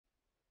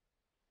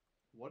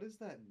What is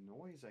that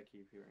noise I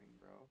keep hearing,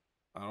 bro?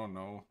 I don't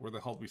know. Where the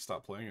hell did we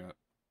stop playing it?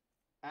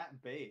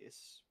 At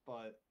base,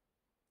 but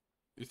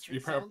You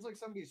it probably... sounds like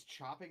somebody's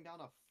chopping down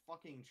a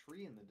fucking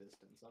tree in the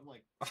distance. I'm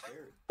like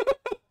scared.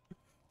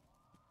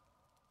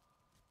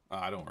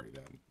 Ah, don't worry,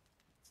 Dad.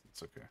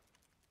 It's okay.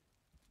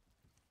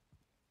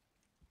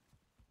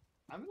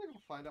 I'm gonna go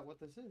find out what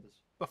this is.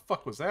 The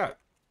fuck was that?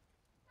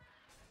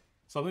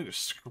 Something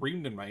just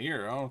screamed in my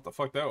ear. I don't know what the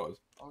fuck that was.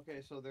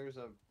 Okay, so there's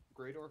a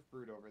Great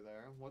Fruit over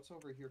there. What's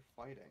over here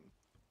fighting?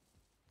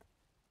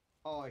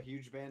 Oh, a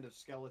huge band of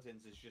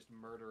skeletons is just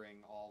murdering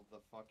all the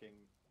fucking...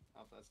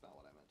 Oh, that's not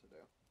what I meant to do.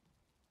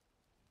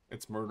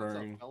 It's What's up,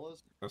 murdering.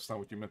 fellas? That's not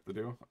what you meant to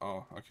do?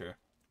 Oh, okay.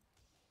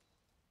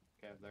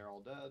 Okay, they're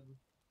all dead.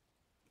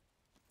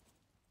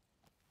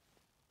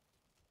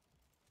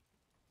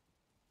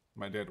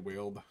 My dad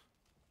wailed.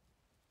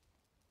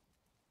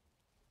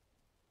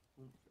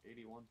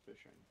 81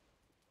 fishing.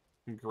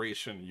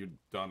 Gration, you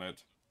done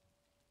it.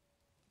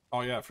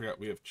 Oh yeah, I forgot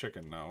we have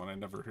chicken now, and I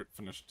never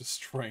finished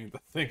destroying the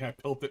thing I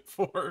built it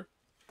for.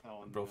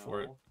 Oh Built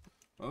for it. no.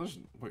 Oh,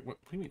 wait, what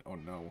do you mean? Oh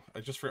no. I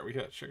just forgot we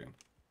had chicken.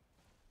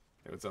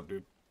 Hey, what's up,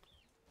 dude?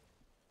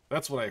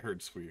 That's what I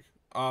heard squeak.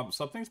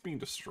 Something's being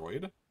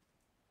destroyed.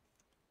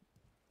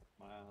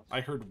 My ass.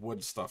 I heard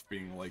wood stuff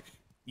being, like,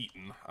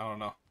 eaten. I don't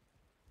know.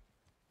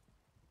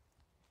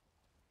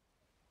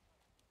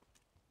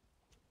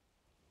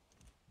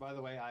 By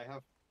the way, I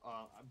have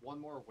one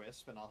more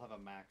wisp and I'll have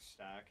a max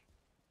stack.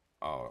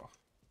 Oh.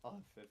 I'll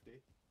have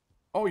 50.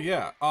 Oh,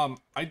 yeah.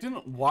 I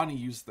didn't want to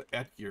use the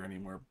gear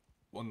anymore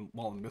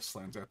while in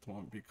Mistlands at the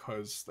moment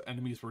because the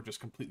enemies were just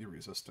completely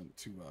resistant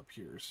to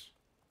piers.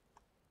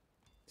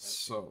 Yeah, it seems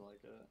So,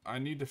 like it. I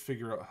need to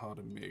figure out how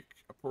to make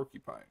a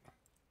porcupine. That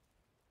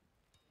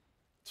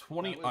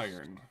 20 was...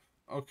 iron.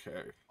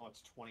 Okay. Oh,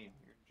 it's 20 iron.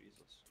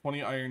 Jesus.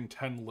 20 iron,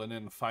 10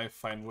 linen, 5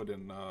 fine wood,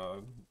 and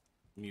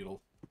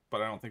needle.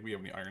 But I don't think we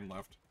have any iron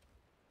left.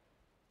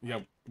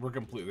 Yeah, we're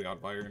completely out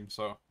of iron,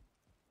 so...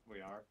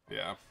 We are.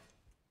 Yeah.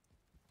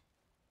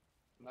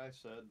 And I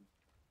said...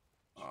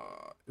 Shit.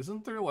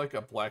 Isn't there, like,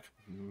 a black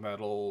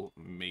metal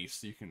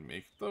mace you can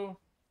make, though?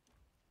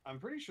 I'm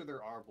pretty sure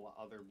there are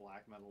other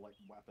black metal, like,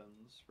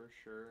 weapons, for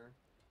sure.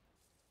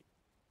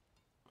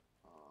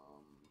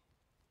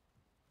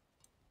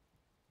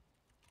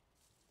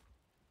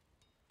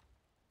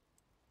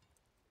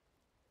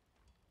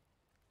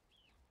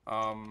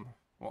 Um...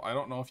 Well, I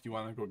don't know if you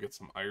want to go get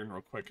some iron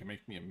real quick and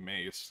make me a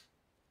mace.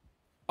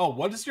 Oh,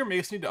 what does your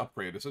mace need to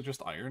upgrade? Is it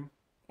just iron?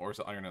 Or is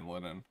it iron and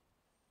linen?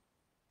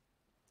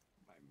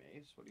 My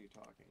mace? What are you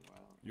talking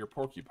about? Your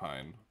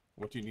porcupine.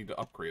 What do you need to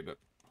upgrade it?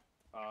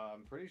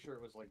 I'm pretty sure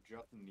it was, like,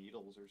 just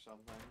needles or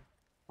something.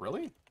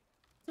 Really?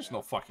 There's no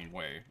Yeah. fucking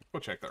way. Go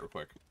check that real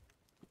quick.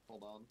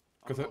 Hold on. I'm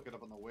Because gonna it... look it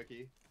up on the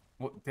wiki.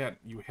 Well, Dad,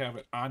 you have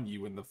it on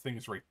you and the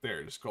thing's right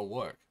there. Just go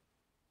look.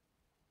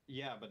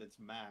 Yeah, but it's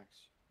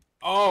max.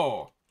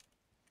 Oh!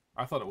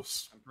 I thought it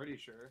was I'm pretty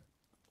sure.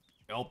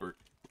 Albert.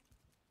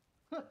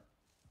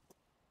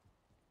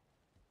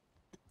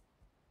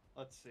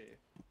 Let's see.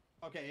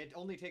 Okay, it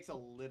only takes a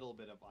little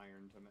bit of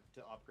iron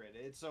to upgrade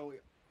it. So,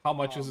 How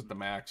much is it the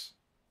max?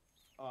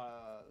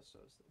 so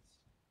it's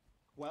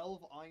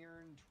 12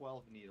 iron,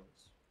 12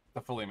 needles.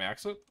 To fully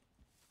max it?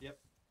 Yep,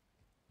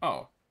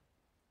 Oh.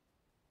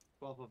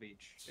 12 of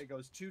each. It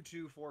goes 2,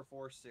 2, 4,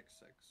 4, 6,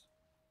 6.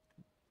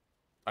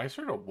 I just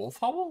heard a wolf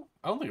howl?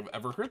 I don't think I've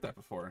ever heard that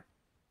before.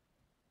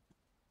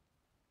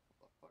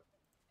 What the fuck?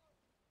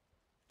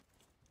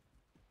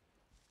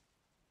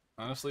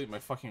 Honestly, my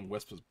fucking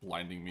wisp is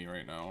blinding me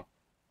right now.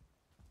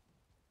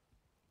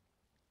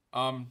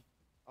 Oh,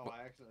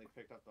 I accidentally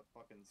picked up the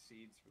fucking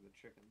seeds for the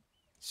chicken.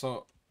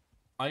 So,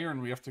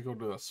 iron, we have to go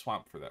to the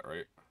swamp for that,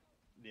 right?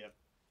 Yep.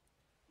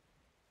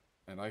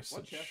 And I What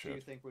said chest do you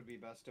shit. think would be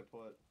best to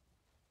put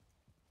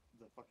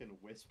the fucking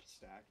wisp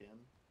stack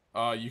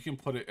in? You can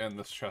put it in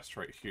this chest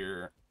right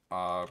here,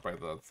 by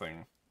the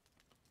thing.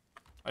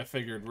 I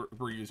figured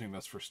we're using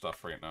this for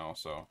stuff right now,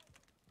 so...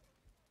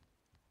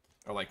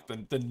 Or, like,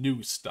 the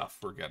new stuff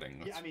we're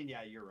getting. Yeah, I mean,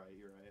 yeah, you're right,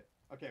 you're right.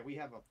 Okay, we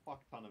have a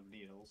fuck ton of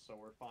needles, so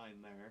we're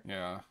fine there.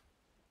 Yeah.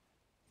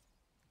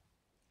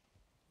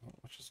 Oh,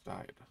 it just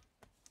died.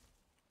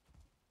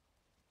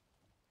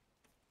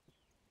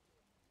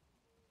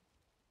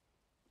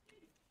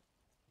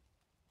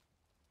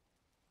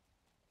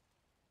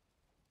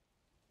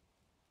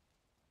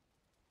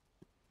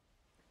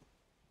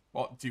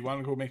 Well, do you want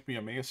to go make me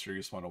a mace, or you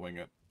just want to wing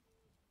it?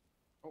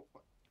 Oh,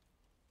 fuck.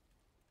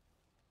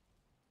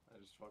 I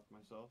just fucked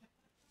myself.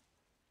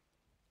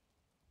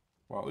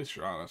 Well, at least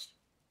you're honest.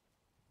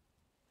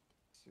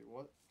 Let's see,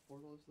 what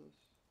portal is this?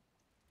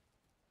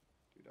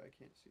 Dude, I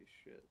can't see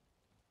shit.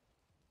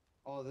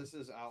 Oh, this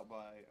is out by...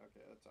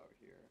 Okay, that's out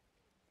here.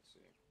 I see.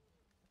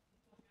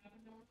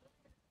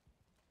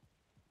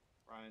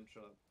 Ryan,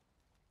 shut up.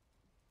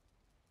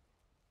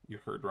 You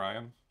heard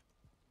Ryan?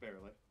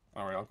 Barely.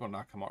 Alright, I'll go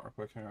knock him out real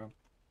quick. Hang on.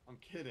 I'm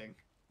kidding.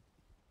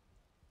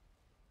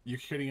 You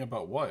kidding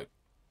about what?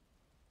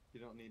 You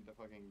don't need to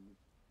fucking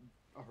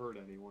hurt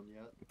anyone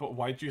yet. But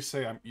why'd you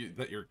say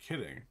that you're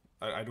kidding?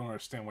 I don't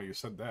understand why you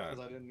said that.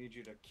 Because I didn't need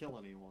you to kill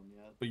anyone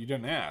yet. But you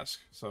didn't ask,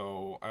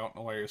 so I don't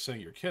know why you're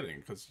saying you're kidding,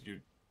 because you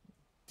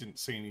didn't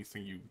say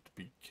anything you'd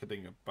be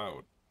kidding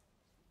about.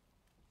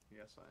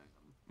 Yes, I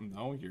am.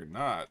 No, you're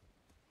not.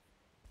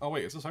 Oh,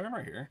 wait, is this iron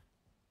right here?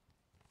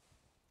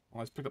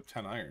 Well, I just picked up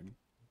 10 iron.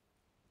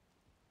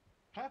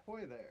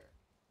 Halfway there.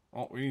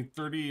 Oh, we need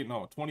 30,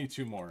 no,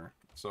 22 more.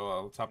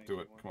 So let's hop to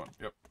it. More. Come on,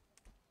 yep.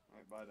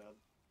 Alright, bye, Dad.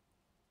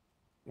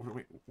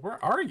 Wait,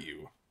 where are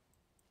you?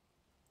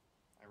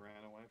 I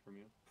ran away from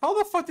you. How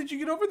the fuck did you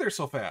get over there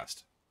so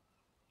fast?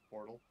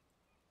 Portal.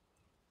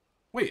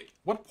 Wait,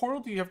 what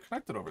portal do you have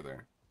connected over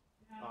there?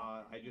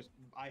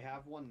 I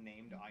have one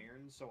named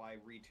Iron, so I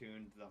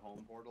retuned the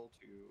home portal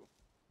to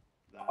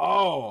that.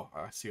 Oh,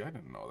 I see. I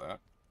didn't know that.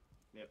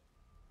 Yep.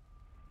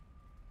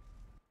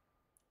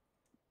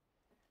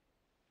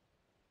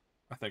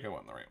 I think I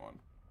went in the right one.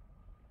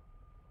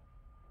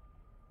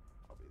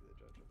 I'll be the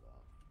judge of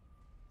that.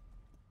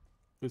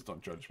 Please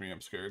don't judge me.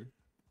 I'm scared.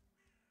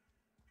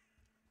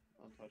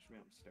 Don't touch me.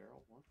 I'm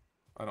sterile. What?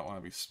 I don't want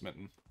to be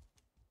smitten.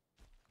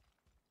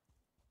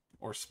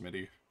 Or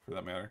Smitty, for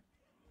that matter.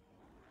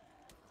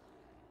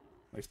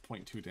 Nice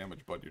 0.2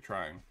 damage, bud. You're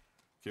trying.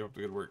 Keep up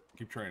the good work.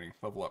 Keep training.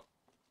 Level up.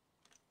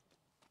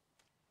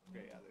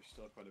 Okay, yeah, there's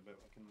still quite a bit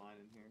I can mine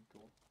in here.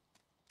 Cool.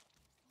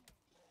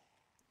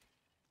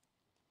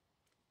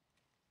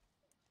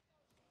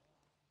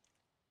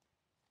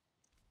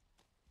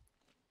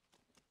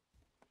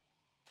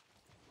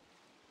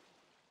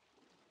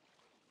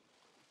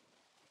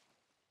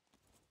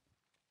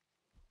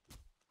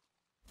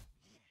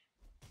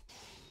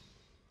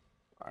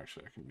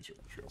 Actually, I can use your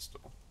trail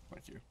still.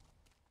 Thank you.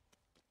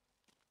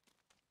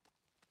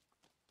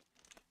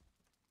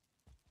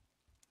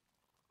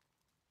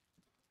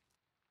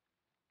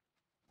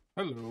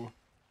 Hello.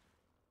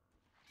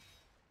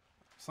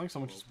 It's like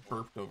someone just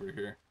burped over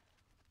here.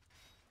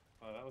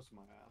 Oh, that was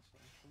my ass,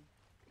 actually.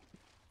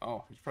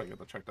 Oh, you should probably get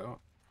that checked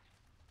out.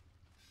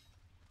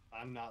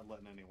 I'm not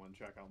letting anyone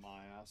check out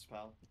my ass,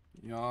 pal.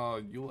 Yeah,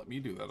 you let me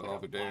do that the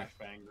other day.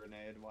 Flashbang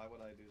grenade. Why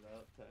would I do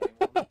that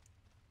to anyone?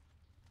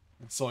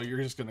 So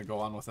you're just gonna go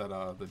on with that,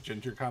 the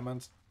ginger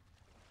comments?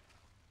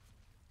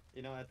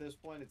 You know, at this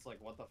point, it's like,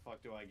 what the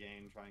fuck do I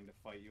gain trying to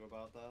fight you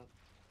about that?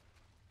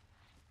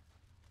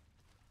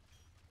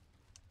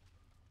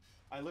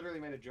 I literally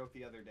made a joke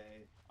the other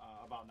day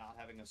about not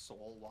having a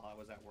soul while I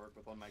was at work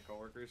with one of my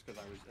coworkers, because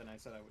I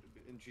said I would,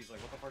 and she's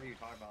like, what the fuck are you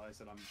talking about? I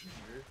said, I'm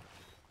ginger.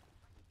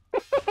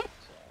 So,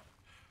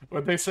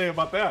 What'd they say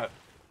about that?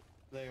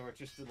 they were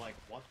just like,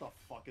 what the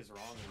fuck is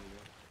wrong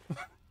with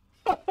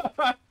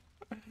you?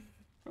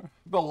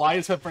 The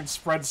lies have been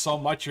spread so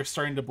much, you're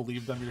starting to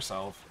believe them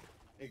yourself.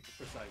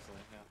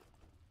 Precisely, yeah.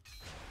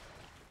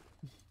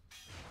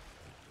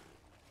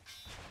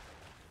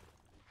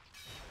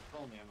 It's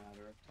only a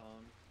matter of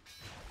time.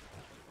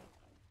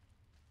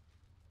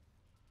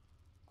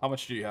 How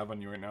much do you have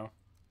on you right now?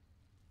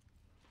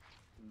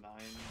 $9.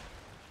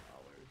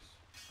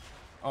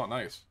 Oh,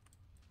 nice.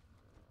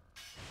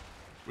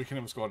 We can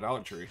even go to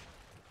Dollar Tree.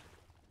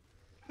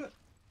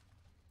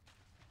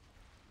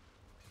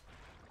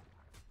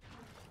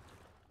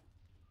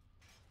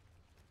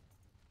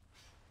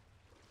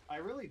 I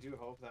really do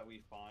hope that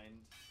we find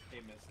a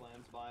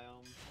Mistlands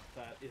biome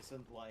that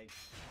isn't like...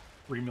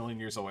 3 million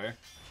years away.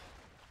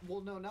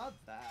 Well, no, not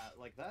that.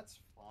 Like, that's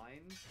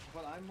fine.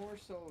 But I'm more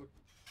so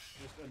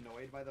just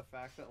annoyed by the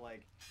fact that,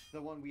 like,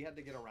 the one we had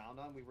to get around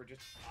on, we were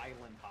just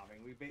island hopping.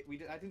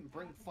 I didn't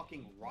bring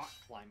fucking rock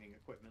climbing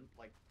equipment.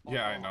 Like,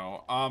 Yeah, I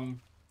know.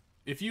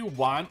 If you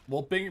want,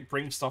 we'll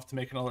bring stuff to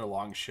make another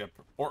long ship.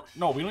 Or,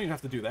 no, we don't even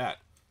have to do that.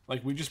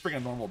 Like, we just bring a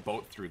normal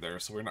boat through there,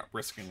 so we're not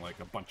risking, like,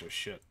 a bunch of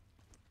shit.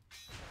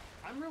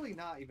 I'm really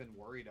not even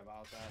worried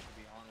about that, to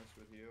be honest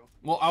with you.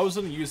 Well, I was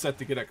going to use that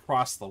to get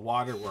across the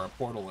water where our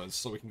portal is,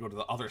 so we can go to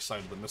the other side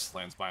of the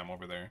Mistlands biome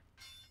over there.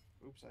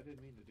 Oops, I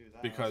didn't mean to do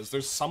that. Because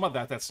there's some of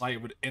that that's not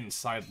even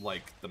inside,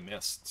 like, the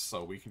mist,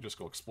 so we can just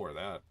go explore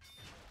that.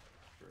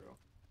 True.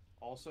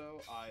 Also,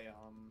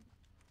 I'm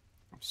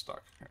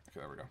stuck. Okay,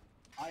 there we go.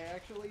 I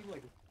actually,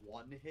 like,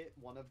 one-hit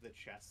one of the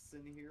chests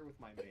in here with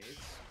my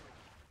mace,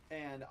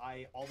 and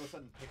I all of a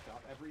sudden picked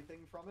up everything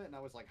from it, and I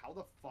was like, how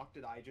the fuck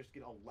did I just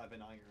get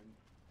 11 iron?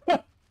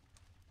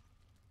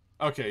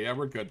 Okay, yeah,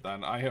 we're good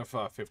then. I have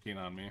 15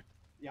 on me.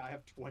 Yeah, I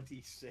have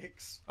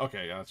 26.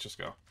 Okay, yeah, let's just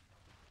go.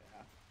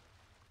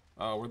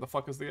 Yeah. Where the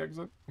fuck is the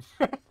exit?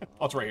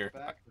 Oh, it's right here.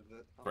 Back is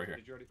it? Right here.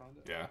 Did you already find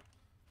it? Yeah.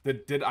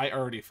 Did I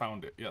already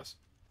found it? Yes.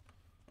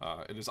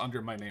 It is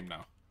under my name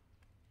now.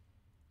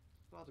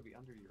 It's about to be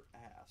under your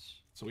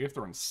ass. So we have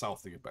to run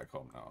south to get back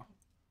home now.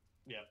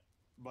 Yep.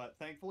 But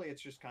thankfully,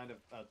 it's just kind of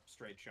a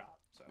straight shot,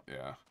 so.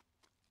 Yeah.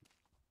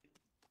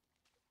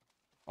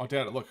 Oh,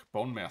 Dad, look.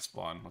 Bone mass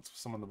spawn. Let's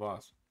summon the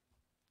boss.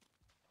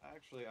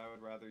 Actually, I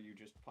would rather you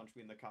just punch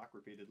me in the cock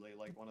repeatedly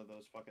like one of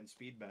those fucking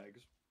speed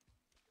bags.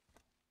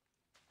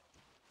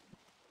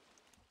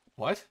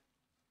 What?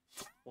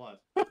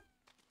 What?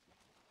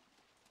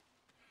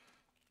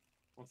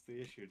 What's the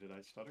issue? Did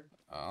I stutter?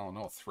 I don't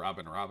know.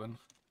 Throbbing Robin.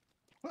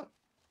 Huh.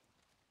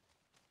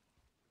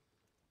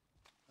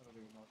 That'll be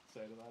else to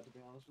say to that, to be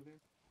honest with you.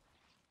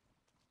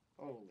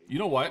 Holy You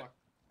know what? fuck.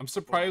 I'm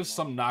surprised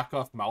some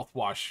knockoff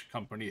mouthwash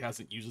company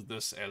hasn't used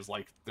this as,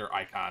 like, their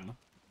icon.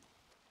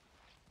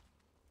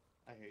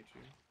 I hate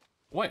you.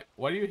 What?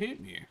 Why do you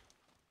hate me?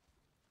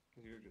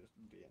 Because you're just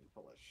being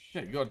full of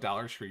shit. Yeah, you go to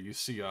Dollar Tree, you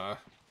see,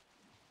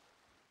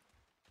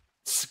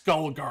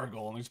 Skull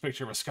Gargle, and there's a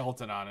picture of a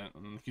skeleton on it,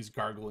 and he's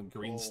gargling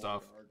green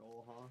stuff.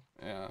 Gargle, huh?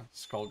 Yeah,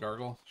 Skull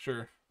Gargle,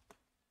 sure.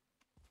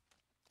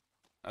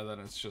 And then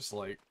it's just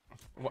like,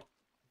 what?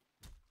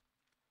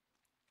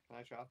 Can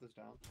I chop this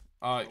down?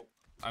 Nope.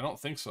 I don't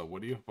think so,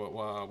 would you? But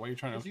why are you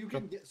trying to... You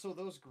can get, so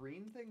those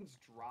green things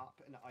drop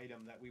an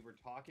item that we were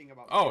talking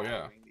about the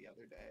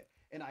other day.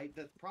 And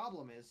the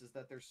problem is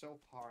that they're so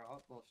far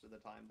up most of the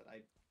time that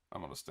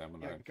I'm on a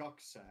stamina. Yeah, guck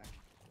sack.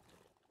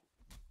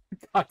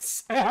 Guck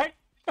sack?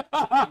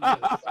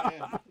 I'm just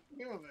saying.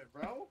 Deal with it,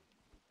 bro.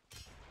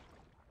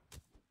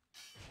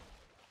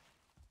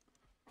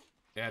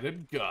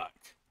 Added guck.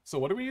 So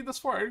what do we need this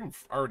for? I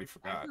already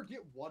forgot. I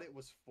forget what it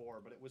was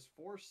for, but it was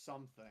for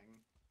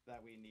something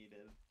that we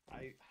needed.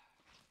 It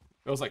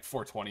was like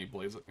 420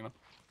 blaze it, you know?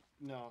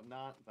 No,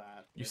 not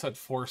that. You said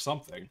for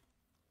something.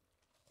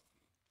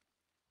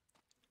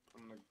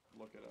 I'm gonna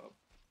look it up.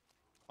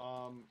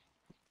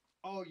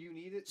 Oh, you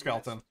need it.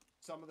 Skeleton.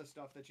 Some of the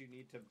stuff that you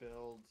need to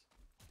build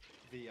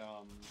the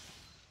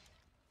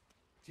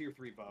tier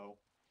 3 bow.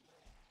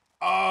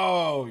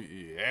 Oh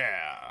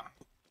yeah.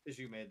 Is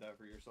you made that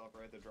for yourself,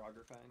 right? The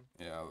Draugr Fang?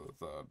 Yeah,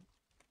 the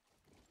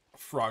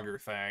Frogger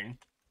thing.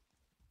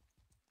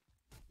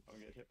 I'll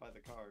get hit by the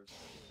cars.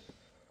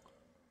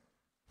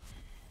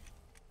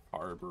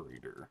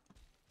 Carburetor.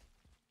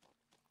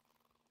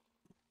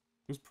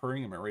 Who's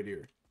purring in my right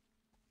ear?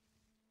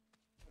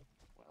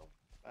 Well,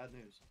 bad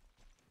news.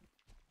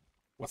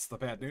 What's the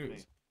bad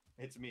news?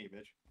 It's me,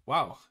 bitch.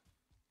 Wow.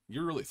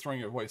 You're really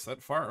throwing your voice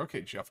that far?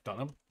 Okay, Jeff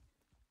Dunham.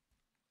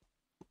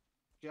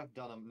 Jeff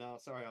Dunham. No,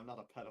 sorry, I'm not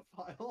a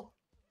pedophile.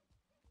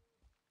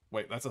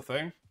 Wait, that's a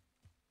thing?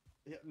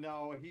 Yeah,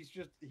 no,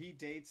 he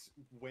dates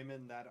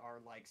women that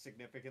are, like,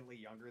 significantly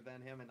younger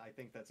than him, and I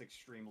think that's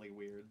extremely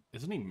weird.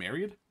 Isn't he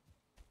married?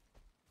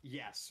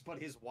 Yes, but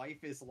his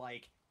wife is,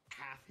 like,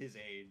 half his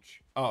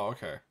age. Oh,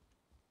 okay.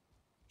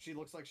 She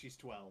looks like she's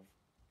 12.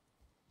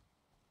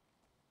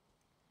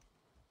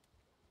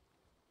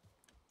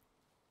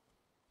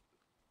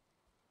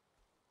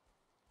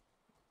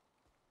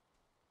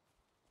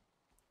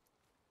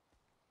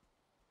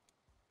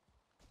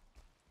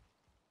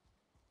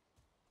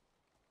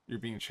 You're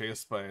being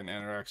chased by an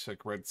anorexic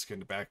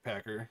red-skinned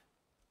backpacker.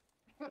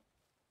 What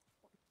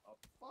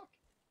the fuck?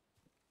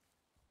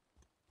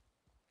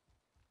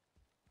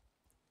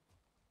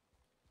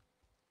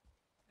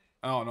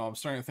 I don't know, I'm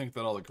starting to think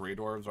that all the Grey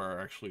Dwarves are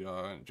actually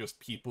just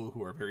people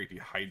who are very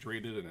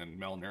dehydrated and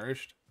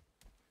malnourished.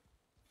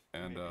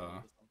 And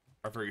are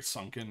very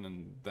sunken,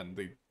 and then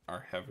they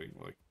are having,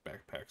 like,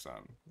 backpacks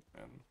on.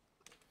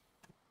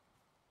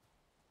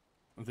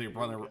 And they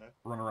run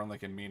around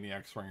like a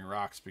maniac throwing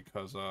rocks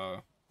because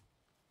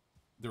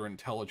their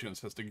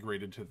intelligence has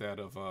degraded to that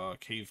of a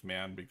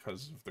caveman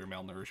because of their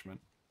malnourishment.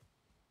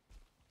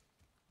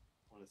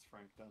 What has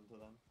Frank done to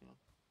them?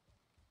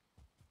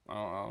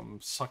 Yeah.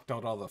 Sucked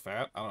out all the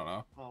fat? I don't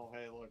know. Oh,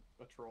 hey, look,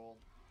 a troll.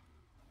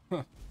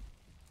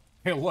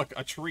 Hey, look,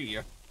 a tree.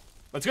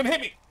 That's gonna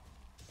hit me!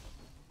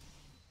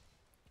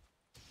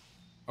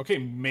 Okay,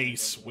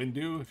 Mace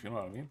Windu, if you know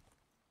what I mean.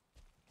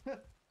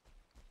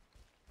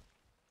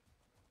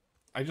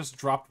 I just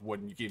dropped wood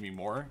and you gave me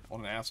more?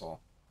 What an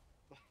asshole.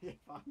 Yeah,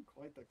 I'm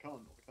quite the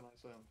cunt, what can I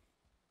say?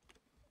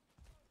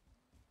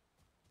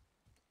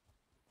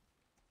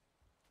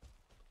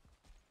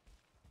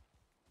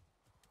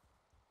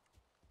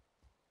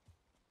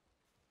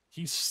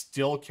 He's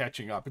still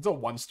catching up. It's a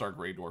 1-star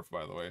Grey Dwarf,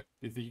 by the way.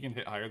 Do you think you can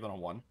hit higher than a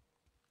 1?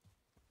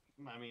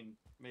 I mean,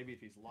 maybe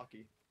if he's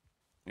lucky.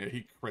 Yeah,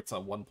 he crits a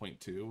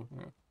 1.2.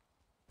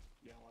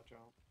 Yeah, watch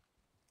out.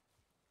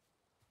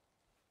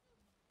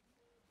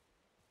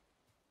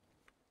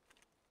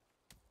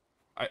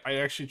 I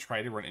actually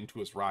tried to run into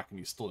his rock and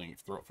he still didn't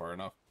throw it far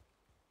enough.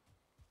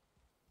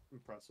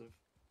 Impressive.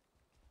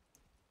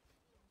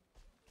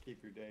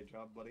 Keep your day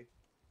job, buddy.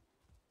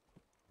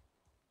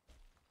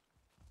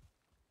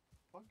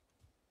 Fuck.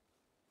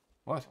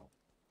 What?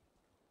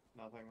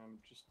 Oh. Nothing, I'm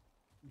just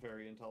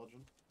very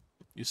intelligent.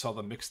 You saw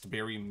the mixed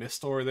berry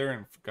mist over there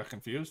and got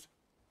confused?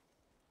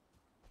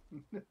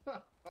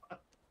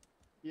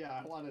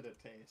 Yeah, I wanted a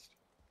taste.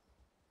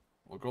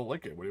 Well, go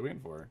lick it. What are you waiting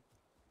for?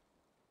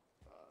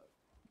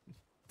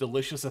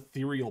 Delicious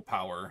ethereal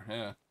power.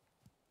 Yeah.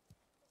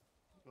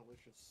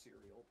 Delicious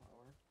cereal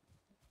power.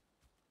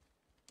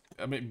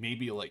 I mean,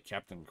 maybe like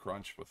Captain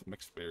Crunch with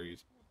mixed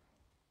berries.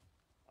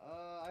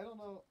 I don't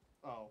know.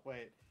 Oh,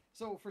 wait.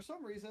 So, for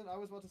some reason, I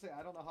was about to say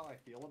I don't know how I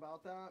feel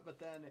about that, but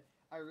then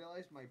I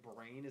realized my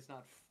brain is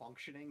not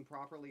functioning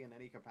properly in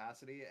any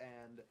capacity,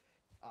 and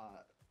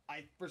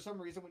for some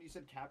reason, when you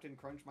said Captain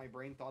Crunch, my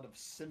brain thought of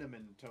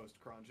Cinnamon Toast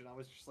Crunch, and I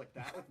was just like,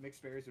 that with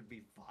mixed berries would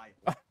be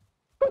vile.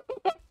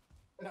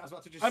 And I was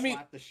about to just I mean,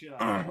 slap the shit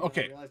out of it, and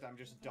okay. I realized I'm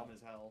just dumb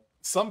as hell.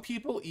 Some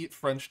people eat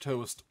French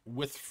toast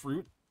with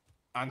fruit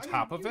on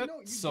top of it,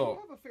 You so...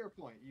 do have a fair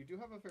point. You do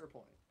have a fair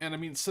point. And I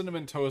mean,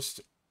 cinnamon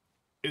toast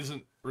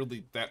isn't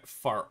really that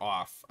far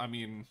off. I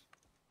mean...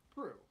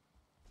 True.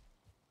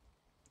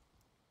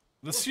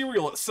 The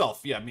cereal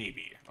itself, yeah,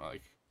 maybe.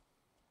 Like,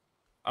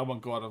 I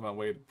wouldn't go out of my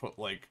way to put,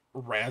 like,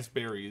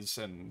 raspberries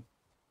and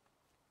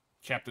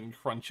Captain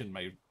Crunch in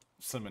my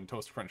Cinnamon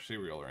Toast Crunch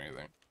cereal or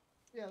anything.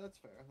 Yeah, that's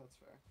fair. That's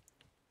fair.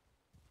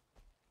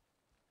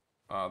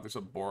 There's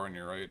a boar on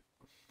your right.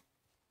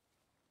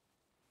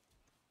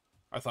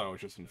 I thought I would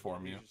just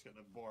inform you. He's just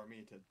gonna bore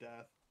me to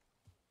death.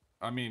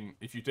 I mean,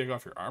 if you take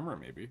off your armor,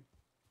 maybe.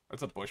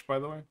 That's a bush, by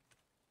the way.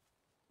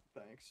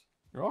 Thanks.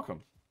 You're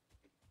welcome.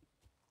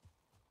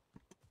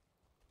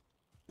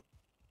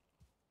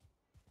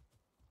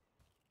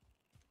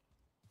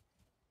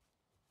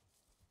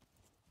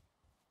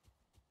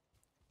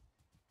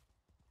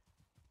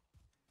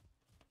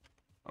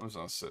 I'm just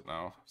gonna sit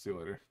now. See you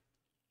later.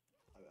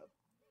 I bet.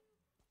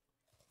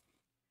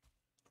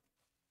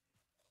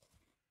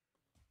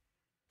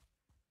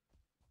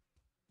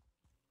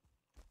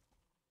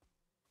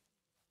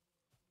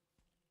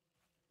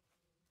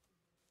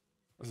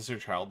 Is this your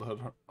childhood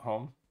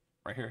home?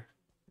 Right here?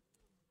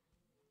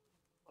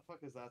 What the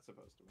fuck is that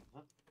supposed to mean,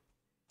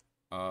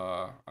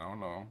 huh? I don't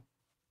know.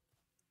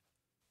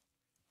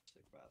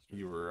 Sick bastard.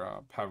 You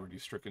were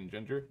poverty-stricken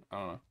ginger? I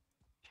don't know.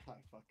 I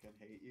fucking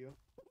hate you.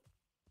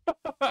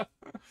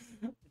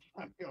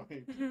 I'm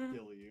going to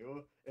kill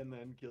you, and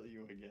then kill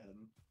you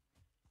again.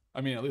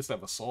 I mean, at least I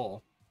have a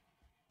soul.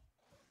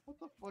 What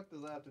the fuck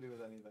does that have to do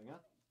with anything, huh?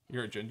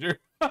 You're a ginger?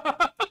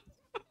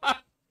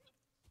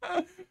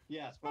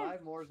 Yes, but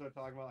I'm more so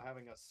talking about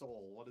having a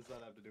soul. What does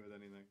that have to do with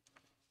anything?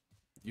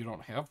 You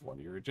don't have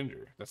one. You're a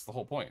ginger. That's the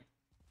whole point.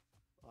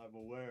 I'm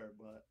aware,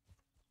 but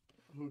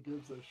who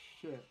gives a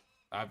shit?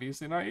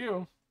 Obviously not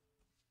you.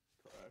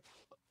 Correct.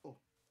 Oh.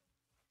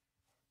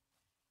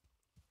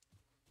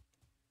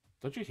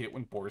 Don't you hate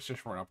when boars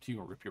just run up to you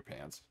and rip your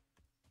pants?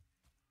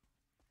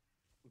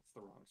 It's the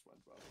wrong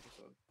SpongeBob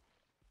episode.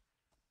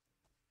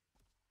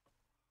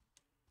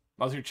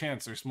 Now's your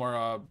chance. There's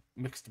more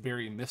mixed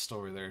berry mist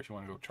over there if you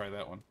want to go try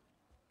that one.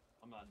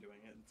 I'm not doing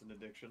it. It's an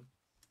addiction.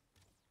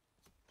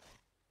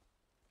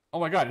 Oh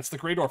my god, it's the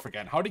Grey Dwarf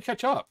again. How'd he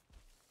catch up?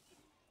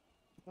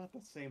 Not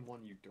the same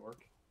one, you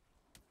dork.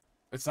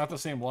 It's not the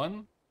same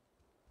one?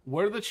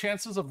 What are the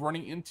chances of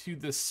running into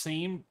the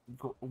same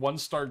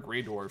one-star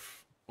Grey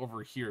Dwarf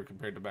over here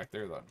compared to back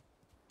there, then?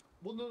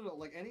 Well, no.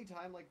 Like,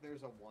 anytime, like,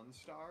 there's a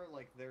one-star,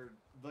 like,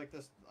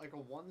 a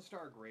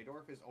one-star Grey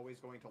Dwarf is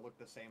always going to look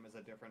the same as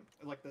a different,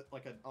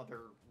 like an other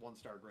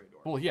one-star Grey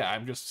Dwarf. Well, yeah,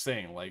 I'm just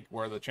saying, like,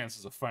 what are the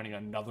chances of finding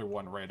another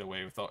one right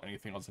away without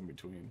anything else in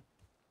between?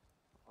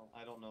 Oh,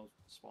 I don't know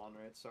spawn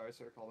rates. Sorry,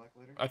 sir. Call back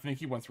later. I think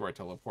he went through our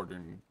teleporter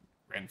and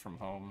ran from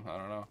home. I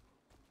don't know.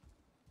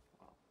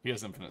 Wow. He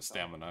has infinite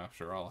stamina,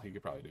 after all. He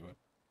could probably do it.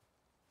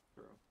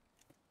 True.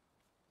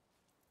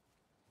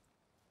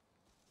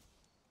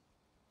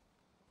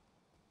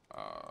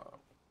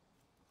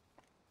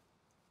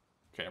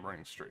 Okay, I'm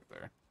running straight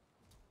there.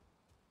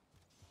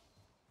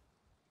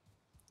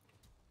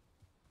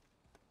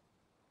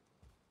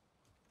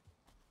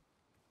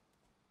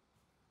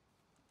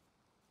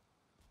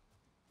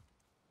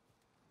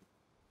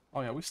 Oh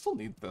yeah, we still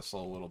need this a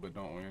little bit,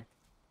 don't we?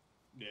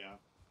 Yeah.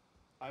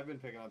 I've been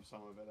picking up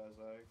some of it as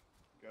I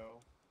go.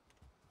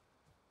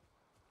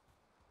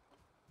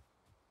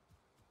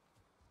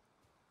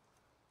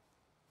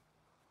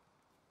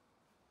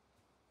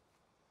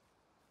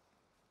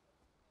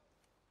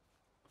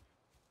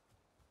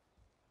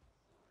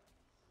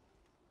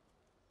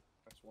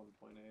 That's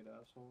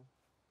 1.8, asshole.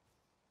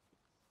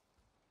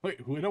 Wait,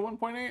 who hit a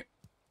 1.8?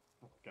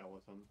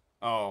 Skeleton.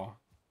 Oh,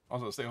 I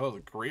was gonna say, oh, that was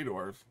a Grey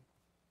Dwarf.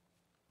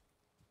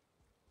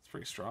 It's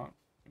pretty strong,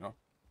 you know?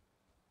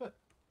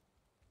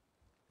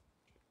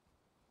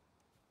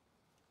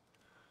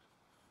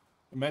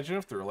 Imagine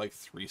if there were like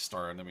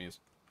 3-star enemies.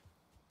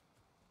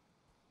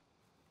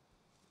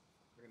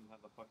 They're gonna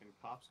have the fucking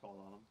cops called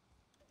on them.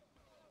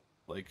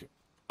 Like,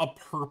 a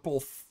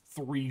purple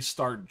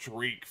 3-star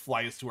Drake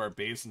flies to our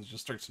base and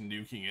just starts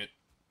nuking it.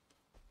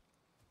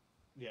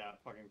 Yeah,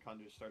 fucking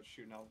Kun just starts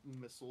shooting out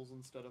missiles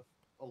instead of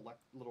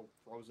little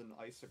frozen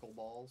icicle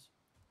balls.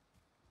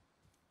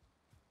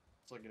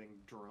 It's like getting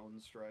drone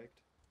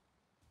striked.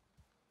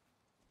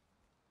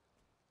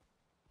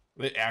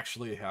 They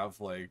actually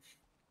have, like...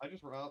 I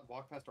just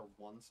walked past a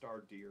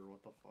 1-star deer,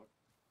 what the fuck?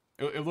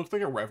 It looked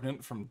like a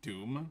Revenant from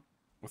Doom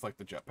with, like,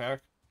 the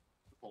jetpack.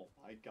 Oh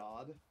my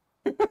god.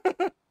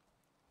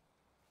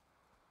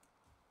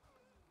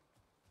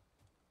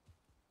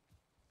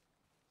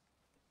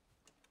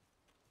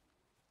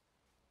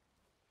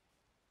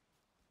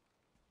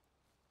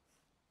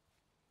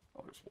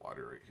 Oh, there's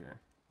water right here.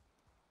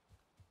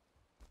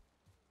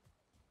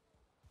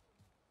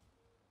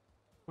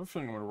 I have a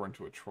feeling I'm gonna run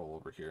into a troll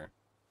over here.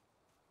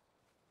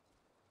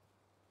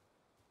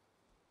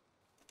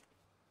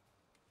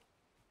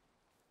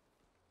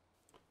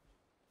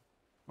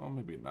 Well,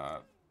 maybe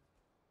not.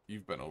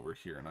 You've been over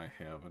here and I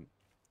haven't.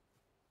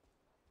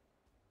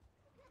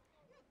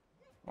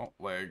 Oh,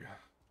 leg.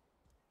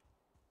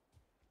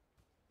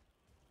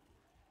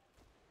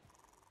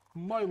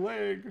 My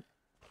leg!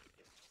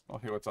 Oh,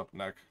 hey, what's up,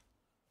 neck?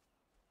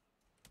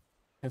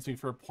 Hits me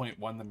for a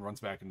 .1, then runs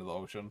back into the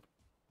ocean.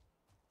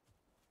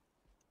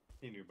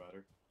 He knew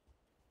better.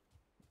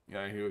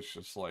 Yeah, he was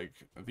just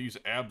like, these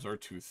abs are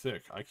too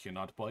thick. I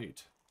cannot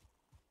bite.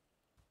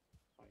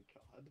 My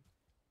god.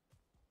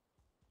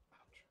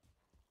 Ouch.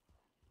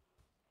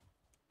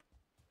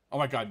 Oh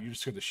my god, you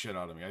just scared the shit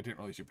out of me. I didn't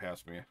realize you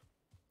passed me.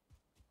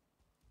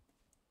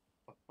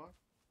 What the fuck?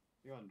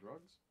 You on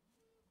drugs?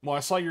 Well,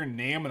 I saw your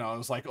name and I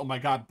was like, oh my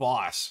god,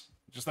 boss.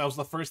 Just that was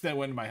the first thing that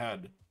went in my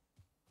head.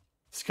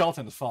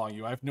 Skeleton is following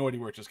you. I have no idea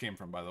where it just came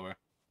from, by the way.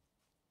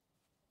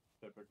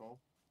 Typical.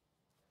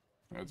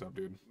 What's up,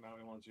 dude? Now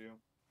he wants you.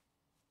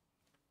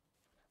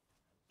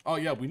 Oh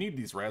yeah, we need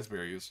these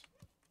raspberries.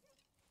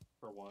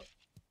 For what?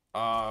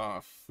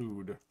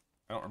 Food.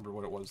 I don't remember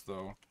what it was,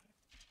 though.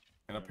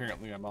 And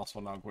apparently I'm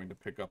also now going to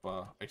pick up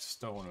a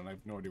stone, and I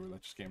have no idea where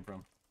that just came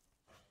from.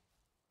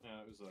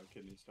 Yeah, it was a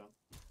kidney stone.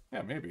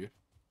 Yeah, maybe.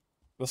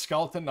 The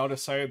skeleton now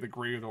decided the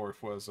Grey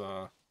Dwarf was,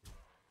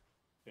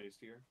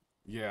 Tastier?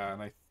 yeah,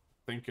 and I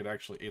think it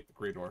actually ate the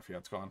Grey Dwarf. Yeah,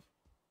 it's gone.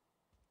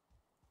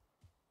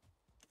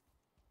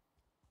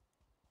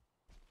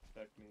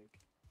 Technique.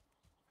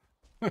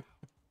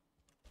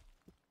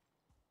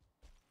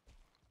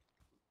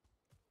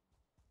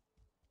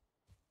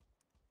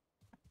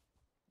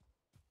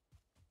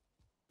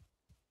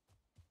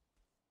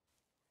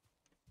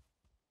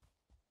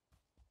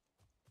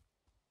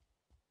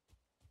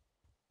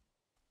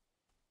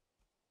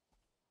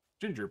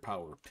 Ginger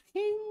power.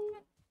 Ping!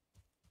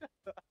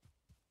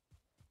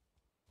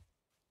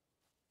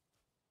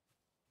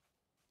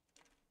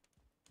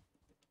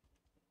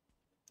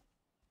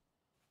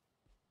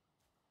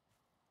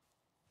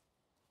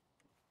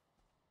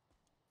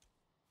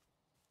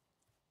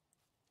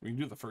 We can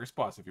do the first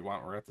boss if you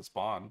want. We're at the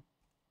spawn.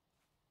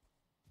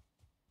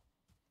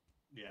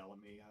 Yeah,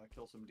 let me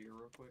kill some deer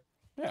real quick.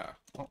 Yeah.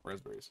 Oh,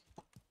 raspberries.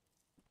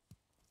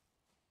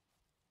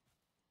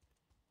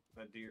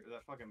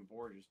 That fucking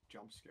boar just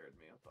jump scared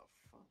me.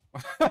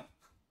 What the fuck?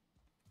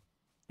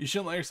 You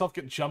shouldn't let yourself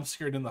get jump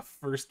scared in the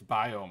first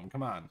biome.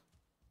 Come on.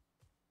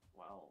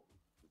 Well,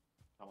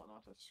 tell it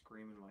not to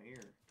scream in my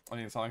ear. I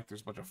mean, it's not like there's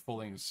a bunch of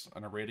foolings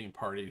on a raiding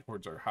party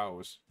towards our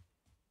house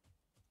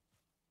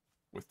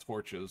with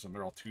torches, and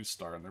they're all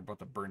 2-star, and they're about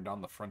to burn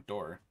down the front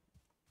door.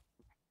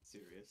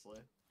 Seriously.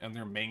 And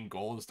their main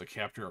goal is to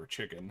capture our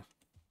chicken.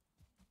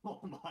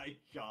 Oh my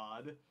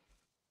god.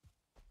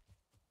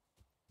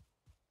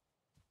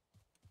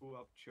 Who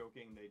up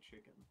choking they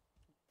chicken?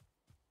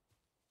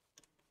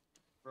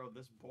 Bro,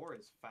 this boar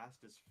is fast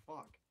as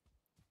fuck.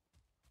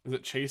 Is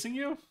it chasing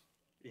you?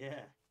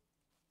 Yeah.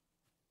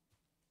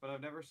 But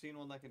I've never seen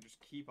one that can just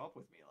keep up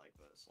with me like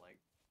this. Like,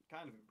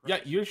 kind of Yeah,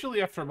 impressive.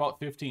 usually after about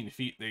 15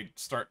 feet, they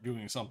start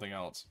doing something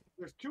else.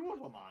 There's 2 of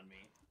them on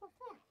me. What the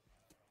fuck?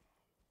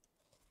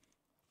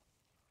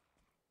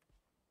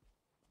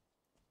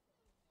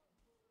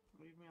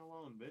 Leave me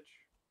alone, bitch.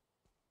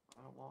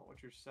 I don't want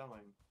what you're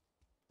selling.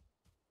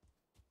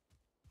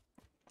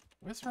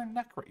 Where's her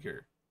neck right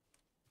here?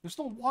 There's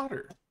no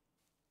water.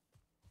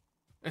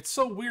 It's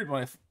so weird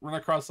when I run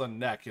across a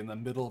neck in the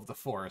middle of the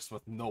forest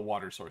with no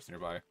water source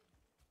nearby.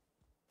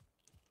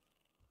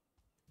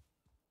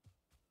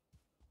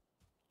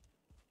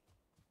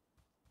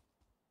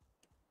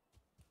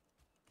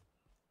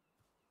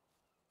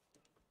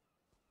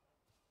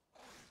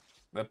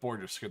 That boar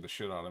just scared the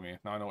shit out of me.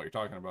 Now I know what you're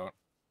talking about.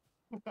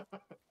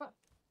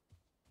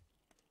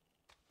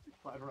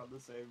 Glad we're on the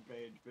same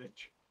page,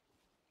 bitch.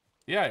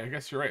 Yeah, I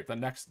guess you're right. The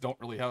necks don't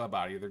really have a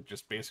body. They're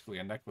just basically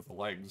a neck with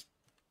legs.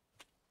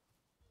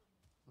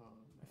 Oh, What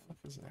man. the fuck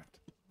is that?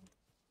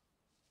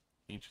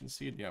 Ancient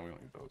seed? Yeah, we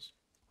don't need those.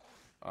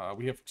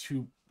 We have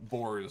 2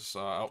 boars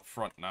out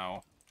front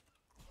now.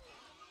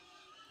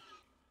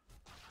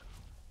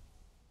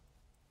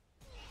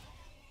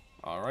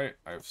 Alright,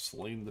 I've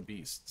slain the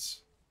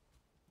beasts.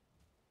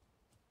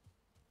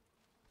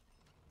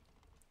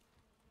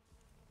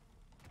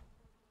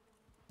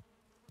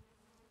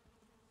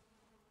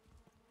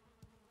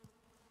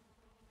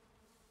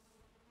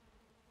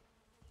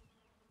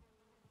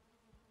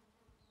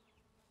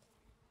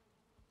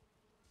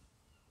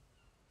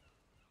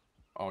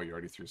 Oh, you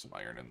already threw some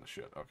iron in the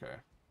shit. Okay.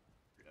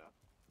 Yeah.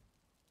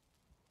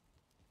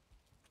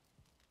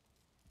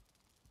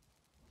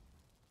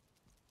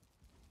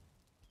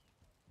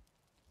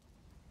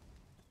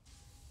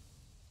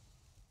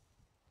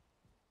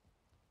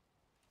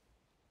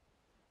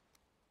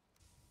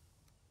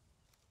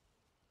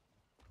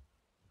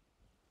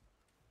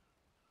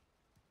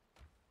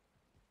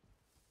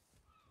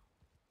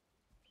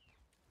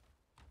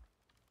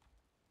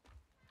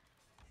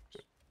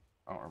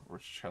 I don't remember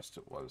which chest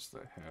it was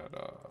that had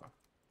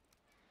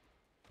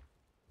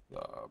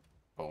the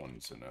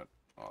bones in it.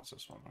 Oh, it's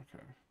this one.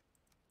 Okay.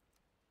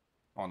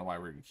 I don't know why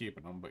we're even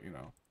keeping them, but you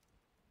know.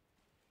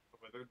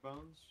 But withered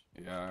bones?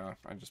 Yeah,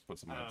 I just put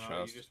some in I my don't know,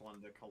 chest. you just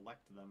wanted to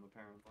collect them,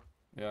 apparently.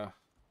 Yeah.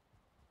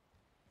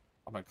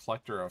 I'm a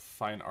collector of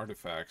fine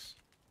artifacts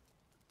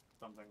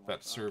Something like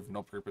that that. serve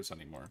no purpose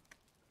anymore.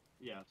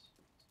 Yes.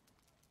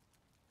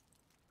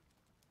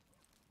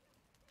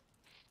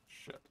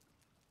 Shit.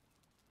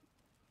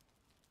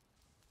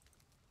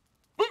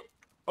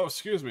 Oh,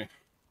 excuse me.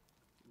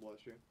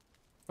 Bless you.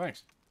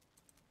 Thanks.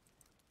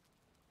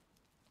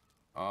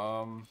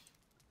 I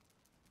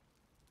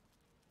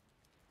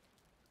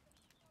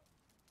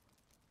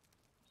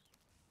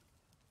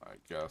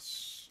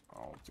guess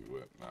I'll do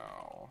it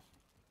now.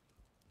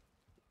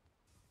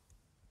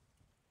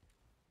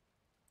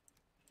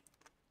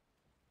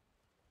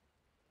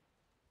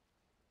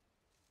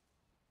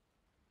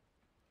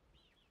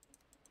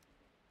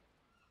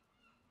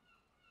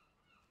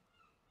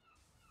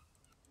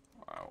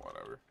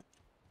 Whatever.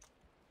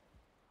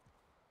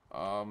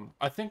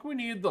 I think we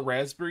need the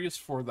raspberries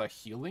for the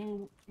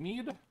healing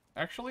need,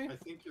 actually. I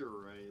think you're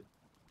right.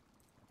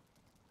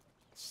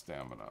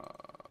 Stamina.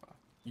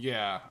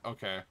 Yeah,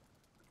 okay.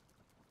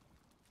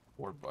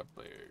 4 blood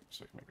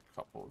legs. I can make a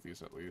couple of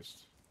these at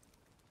least.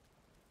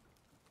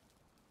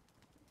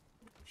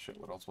 Shit,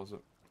 what else was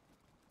it?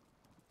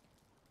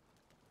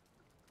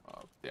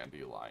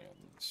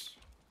 Dandelions.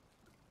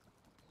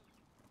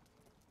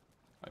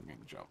 I mean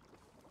jump.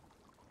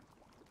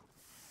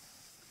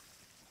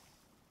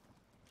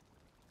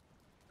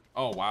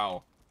 Oh,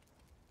 wow.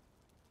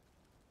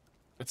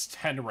 It's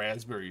 10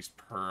 raspberries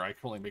per. I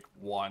can only make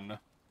 1.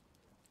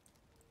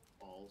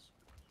 Balls.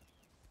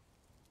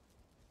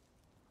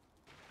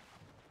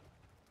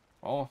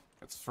 Oh,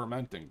 it's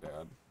fermenting,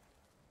 Dad.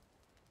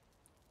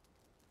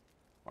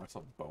 Oh, I saw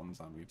bones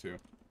on me, too.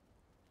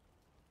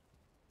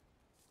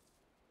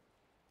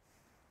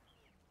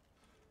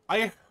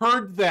 I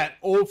heard that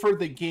over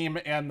the game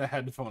and the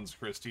headphones,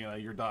 Christina.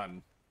 You're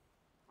done.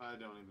 I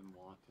don't even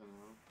want to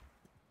know.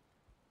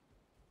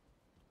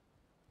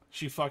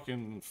 She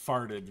fucking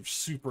farted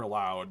super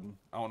loud.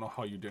 I don't know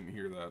how you didn't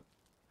hear that.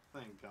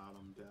 Thank God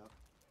I'm deaf.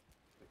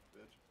 Sick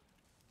bitch.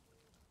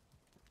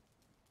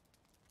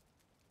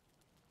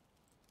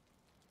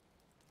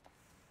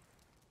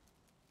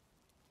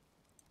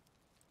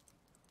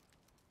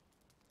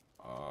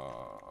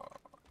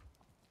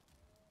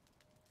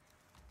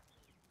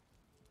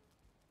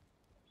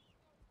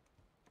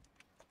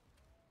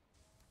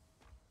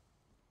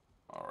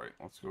 Alright,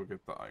 let's go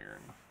get the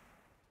iron.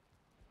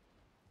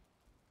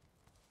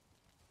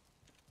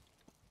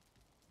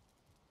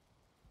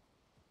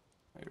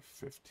 I have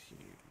 15.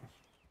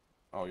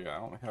 Oh yeah, I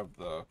only have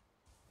the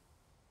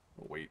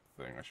weight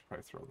thing. I should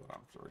probably throw that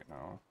on for right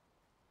now.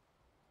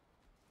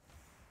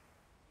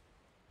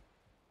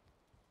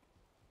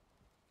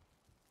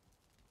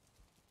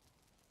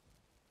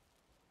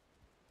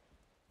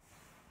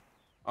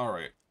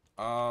 Alright.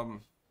 Oh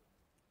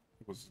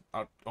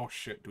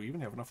shit, do we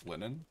even have enough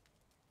linen?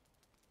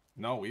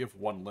 No, we have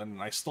 1 linen.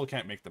 I still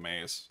can't make the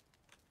maze.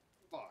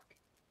 Fuck.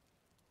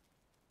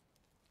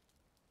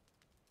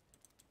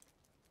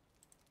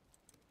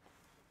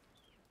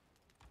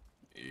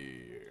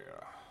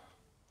 Yeah.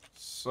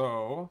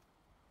 So...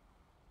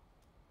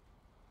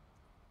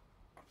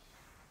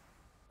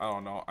 I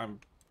don't know. I'm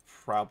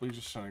probably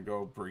just gonna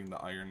go bring the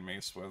iron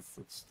mace with.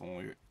 It's the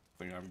only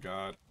thing I've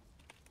got.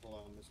 Hold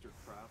on, Mr.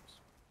 Craps.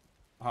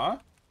 Huh?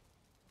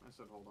 I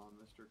said hold on,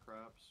 Mr.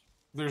 Craps.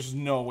 There's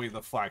no way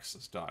the flax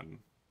is done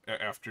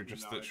after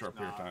just No, that short it's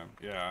period of not. time.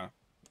 Yeah.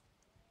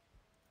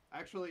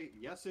 Actually,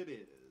 yes it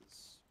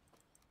is.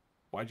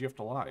 Why'd you have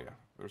to lie?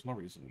 There's no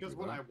reason to Because do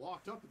when that. I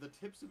walked up, the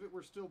tips of it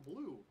were still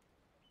blue.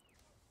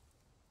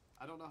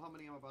 I don't know how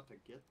many I'm about to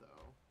get,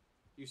 though.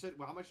 You said,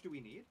 well, how much do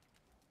we need?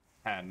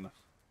 10.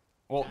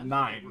 Well, 10?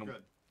 9. Okay, we're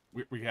good.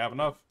 We have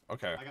enough?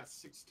 Okay. I got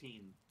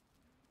 16.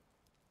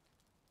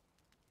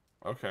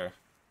 Okay.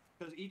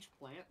 Because each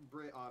plant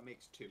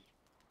makes 2.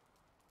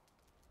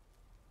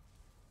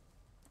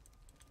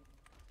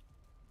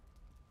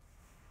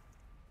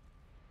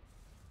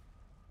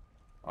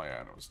 Oh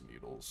yeah, and it was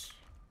needles.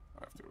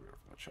 I have to go get it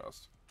from the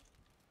chest.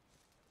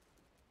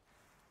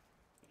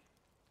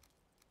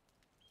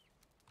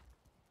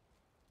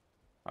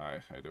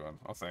 Hi, how you doing?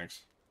 Oh,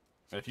 thanks.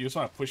 If you just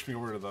want to push me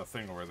over to the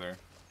thing over there.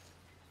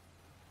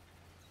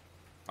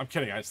 I'm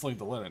kidding, I just leave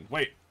the linen.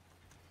 Wait.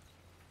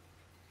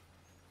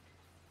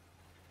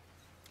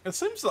 It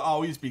seems to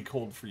always be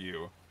cold for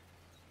you.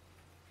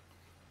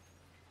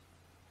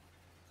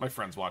 My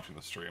friend's watching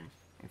the stream,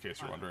 in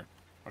case you're wondering.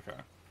 Okay.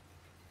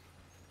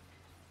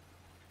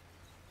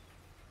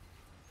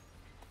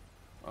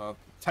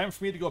 Time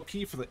for me to go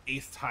pee for the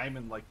 8th time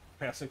in, like,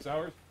 past 6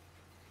 hours.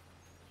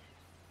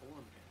 Hold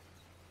on.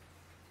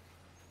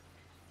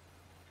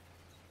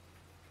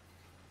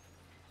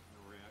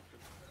 No reaction.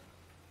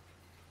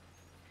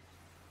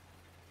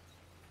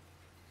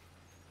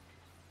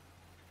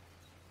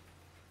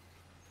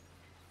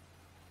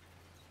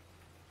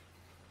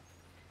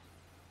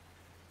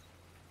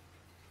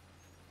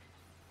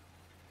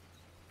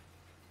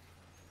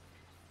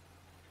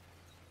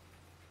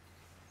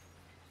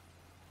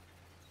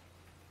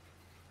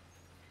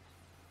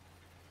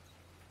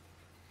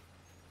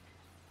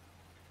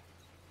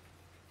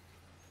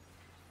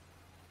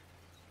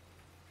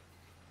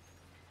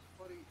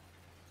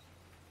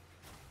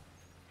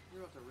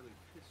 about to really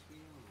piss me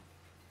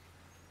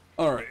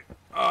off. Alright.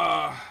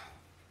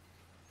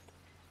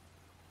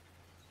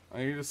 I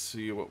need to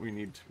see what we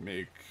need to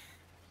make.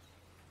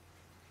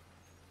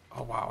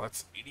 Oh wow,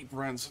 that's 80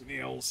 bronze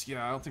nails.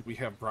 Yeah, I don't think we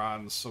have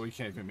bronze, so we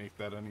can't even make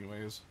that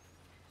anyways.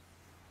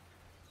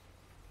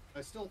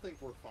 I still think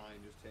we're fine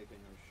just taking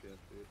our shit,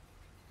 dude.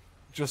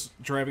 Just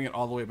driving it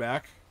all the way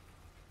back?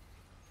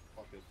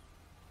 Fuck it.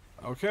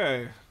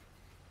 Okay.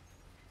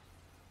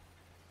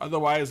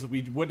 Otherwise,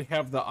 we would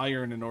have the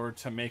iron in order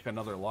to make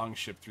another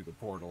longship through the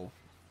portal.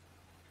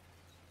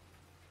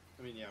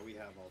 I mean, yeah, we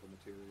have all the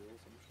materials,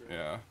 I'm sure.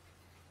 Yeah.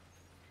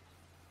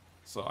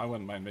 So I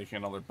wouldn't mind making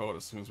another boat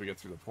as soon as we get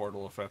through the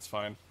portal, if that's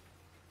fine.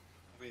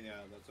 I mean,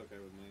 yeah, that's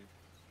okay with me.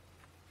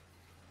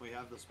 We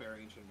have the spare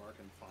ancient bark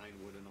and fine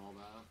wood and all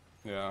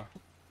that. Yeah.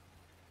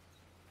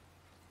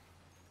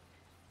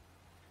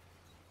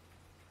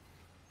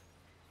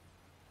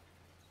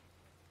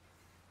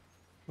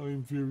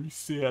 I'm very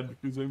sad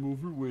because I'm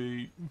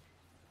overweight.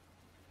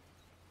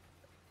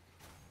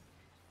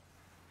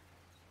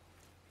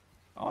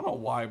 I don't know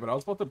why, but I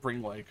was about to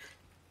bring, like,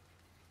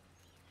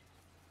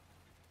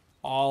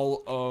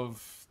 all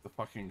of the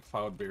fucking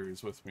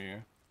cloudberries with me.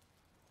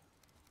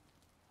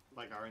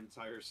 Like our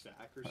entire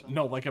stack or something?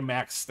 No, like a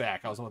max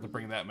stack. I was about to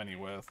bring that many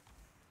with.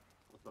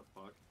 What the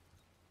fuck?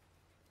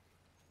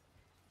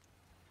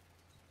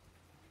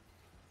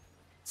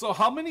 So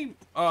how many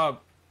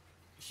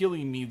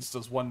healing needs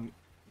does one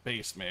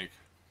base make?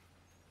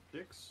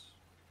 6?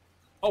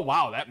 Oh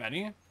wow, that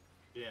many?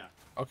 Yeah.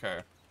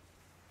 Okay.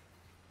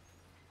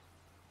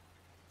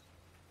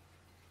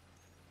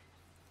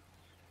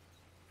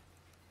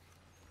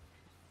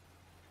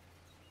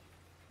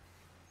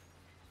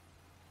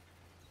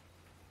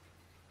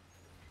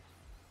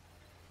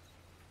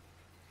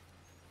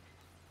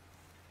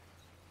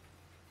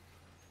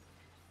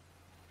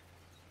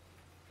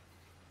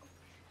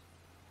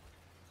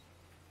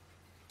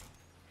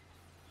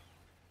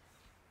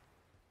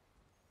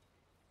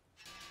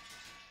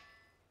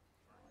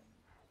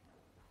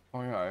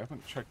 Oh yeah, I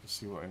haven't checked to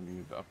see what I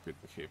needed to upgrade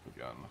the cape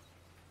again.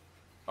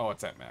 Oh,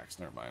 it's at max,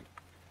 never mind.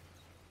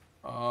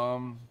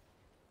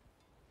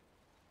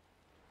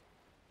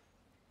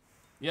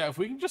 Yeah, if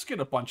we can just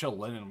get a bunch of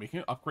linen, we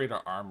can upgrade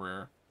our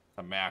armor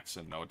to max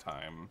in no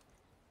time.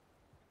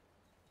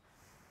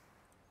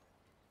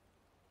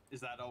 Is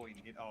that all we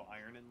need? Oh,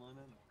 iron and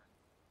linen?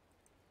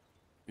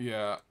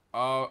 Yeah,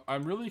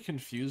 I'm really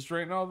confused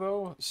right now,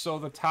 though. So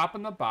the top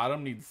and the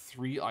bottom need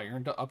 3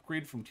 iron to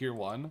upgrade from tier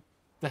 1.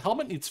 The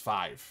helmet needs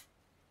 5.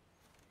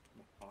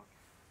 What the fuck?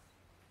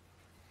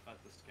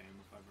 That's a scam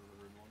if I've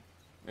ever heard one.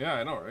 Yeah,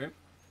 I know, right?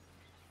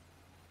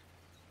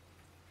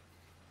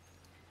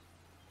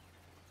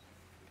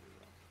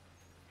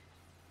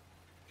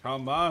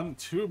 Come on,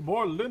 2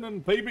 more linen,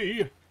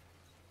 baby!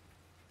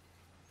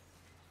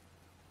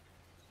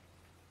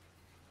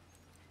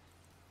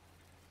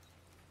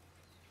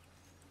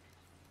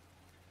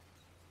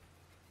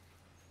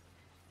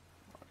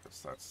 I guess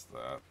that's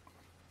that.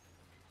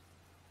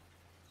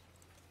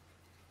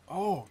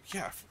 Oh,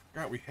 yeah, I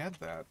forgot we had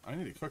that. I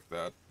need to cook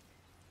that.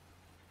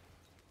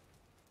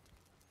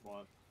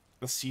 What?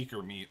 The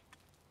seeker meat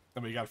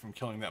that we got from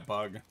killing that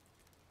bug.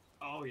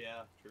 Oh,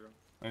 yeah, true.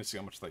 I need to see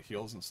how much that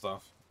heals and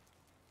stuff.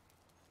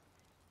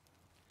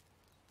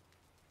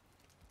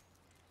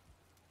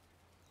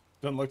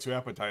 Doesn't look too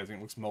appetizing.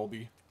 It looks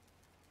moldy.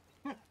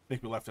 I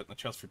think we left it in the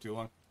chest for too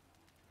long.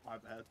 My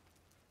bad.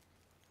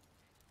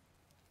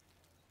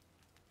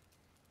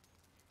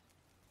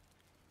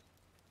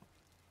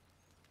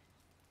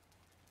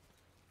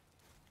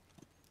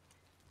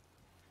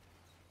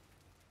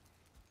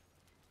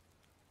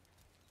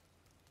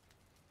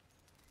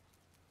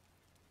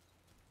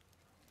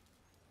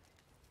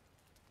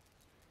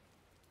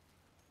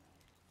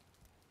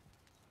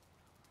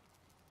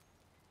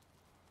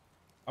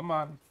 Come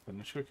on,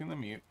 finish cooking the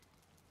meat.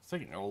 It's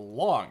taking a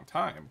long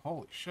time.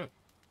 Holy shit.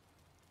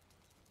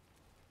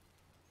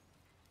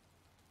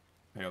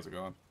 Hey, how's it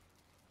going?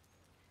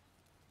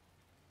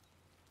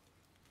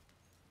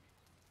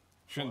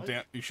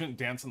 You shouldn't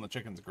dance in the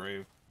chicken's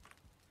grave.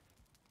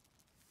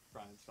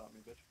 Try and stop me,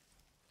 bitch.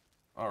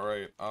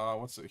 Alright,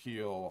 what's it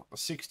heal?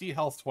 60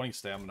 health, 20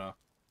 stamina.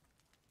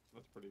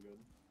 That's pretty good.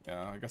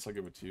 Yeah, I guess I'll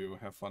give it to you.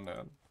 Have fun,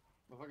 Dad.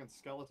 The fucking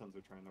skeletons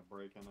are trying to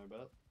break in, I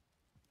bet.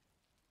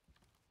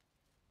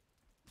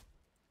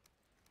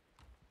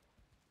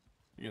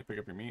 You gonna pick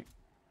up your meat?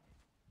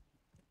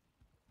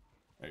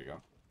 There you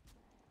go.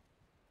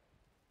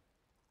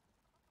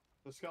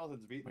 The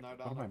skeleton's beating Wait, down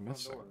what am I our front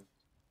missing? door.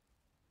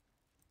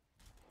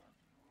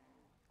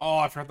 Oh,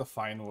 I forgot the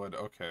fine wood.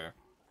 Okay.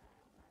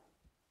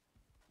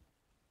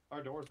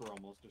 Our doors were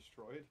almost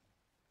destroyed.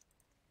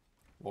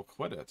 We'll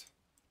quit it.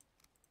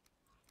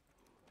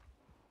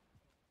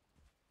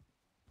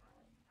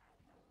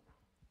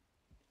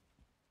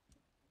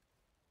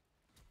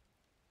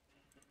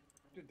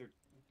 Dude, they're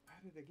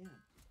at it again.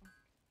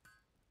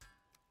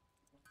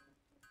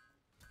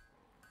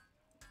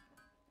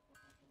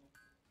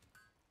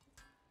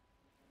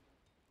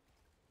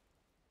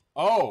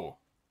 Oh!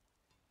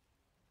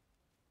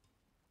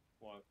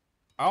 What?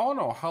 I don't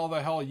know how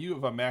the hell you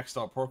have a maxed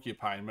out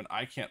porcupine, but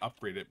I can't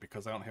upgrade it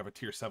because I don't have a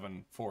tier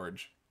 7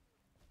 forge.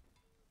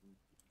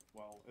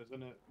 Well,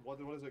 isn't it... What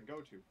does it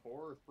go to? 4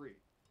 or 3?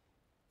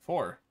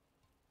 4.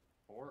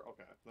 4?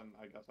 Okay, then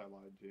I guess I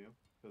lied to you,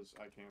 because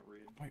I can't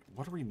read. Wait,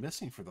 what are we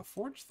missing for the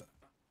forge, then?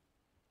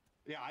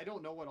 Yeah, I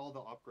don't know what all the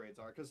upgrades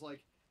are, because,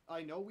 like,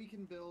 I know we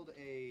can build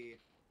a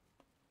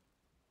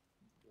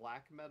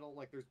black metal...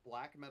 Like, there's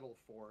black metal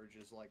forge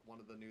is, like,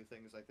 one of the new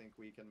things I think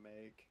we can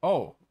make.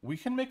 Oh, we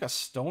can make a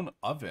stone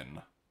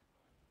oven.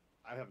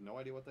 I have no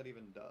idea what that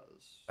even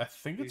does. I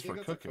think it's for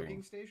that's cooking. A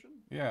cooking station?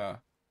 Yeah.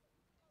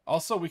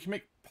 Also, we can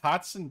make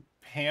pots and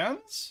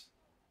pans?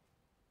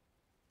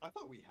 I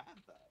thought we had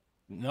that.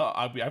 No,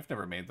 I've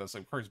never made this. It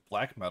requires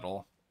black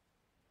metal.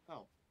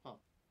 Oh, huh.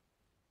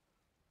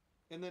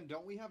 And then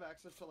don't we have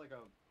access to, like,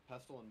 a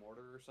pestle and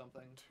mortar or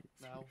something 2,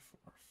 3, now?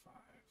 4, 5,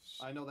 6.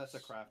 I know that's a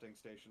crafting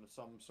station,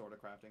 some sort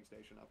of crafting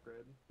station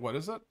upgrade. What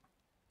is it?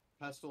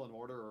 Pestle and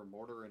mortar, or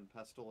mortar and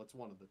pestle, it's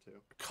one of the two.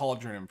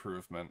 Cauldron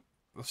improvement.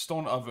 The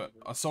stone oven.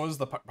 So is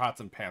the pots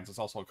and pans. It's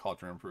also a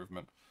cauldron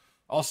improvement.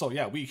 Also,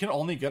 yeah, we can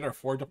only get our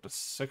forge up to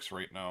 6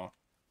 right now.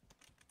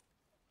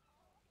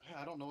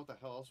 I don't know what the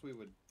hell else we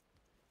would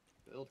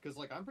build, because,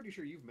 like, I'm pretty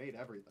sure you've made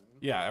everything.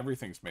 Yeah,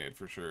 everything's made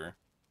for sure.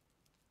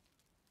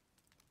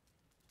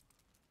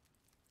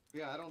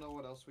 Yeah, I don't know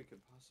what else we could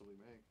possibly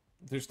make.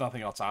 There's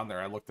nothing else on there.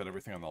 I looked at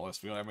everything on the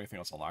list. We don't have anything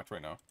else unlocked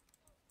right now.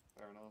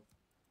 Fair enough.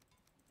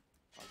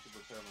 I should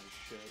repair my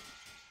shit.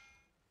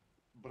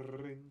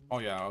 Bring. Oh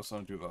yeah, I was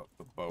gonna do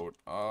the boat.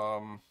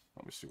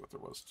 Let me see what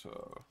there was to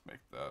make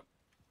that.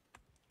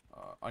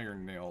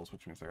 Iron nails,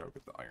 which means I gotta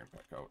get the iron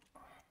back out.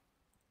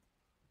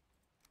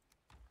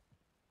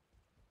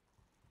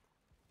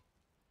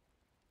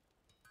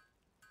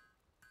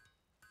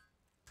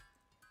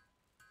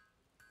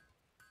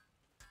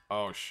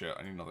 Oh shit,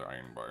 I need another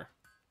iron bar.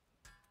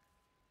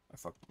 I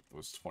thought it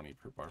was 20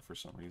 per bar for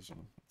some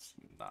reason. It's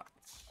not.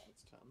 It's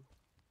 10.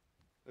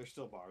 There's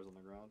still bars on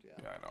the ground,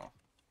 yeah. Yeah, I know.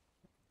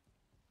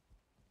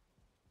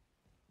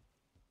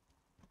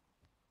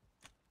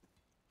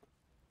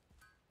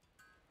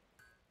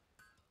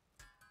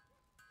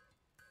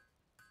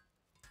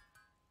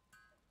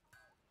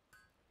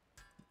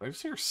 Did I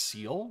just hear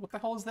seal? What the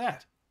hell is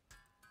that?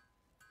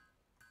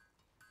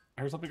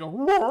 I heard something go,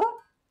 whoa!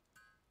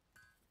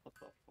 What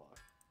the fuck?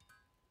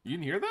 You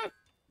didn't hear that?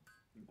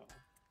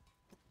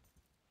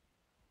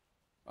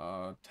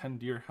 No. 10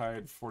 deer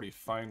hide, 40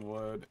 fine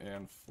wood,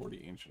 and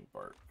 40 ancient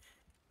bark.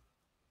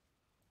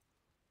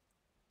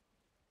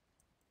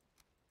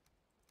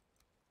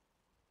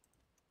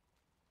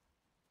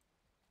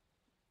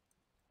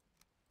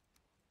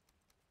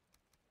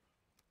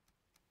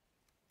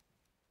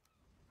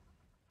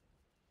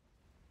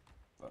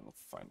 Then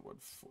fine wood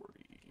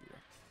 40.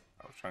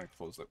 I was trying to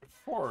close that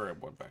before I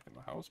went back in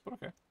the house, but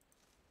okay.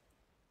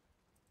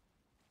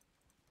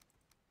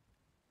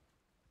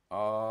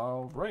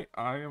 Alright,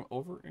 I am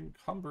over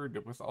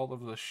encumbered with all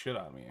of this shit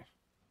on me.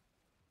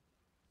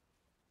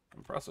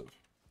 Impressive.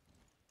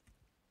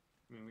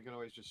 I mean, we can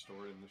always just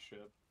store it in the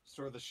ship.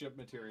 Store the ship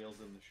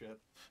materials in the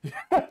ship.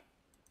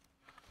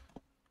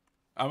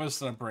 I'm just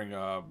gonna bring,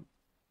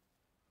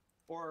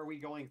 Or are we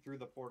going through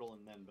the portal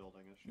and then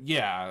building a ship?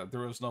 Yeah, there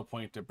was no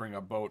point to bring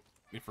a boat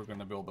if we're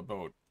gonna build a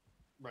boat.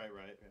 Right.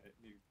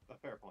 A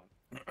fair point.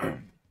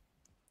 And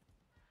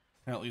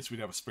at least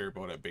we'd have a spare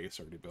boat at base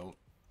already built.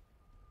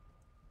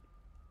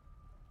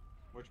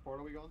 Which port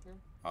are we going through?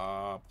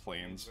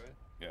 Plains. Right?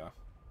 Yeah.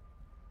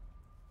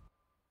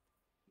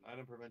 I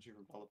didn't prevent you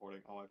from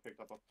teleporting. Oh, I picked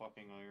up a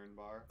fucking iron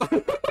bar.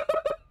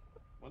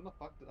 When the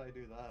fuck did I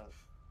do that?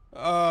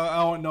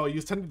 I don't know.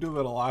 You tend to do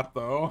that a lot,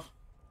 though.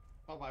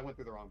 Oh, I went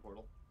through the wrong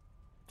portal.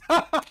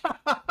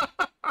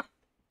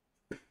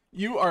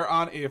 You are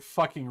on a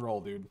fucking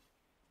roll, dude.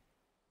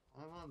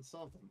 I'm on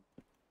something.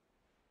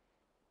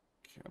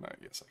 Can I?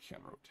 Yes, I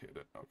can rotate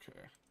it. Okay.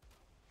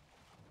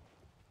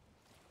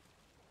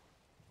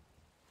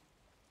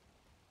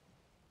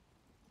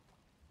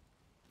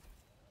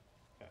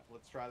 Okay,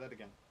 let's try that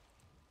again.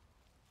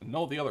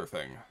 No, the other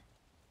thing.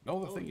 No,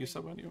 the Oh, thing you yeah.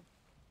 said when you...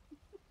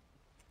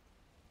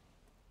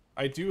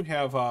 I do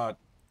have,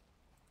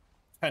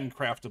 10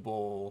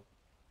 craftable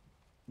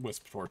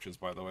wisp torches,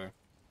 by the way.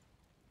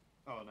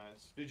 Oh,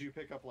 nice. Did you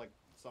pick up, like,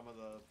 some of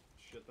the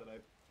shit that I...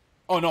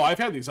 Oh, no, I've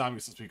had these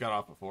zombies since we got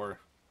off before.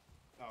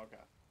 Oh,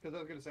 okay. Because I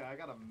was gonna say, I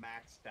got a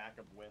max stack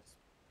of wisp.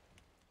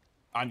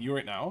 On you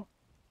right now?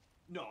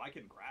 No, I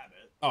can grab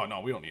it. Oh,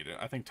 no, we don't need it.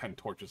 I think 10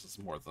 torches is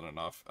more than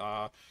enough.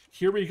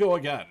 Here we go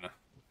again.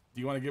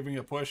 Do you want to give me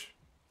a push?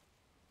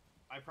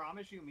 I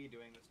promise you, me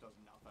doing this does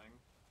nothing.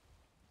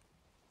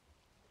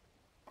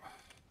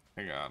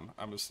 Hang on.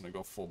 I'm just going to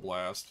go full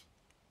blast.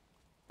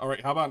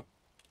 Alright, how about...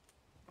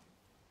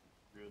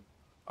 Good.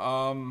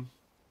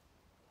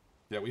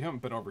 Yeah, we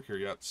haven't been over here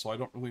yet, so I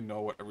don't really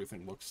know what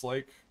everything looks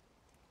like.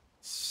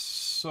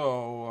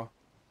 So...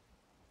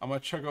 I'm going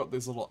to check out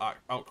these little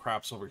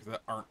outcrops over here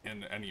that aren't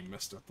in any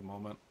mist at the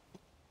moment.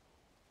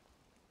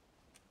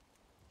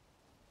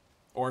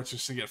 Or it's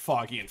just going to get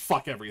foggy and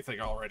fuck everything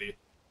already.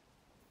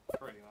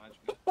 Pretty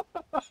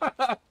much.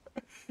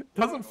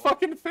 Doesn't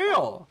fucking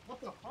fail.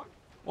 What the fuck?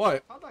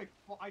 What? How'd I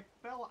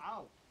fell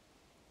out.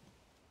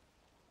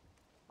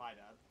 Bye,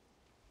 Dad.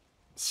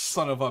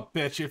 Son of a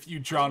bitch, if you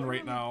drown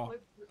right now.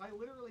 I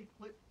literally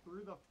clipped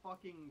through the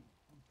fucking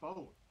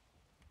boat.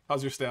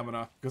 How's your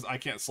stamina? Because I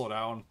can't slow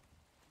down.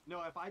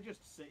 No, if I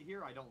just sit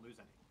here, I don't lose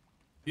any.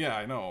 Yeah,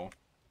 I know.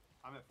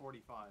 I'm at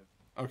 45.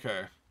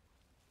 Okay.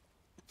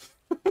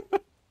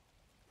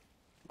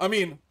 I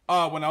mean,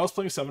 when I was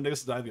playing 7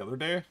 Days to Die the other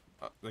day,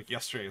 like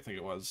yesterday I think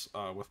it was,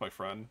 with my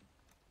friend.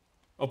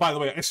 Oh, by the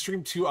way, I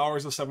streamed 2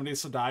 hours of 7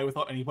 Days to Die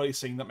without anybody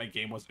saying that my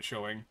game wasn't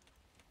showing.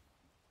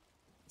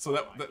 So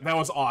that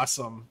was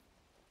awesome.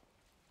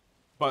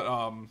 But,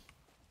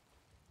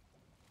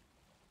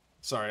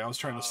 sorry, I was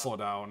trying to slow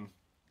down.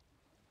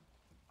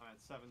 I'm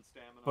at 7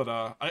 stamina. But,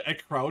 I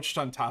crouched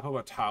on top of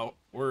a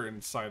tower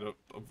inside of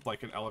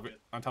like an elevator,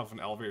 on top of an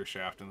elevator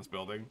shaft in this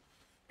building.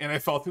 And I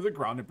fell through the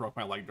ground and broke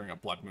my leg during a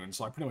blood moon,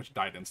 so I pretty much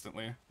died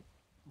instantly.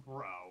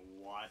 Bro,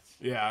 what?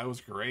 Yeah, it was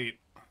great.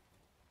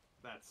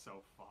 That's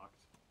so fucked.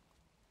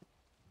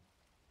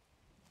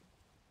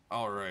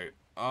 Alright,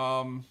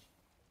 I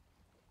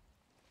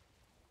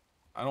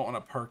don't want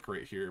to park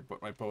right here, but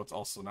my boat's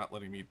also not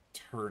letting me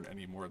turn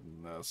any more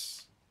than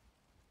this.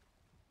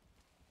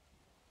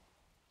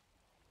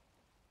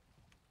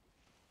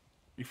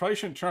 You probably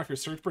shouldn't turn off your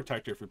surge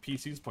protector if your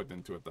PC's plugged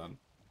into it then.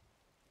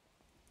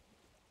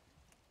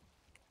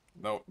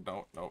 No.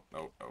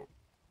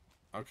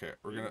 Okay,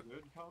 we're gonna...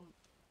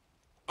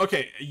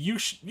 Okay, you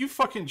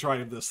fucking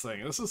drive this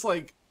thing. This is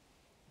like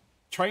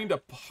trying to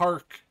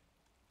park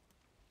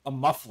a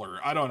muffler.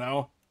 I don't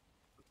know.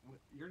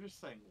 You're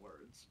just saying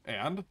words.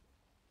 And?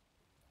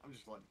 I'm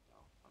just letting you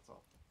know. That's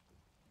all.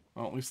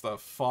 Well, at least the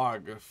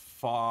fog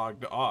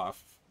fogged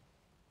off.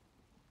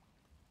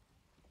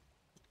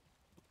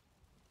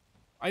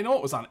 I know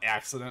it was on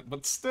accident,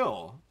 but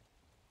still.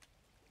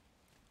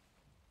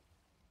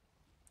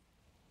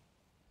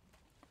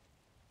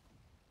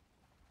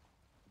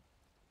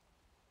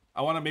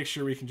 I want to make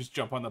sure we can just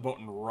jump on the boat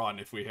and run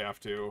if we have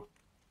to.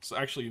 So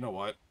actually, you know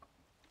what?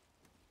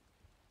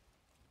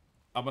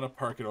 I'm going to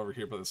park it over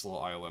here by this little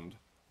island.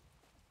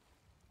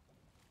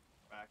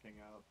 Backing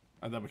up.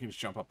 And then we can just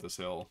jump up this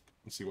hill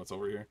and see what's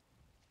over here.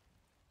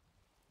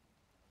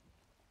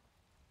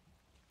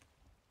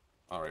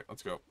 Alright,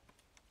 let's go.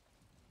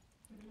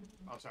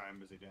 Oh, sorry, I'm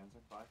busy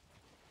dancing. Bye.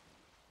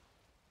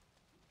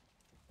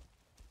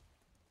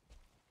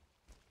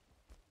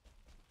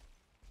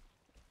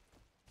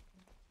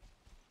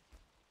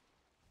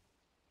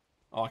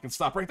 Oh, I can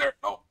stop right there.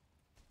 Oh!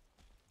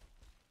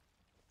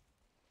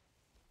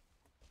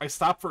 I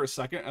stopped for a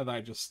second, and then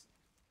I just...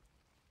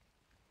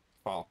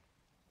 fall.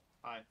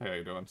 Hi. Hey, how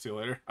you doing? See you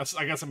later.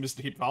 I guess I'm just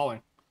to keep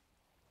falling.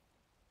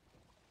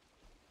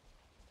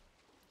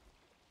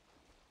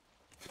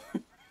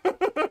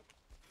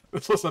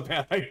 This was a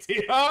bad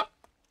idea. I'm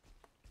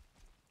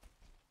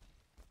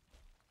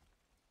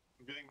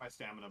getting my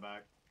stamina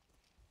back.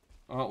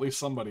 Well, at least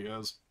somebody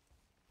is.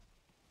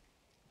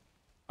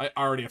 I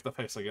already have to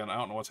face again. I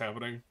don't know what's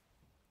happening.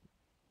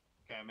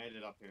 Okay, I made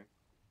it up here.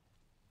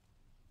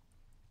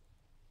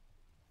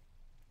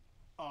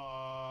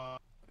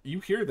 You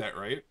hear that,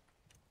 right?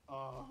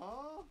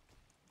 Uh-huh.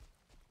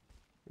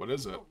 What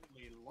is I it? don't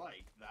really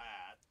like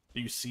that.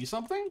 Do you see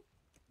something?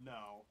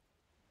 No.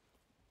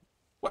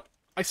 What?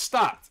 I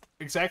stopped.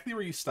 Exactly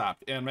where you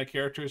stopped. And my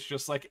character is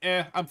just like,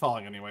 I'm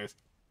falling anyways.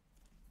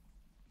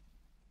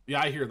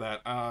 Yeah, I hear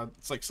that.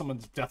 It's like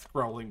someone's death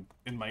growling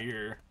in my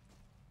ear.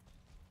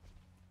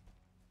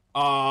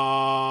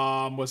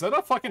 Was that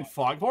a fucking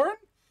foghorn?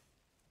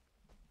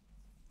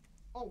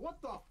 Oh,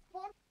 what the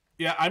fuck?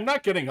 Yeah, I'm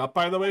not getting up,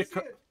 by the way.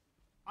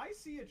 I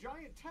see a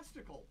giant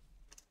testicle.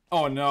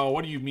 Oh no,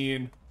 what do you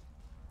mean?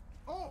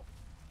 Oh!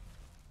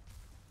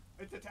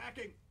 It's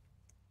attacking.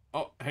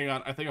 Oh, hang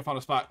on. I think I found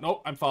a spot.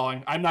 Nope, I'm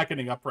falling. I'm not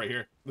getting up right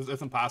here. This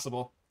is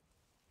impossible.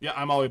 Yeah,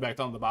 I'm all the way back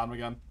down to the bottom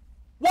again.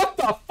 What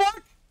the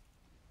fuck?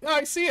 Yeah,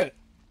 I see it.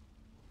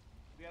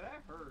 Yeah,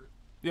 that hurt.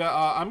 Yeah,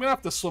 I'm gonna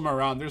have to swim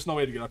around. There's no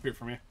way to get up here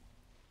for me.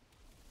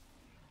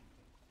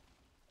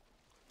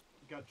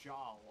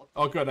 Gajal.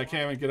 Oh, good. I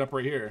can't even get up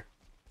right here.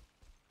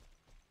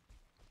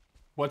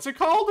 What's it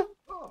called?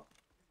 Oh.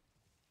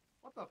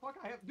 What the fuck?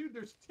 Dude,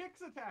 there's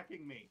ticks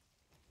attacking me.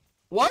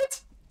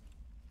 What?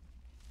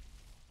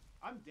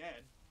 I'm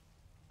dead.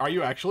 Are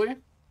you actually?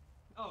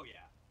 Oh,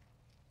 yeah.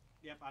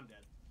 Yep, I'm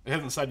dead. It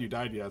hasn't said you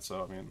died yet,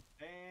 so, I mean...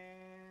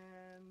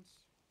 And...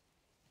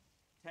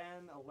 10,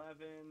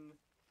 11...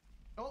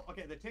 Oh,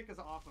 okay, the tick is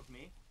off of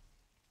me.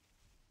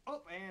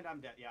 Oh, and I'm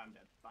dead. Yeah, I'm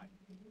dead. Bye.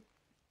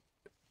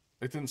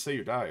 It didn't say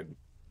you died.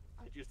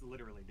 I just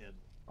literally did.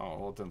 Oh,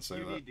 well, it didn't say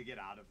that. You need to get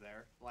out of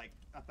there. Like,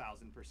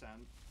 1,000%.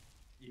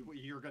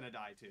 You're gonna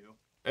die, too.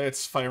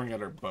 It's firing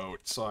at our boat,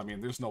 so, I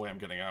mean, there's no way I'm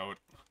getting out.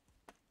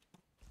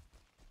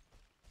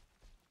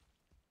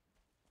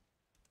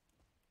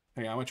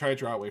 Hang on, I'm gonna try to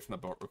draw away from the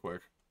boat real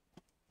quick.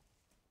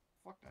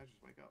 Fuck, did I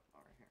just wake up?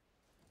 Alright, here.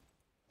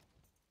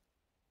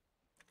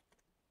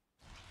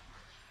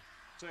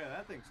 So yeah,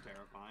 that thing's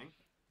terrifying.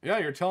 Yeah,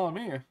 you're telling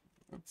me.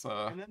 It's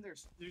And then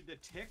there's the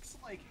ticks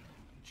like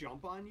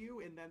jump on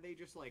you, and then they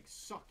just like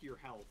suck your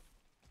health.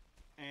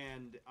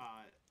 And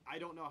I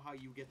don't know how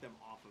you get them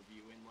off of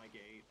you in like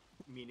a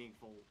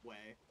meaningful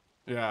way.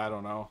 Yeah, I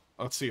don't know.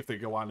 Let's see if they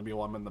go on to me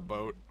while I'm in the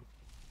boat.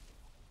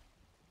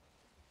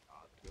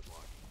 Good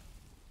luck.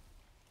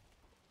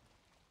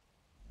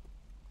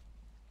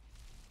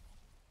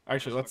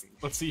 Actually,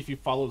 let's see if he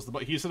follows the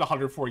boat. He's at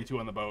 142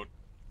 on the boat.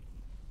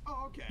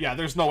 Oh, okay. Yeah,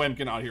 there's no way I'm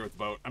getting out here with the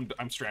boat.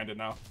 I'm stranded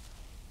now.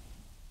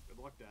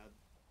 Good luck, Dad.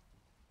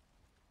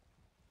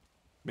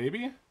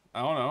 Maybe?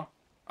 I don't know.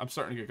 I'm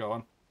starting to get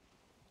going.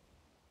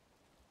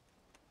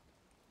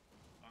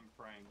 I'm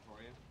praying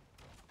for you.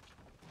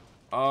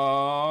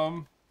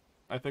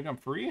 I think I'm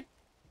free.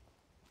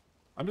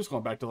 I'm just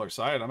going back to the other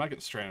side. I'm not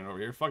getting stranded over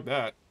here. Fuck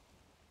that.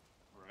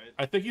 Alright.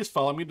 I think he's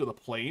following me to the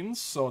plains,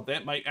 so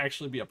that might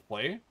actually be a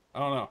play. I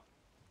don't know.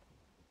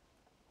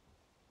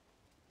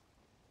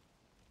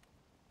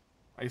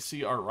 I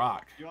see our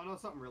rock. You wanna know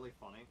something really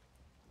funny?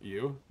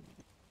 You?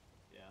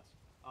 Yes.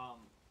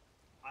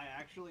 I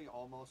actually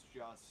almost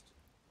just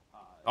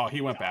oh,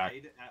 he went back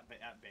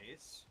at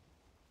base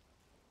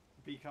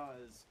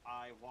because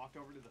I walked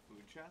over to the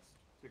food chest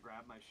to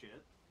grab my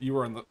shit. You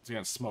were in the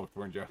smoked,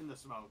 weren't you? In the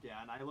smoke,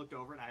 yeah, and I looked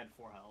over and I had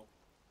 4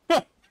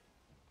 health.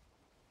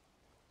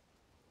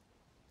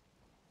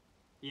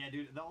 Yeah,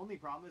 dude, the only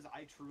problem is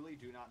I truly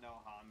do not know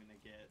how I'm gonna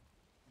get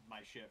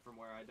my shit from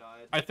where I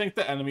died. I think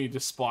the enemy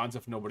just spawns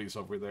if nobody's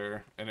over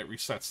there, and it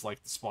resets,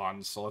 like, the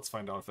spawns, so let's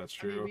find out if that's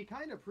true. I mean, we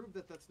kind of proved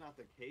that that's not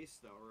the case,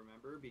 though,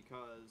 remember?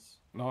 Because...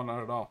 No,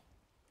 not at all.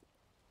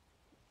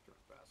 Drunk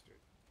bastard.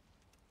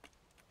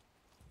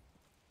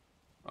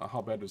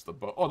 How bad is the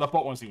boat? Oh, the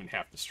boat wasn't even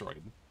half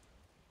destroyed.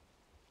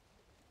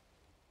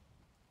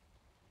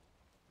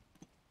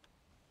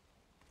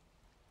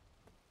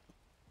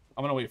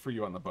 I'm gonna wait for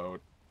you on the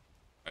boat.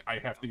 I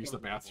have to use the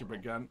bathroom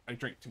again. I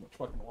drank too much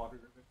fucking water.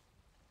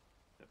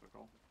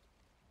 Typical.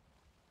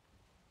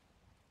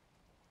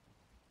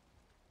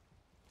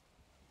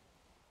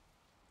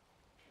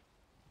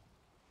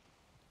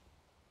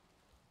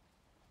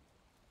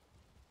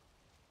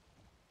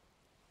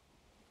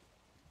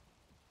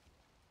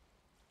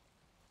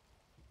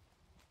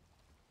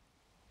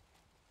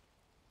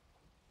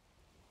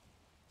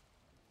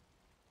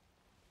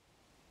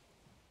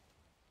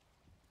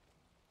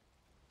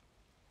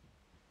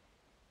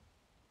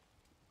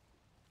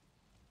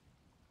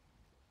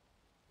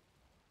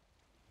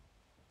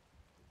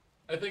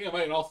 I think it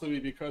might also be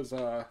because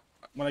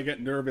when I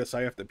get nervous,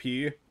 I have to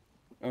pee.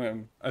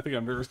 I think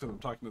I'm nervous because I'm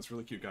talking to this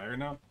really cute guy right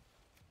now.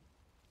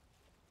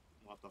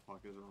 What the fuck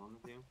is wrong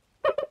with you?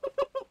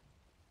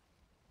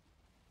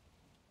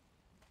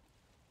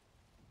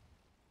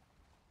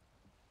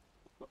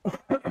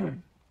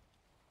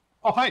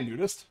 Oh, hi,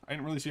 nudist. I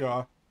didn't really see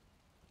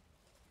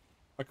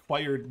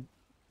acquired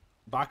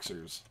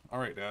boxers. All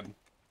right, Dad.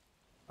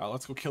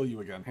 Let's go kill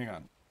you again. Hang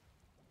on.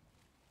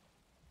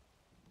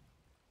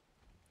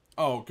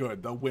 Oh,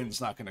 good. The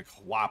wind's not going to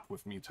clop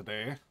with me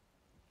today.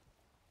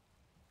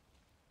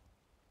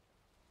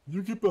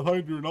 You get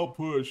behind her and I'll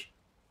push.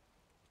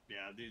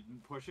 Yeah, dude,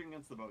 pushing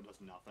against the boat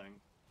does nothing.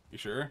 You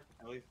sure?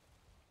 At least,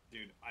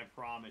 dude, I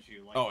promise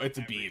you. Like, oh, it's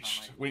a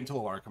beach. Wait until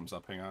the water comes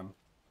up. Hang on.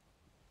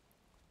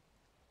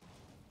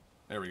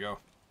 There we go.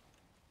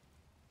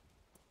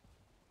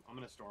 I'm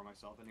gonna store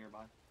myself in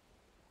nearby.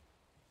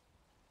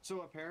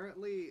 So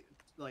apparently,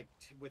 like,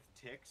 with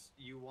ticks,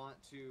 you want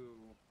to,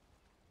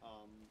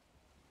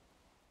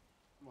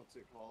 what's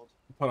it called?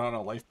 Put on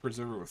a life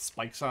preserver with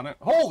spikes on it.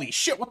 Holy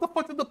shit, what the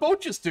fuck did the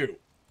boat just do?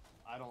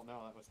 I don't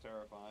know, that was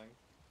terrifying.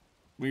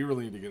 We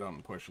really need to get out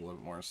and push a little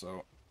bit more,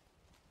 so...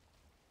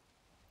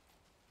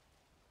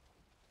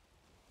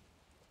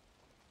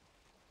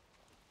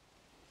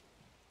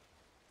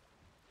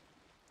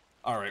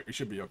 Alright, we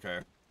should be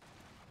okay.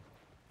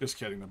 Just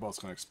kidding, the boat's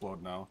gonna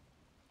explode now.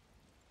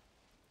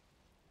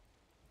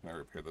 Can I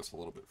repair this a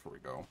little bit before we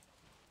go?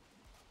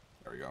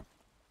 There we go.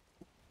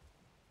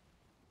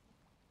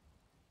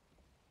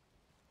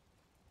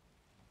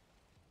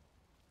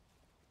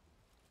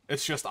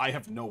 It's just I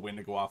have no wind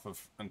to go off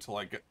of until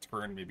I get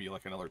turned maybe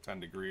like another 10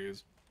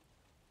 degrees.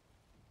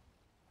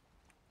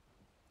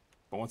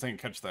 But once I can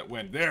catch that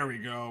wind, there we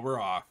go,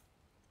 we're off.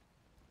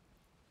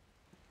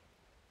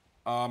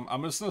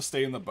 I'm just gonna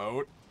stay in the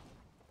boat,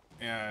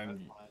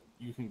 and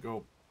you can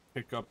go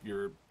pick up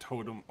your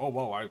totem. Oh,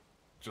 whoa, I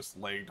just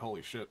lagged,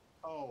 holy shit.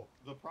 Oh,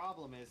 the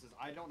problem is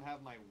I don't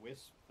have my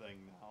wisp thing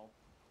now.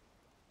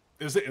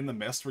 Is it in the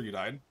mist where you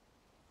died?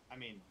 I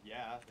mean,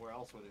 yeah, where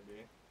else would it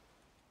be?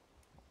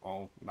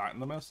 Oh, not in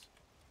the mist?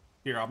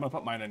 Here, I'm gonna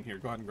put mine in here,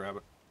 go ahead and grab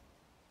it.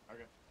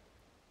 Okay.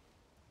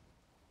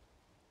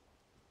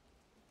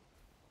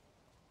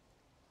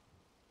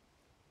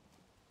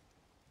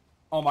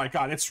 Oh my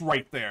god, it's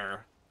right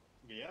there.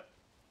 Yep.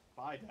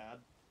 Bye, Dad.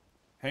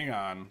 Hang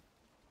on.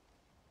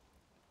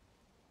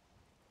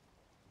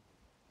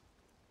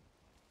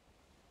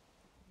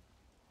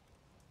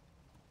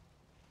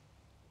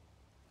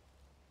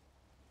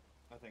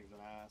 That thing's an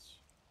ass.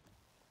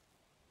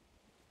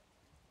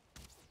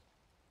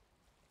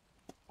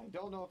 I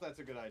don't know if that's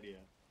a good idea.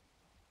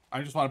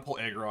 I just want to pull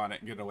aggro on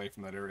it and get away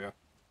from that area.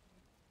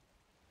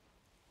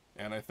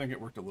 And I think it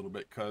worked a little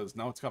bit, because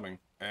now it's coming.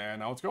 And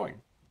now it's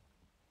going.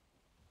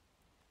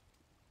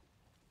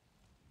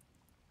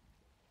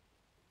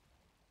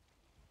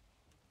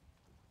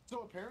 So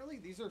apparently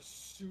these are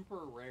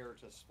super rare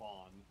to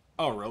spawn.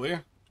 Oh, really?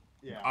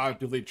 Yeah.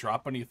 Do they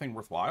drop anything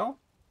worthwhile?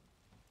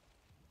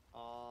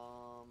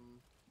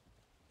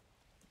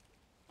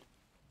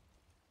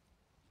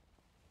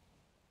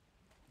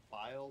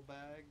 Bile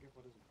bag?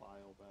 What is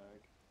bile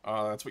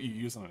bag? That's what you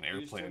use on an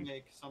airplane. Used to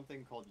make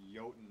something called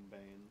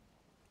Jotunbane.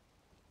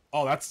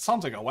 Oh, that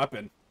sounds like a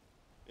weapon.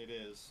 It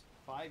is.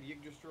 5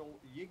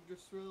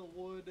 Yggdrasil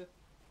wood,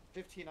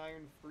 15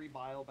 iron, 3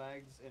 bile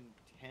bags, and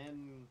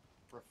 10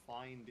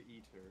 refined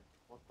ether.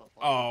 What the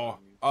fuck does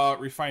that mean?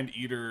 Refined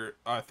eater.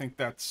 I think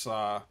that's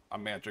a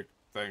magic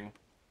thing.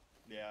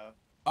 Yeah.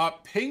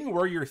 Ping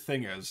where your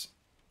thing is.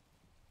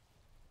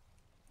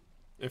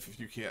 If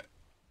you can't.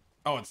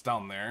 Oh, it's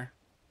down there.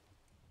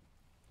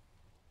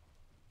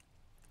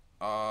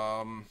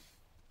 Yeah,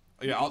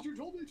 You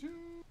told me to.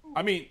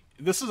 I mean,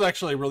 this is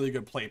actually a really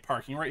good play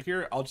parking right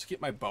here. I'll just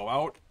get my bow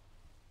out.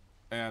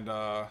 And,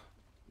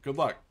 good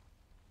luck.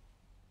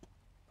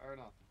 Fair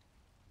enough.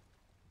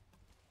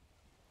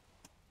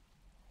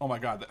 Oh my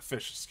god, that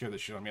fish scared the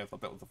shit out of me. I thought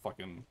that was a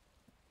fucking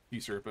sea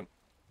serpent.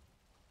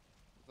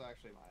 It's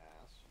actually my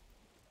ass.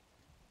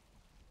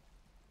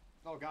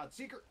 Oh god,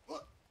 secret!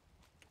 Look!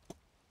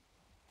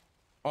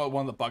 Oh,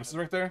 one of the bugs is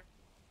right there?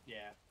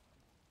 Yeah.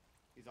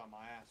 He's on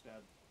my ass,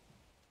 Dad.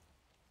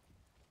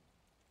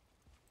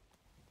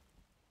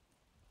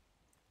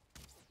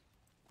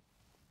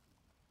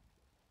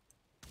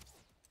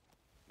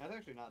 That's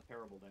actually not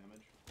terrible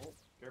damage. Oh,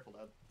 careful,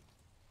 Dad.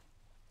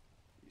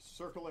 He's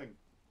circling.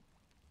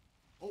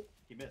 Oh,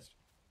 he missed.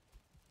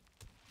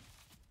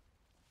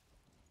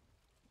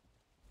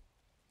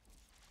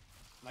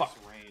 Nice Fuck.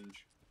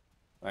 range.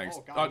 Thanks.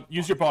 Oh, God,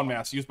 Use your bone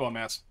mass. Use bone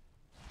mass.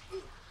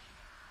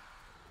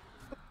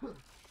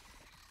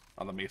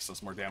 On the mace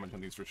does more damage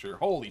than these for sure.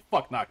 Holy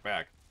fuck,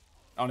 knockback.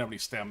 I don't have any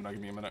stamina.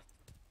 Give me a minute.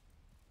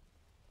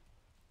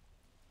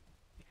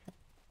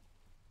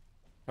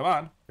 Come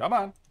on. Come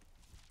on.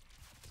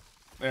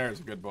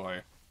 There's a good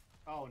boy.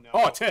 Oh, no.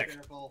 Oh, a tick.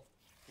 Careful.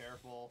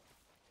 Careful.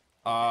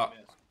 Well,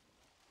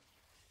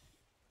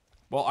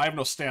 Missed. I have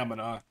no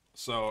stamina,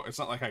 so it's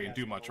not like I can Yeah,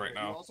 do much right You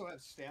now. also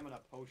have stamina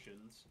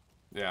potions.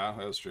 Yeah,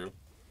 that's true.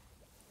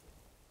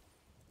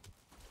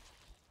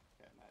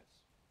 Okay,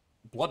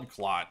 nice. Blood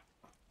clot.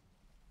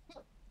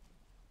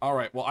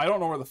 Alright, well, I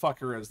don't know where the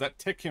fucker is. That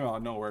tick came out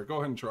of nowhere. Go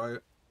ahead and try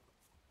it.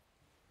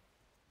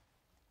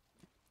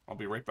 I'll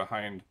be right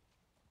behind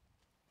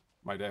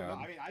my dad. No,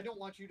 I mean, I don't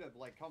want you to,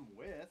 like, come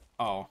with.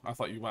 Oh, I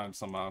thought you wanted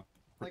some, Like,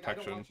 I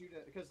protection. don't want you to,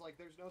 because, like,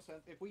 there's no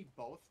sense. If we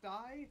both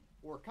die,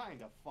 we're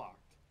kind of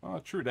fucked. Oh,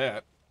 true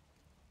that.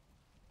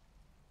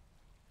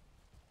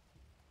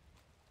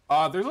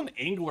 There's an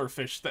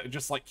anglerfish that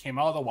just, like, came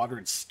out of the water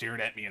and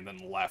stared at me and then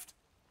left.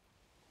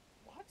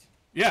 What?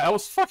 Yeah, that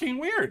was fucking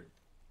weird.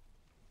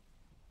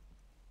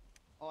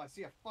 Oh, I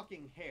see a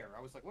fucking hair.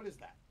 I was like, what is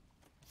that?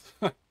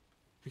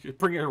 You could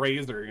bring a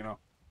razor, you know.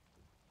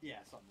 Yeah,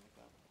 something like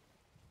that.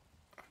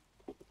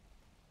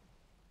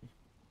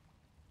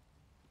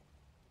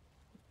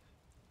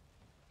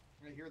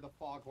 I hear the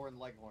foghorn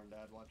leghorn,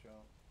 Dad. Watch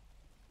out.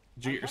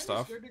 Did you get your stuff?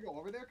 I'm scared to go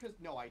over there because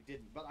no, I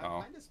didn't. But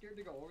I'm kind of scared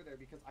to go over there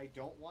because I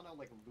don't want to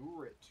like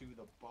lure it to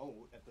the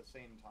boat at the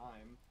same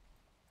time.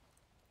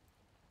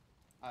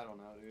 I don't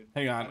know, dude.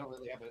 Hang on. I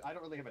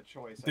don't really have a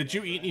choice. Did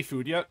you eat any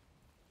food yet?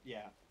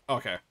 Yeah.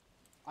 Okay.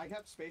 I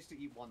have space to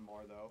eat one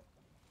more though.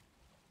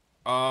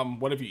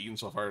 What have you eaten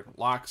so far?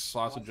 Lox,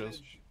 sausages.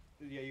 Sausage.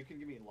 Yeah, you can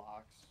give me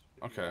lox.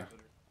 Okay.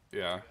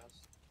 Yeah.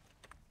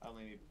 I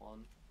only need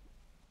one.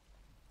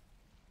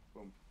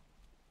 Boom.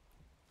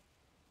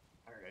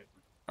 All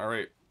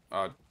right.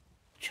 Alright.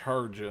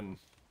 Charge in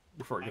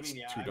before it gets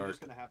too I'm dark.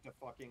 just gonna have to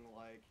fucking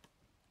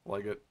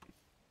Like it.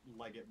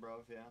 leg it,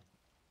 bro. Yeah.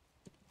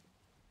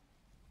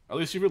 At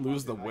least if you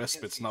lose the dude, I wisp,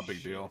 can't it's see not a big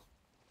shit. deal.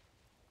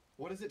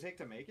 What does it take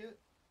to make it?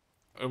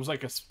 It was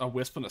like a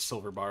wisp and a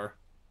silver bar.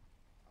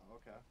 Oh,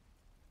 okay.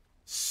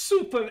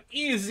 Super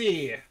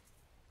easy!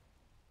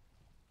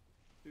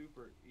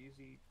 Super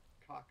easy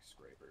cock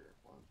scraper.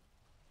 One.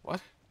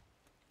 What?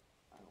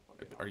 I don't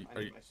fucking know. Are you- I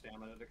need my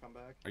stamina to come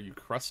back. Are you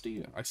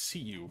crusty? I see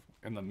you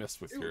in the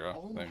mist with Dude, your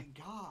oh thing. my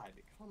god!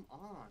 Come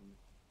on.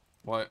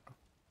 What?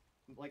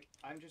 Like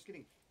I'm just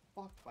getting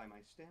fucked by my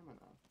stamina.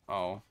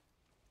 Oh.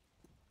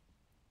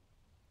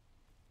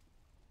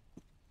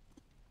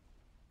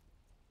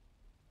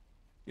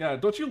 Yeah,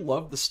 don't you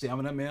love the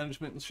stamina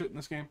management and shit in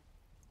this game?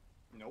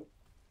 Nope.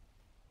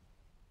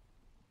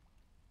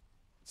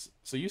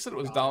 So you said it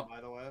was Got down. it,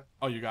 by the way.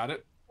 Oh, you got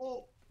it?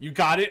 Oh, You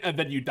got it, and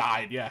then you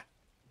died, yeah.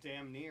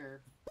 damn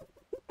near.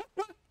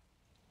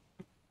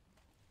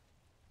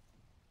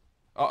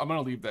 Oh, I'm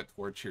gonna leave that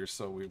torch here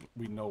so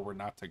we know where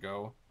not to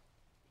go.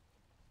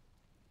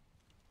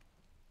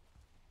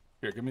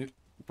 Here, give me...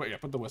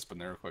 Put the wisp in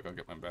there real quick, I'll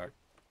get mine back.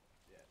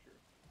 Yeah, sure.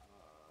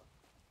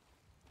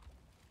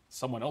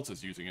 Someone else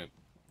is using it.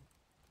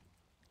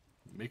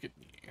 Make it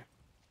me.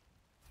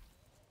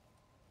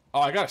 Oh,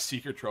 I got a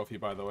secret trophy,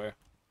 by the way.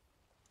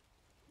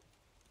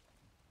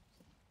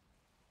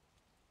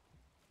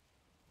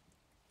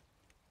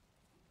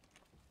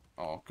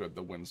 Oh, good.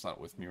 The wind's not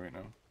with me right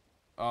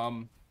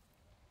now.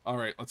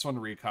 Alright, let's run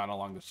recon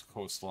along this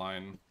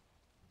coastline.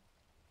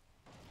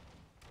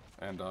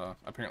 And,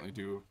 apparently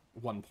do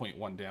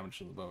 1.1 damage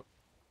to the boat.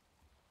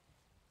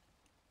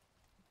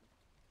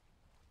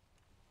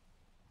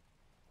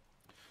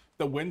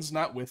 The wind's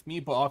not with me,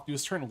 but all I have to do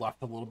is turn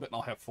left a little bit and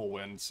I'll have full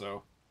wind,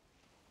 so...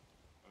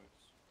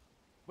 Nice.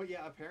 But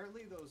yeah,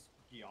 apparently those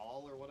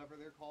Gyal, or whatever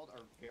they're called, are,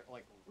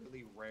 like,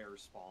 really rare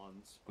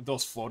spawns.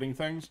 Those floating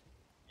things?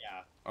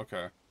 Yeah.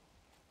 Okay.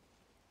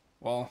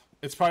 Well,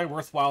 it's probably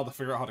worthwhile to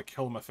figure out how to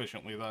kill them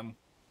efficiently, then.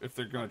 If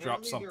they're gonna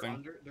drop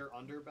something. Their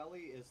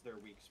underbelly is their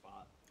weak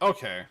spot.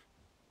 Okay.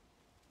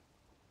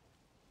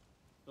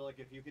 So, like,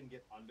 if you can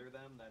get under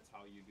them, that's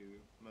how you do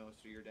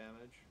most of your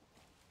damage.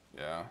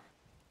 Yeah.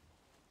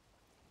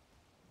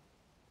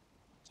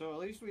 So at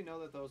least we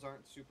know that those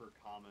aren't super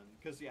common.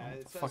 Because, yeah,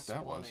 it says fuck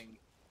that was. spawning.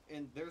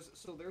 And there's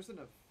an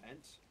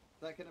event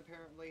that can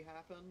apparently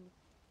happen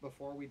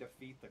before we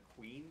defeat the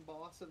queen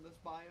boss in this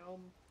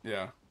biome.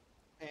 Yeah.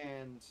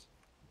 And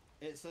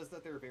it says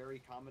that they're very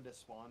common to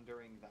spawn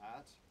during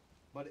that.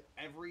 But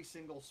every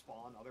single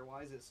spawn,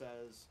 otherwise, it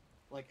says,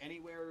 like,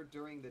 anywhere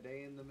during the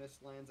day in the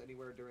Mistlands,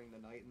 anywhere during the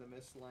night in the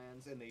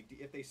Mistlands, and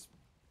if they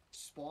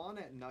spawn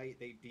at night,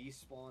 they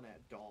despawn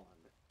at dawn.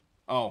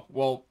 Oh,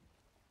 well...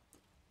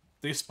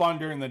 They spawn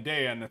during the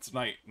day and it's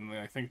night, and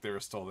I think they were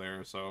still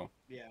there, so...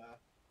 Yeah.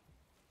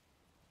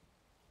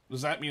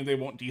 Does that mean they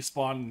won't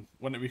despawn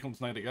when it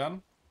becomes night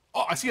again?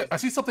 Oh, I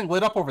see something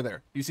lit up over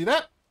there. You see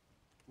that?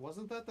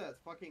 Wasn't that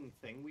fucking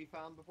thing we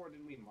found before?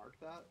 Didn't we mark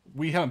that?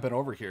 We haven't been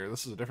over here.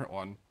 This is a different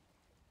one.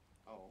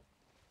 Oh.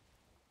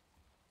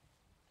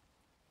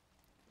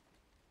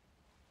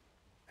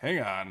 Hang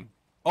on.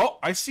 Oh,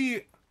 I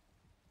see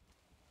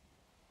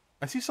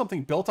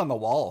something built on the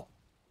wall.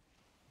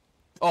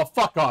 Oh,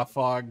 fuck off,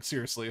 Fog.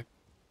 Seriously.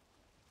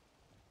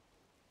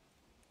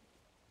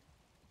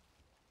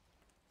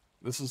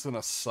 This is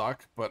gonna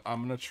suck, but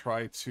I'm gonna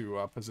try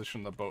to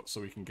position the boat so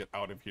we can get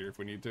out of here if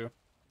we need to.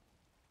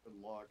 Good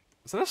luck.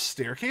 Is that a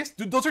staircase?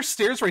 Dude, those are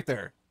stairs right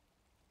there.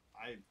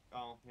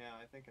 Oh, yeah,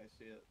 I think I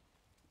see it.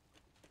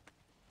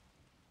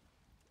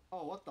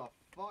 Oh, what the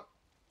fuck?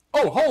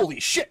 Oh,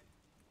 holy shit!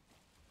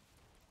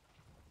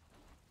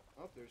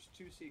 Oh, there's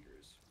two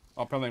seekers.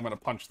 Oh, apparently I'm gonna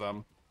punch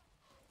them.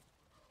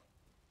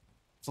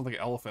 Sounds like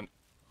an elephant.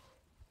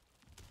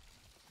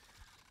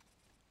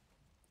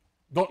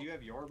 Don't... Do you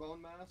have your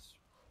bone mass?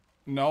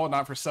 No,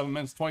 not for 7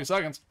 minutes, 20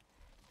 seconds.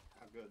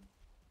 Oh,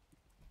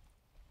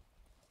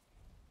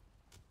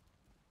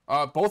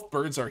 good. Both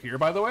birds are here,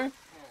 by the way. Oh,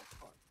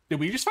 fuck. Did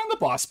we just find the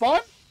boss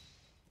spawn?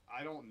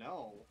 I don't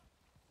know.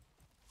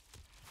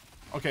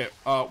 Okay,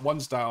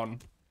 one's down.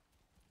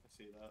 I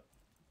see that.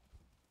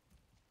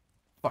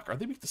 Fuck, are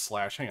they weak to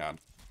slash? Hang on.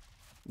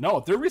 No,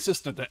 they're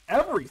resistant to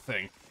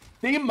everything.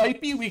 They might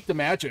be weak to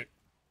magic.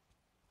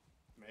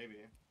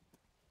 Maybe.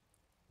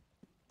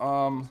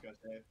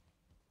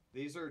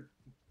 These are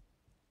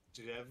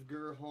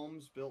Devgur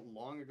homes built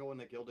long ago in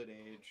the Gilded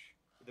Age.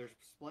 Their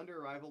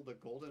splendor rivaled the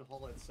Golden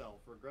Hall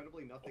itself.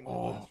 Regrettably, nothing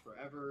will last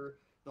forever.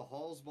 The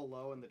halls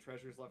below and the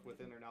treasures left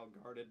within are now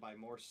guarded by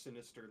more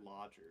sinister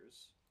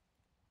lodgers.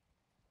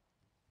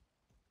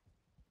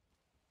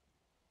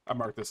 I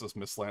marked this as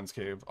Mistlands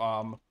Cave.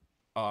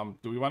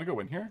 Do we want to go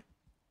in here?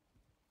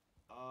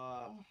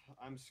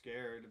 I'm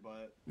scared,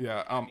 but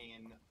yeah. I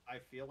mean, I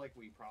feel like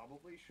we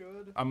probably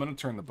should. I'm gonna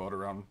turn the boat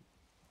around.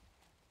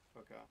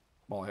 Okay.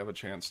 Well, I have a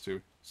chance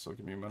to, so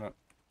give me a minute.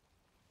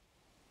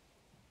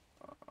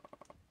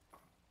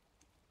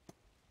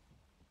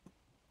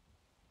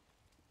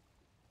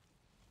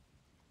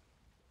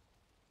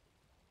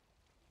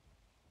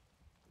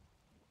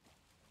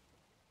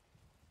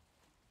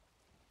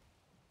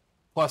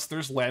 Plus,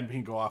 there's land we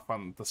can go off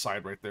on the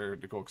side right there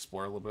to go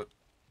explore a little bit.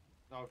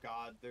 Oh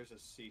god, there's a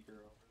seeker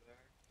over there.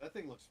 That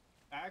thing looks...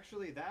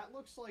 Actually, that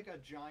looks like a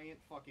giant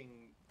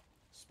fucking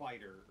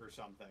spider or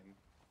something.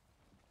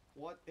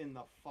 What in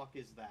the fuck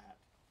is that?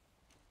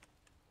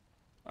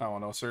 I don't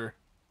know, sir.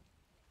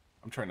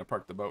 I'm trying to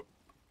park the boat.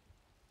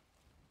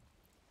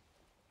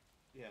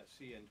 Yeah,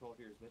 see you in 12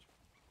 years, bitch.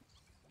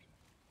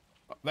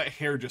 That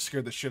hair just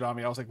scared the shit out of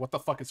me. I was like, what the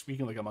fuck is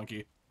squeaking like a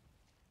monkey?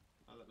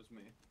 Oh, that was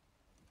me.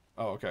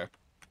 Oh, okay.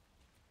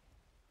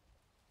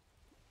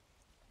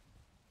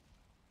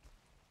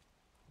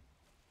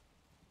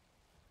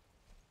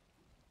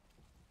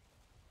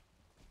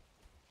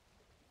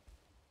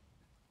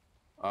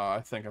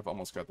 I think I've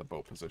almost got the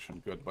boat position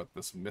good, but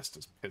this mist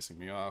is pissing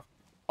me off.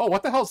 Oh,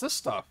 what the hell is this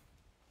stuff?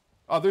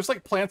 Oh, there's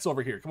like plants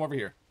over here. Come over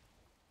here.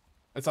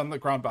 It's on the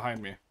ground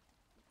behind me.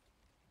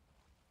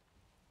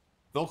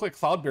 They look like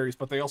cloudberries,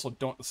 but they also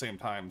don't at the same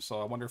time,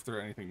 so I wonder if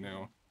they're anything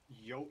new.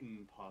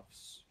 Jotun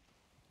puffs.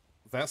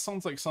 That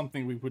sounds like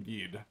something we would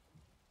need.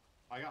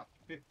 I got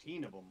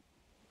 15 of them.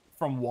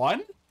 From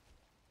one?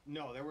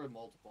 No, there were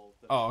multiple.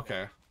 Oh,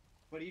 okay.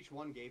 But each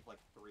one gave like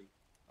 3.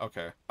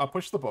 Okay. I'll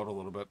push the boat a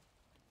little bit.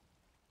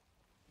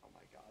 Oh my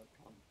god,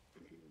 come.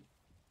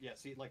 Yeah,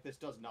 see, like, this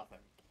does nothing.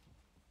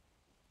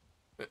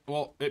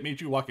 Well, it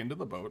made you walk into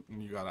the boat,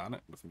 and you got on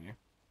it with me.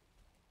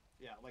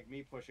 Yeah, like,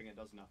 me pushing it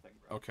does nothing,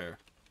 bro. Okay.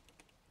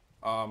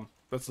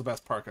 That's the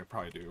best part I'd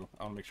probably do.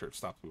 I want to make sure it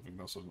stops moving,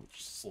 though, so it doesn't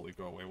just slowly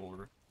go away while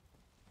we're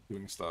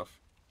doing stuff.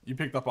 You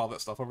picked up all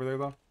that stuff over there,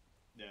 though?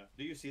 Yeah.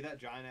 Do you see that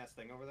giant-ass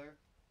thing over there?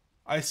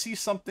 I see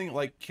something,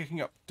 like,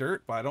 kicking up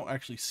dirt, but I don't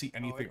actually see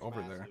anything it's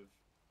over massive. there.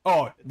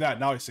 Oh, that,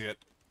 now I see it.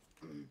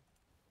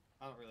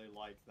 I don't really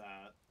like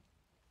that.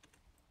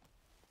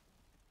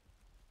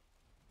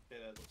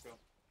 Okay, let's go.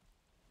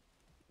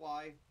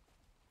 Why?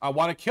 I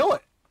want to kill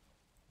it.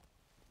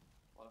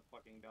 What a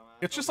fucking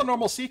dumbass. It's just a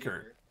normal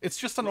seeker. It's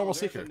just a normal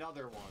seeker. There's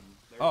another one.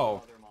 There's Oh.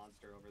 another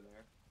monster over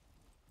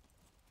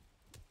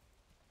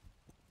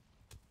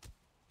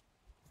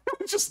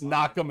there. Just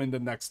knock him into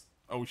next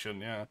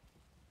ocean, yeah.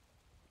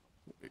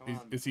 Come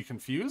on. Is he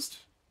confused?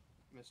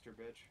 Mr.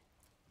 Bitch.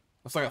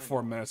 Looks like I got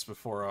 4 minutes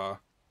before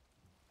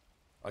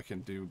I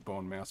can do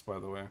bone mass, by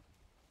the way.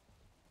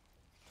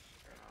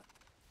 Fair enough.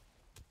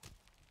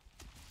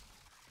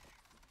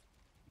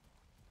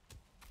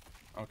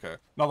 Okay.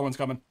 Another one's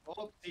coming.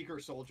 Oh, Seeker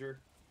Soldier.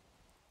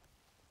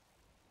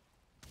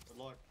 Good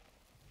luck.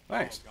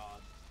 Thanks. Oh,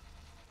 God.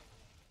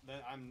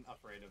 I'm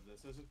afraid of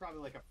this. This is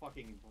probably like a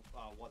fucking,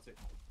 what's it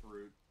called?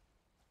 Brute.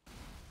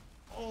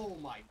 Oh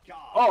my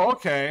god. Oh,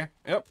 okay.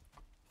 Yep.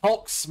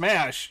 Hulk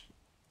smash.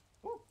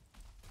 Woo.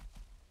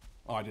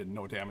 Oh, I did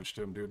no damage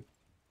to him, dude.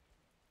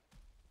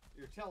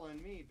 You're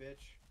telling me,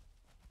 bitch.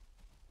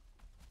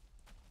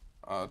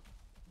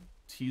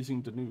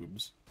 Teasing the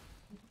noobs.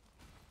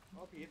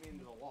 Oh, he hit me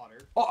into the water.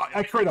 Oh,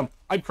 I crit him.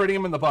 I'm critting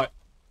him in the butt.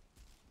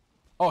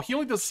 Oh, he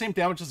only does the same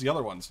damage as the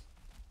other ones.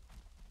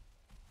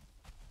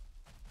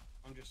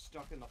 I'm just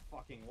stuck in the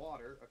fucking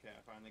water. Okay, I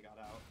finally got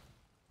out.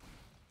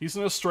 He's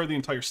gonna destroy the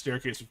entire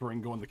staircase before we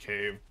can go in the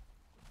cave.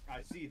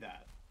 I see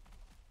that.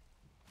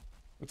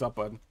 What's up,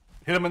 bud?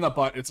 Hit him in the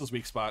butt. It's his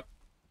weak spot.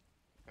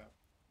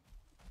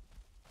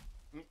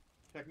 Okay.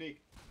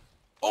 Technique.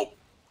 Oh!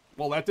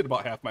 Well, that did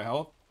about half my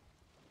health.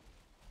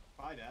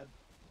 Bye, Dad.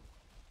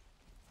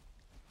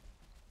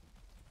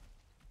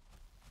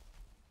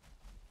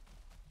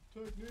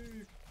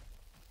 Technique.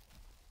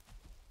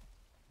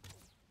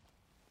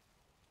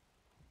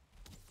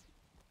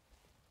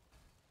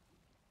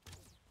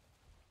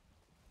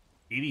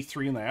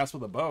 $83 in the ass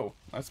with a bow.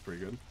 That's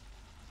pretty good.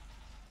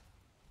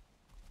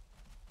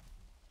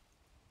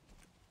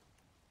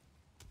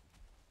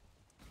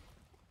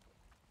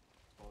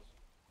 Close.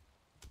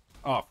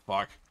 Oh,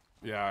 fuck.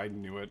 Yeah, I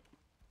knew it.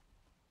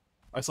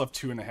 I still have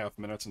 2.5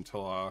 minutes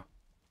until, I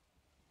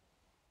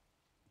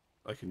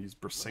can use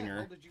Bersinger. When the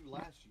hell did you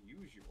last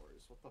use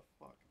yours? What the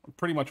fuck?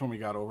 Pretty much when we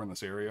got over in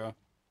this area.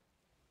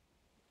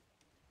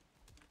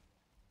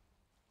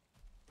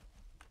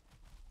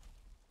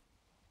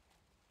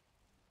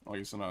 Oh,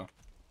 he's gonna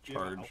Do you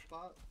have a charge. health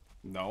bot?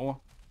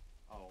 No.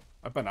 Oh,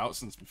 I've been out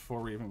since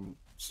before we even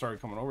started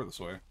coming over this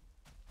way.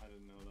 I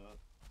didn't know that.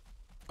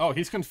 Oh,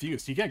 he's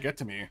confused. He can't get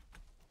to me.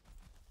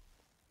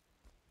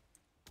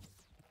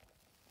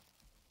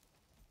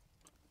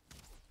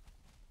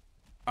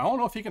 I don't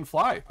know if he can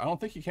fly. I don't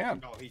think he can.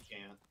 No, he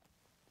can't.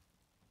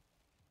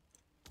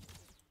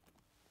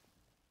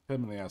 Hit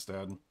him in the ass,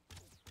 Dad.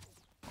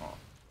 Oh.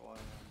 Go ahead.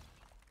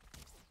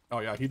 Oh,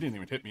 yeah, he didn't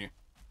even hit me.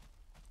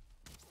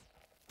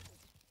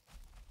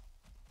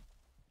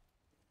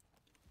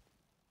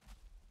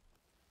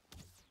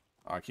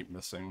 Oh, I keep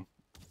missing.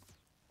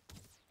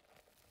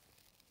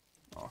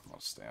 Oh, no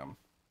stam.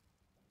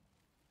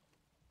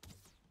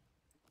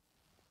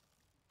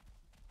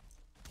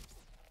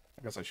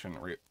 I guess I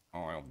shouldn't rate.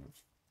 Oh, I only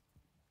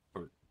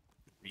have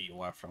 3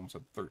 left. I almost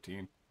had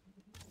 13.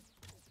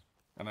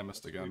 And I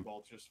missed again. We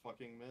both just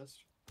fucking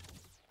missed.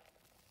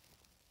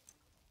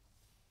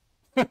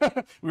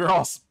 We were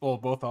all, well,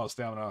 both out of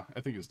stamina.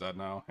 I think he's dead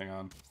now. Hang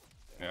on.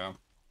 Yeah.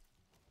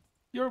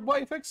 Your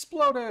wife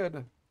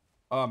exploded!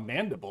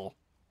 Mandible.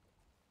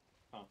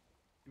 Huh.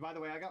 By the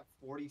way, I got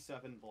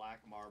 47 black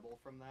marble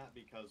from that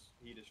because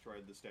he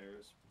destroyed the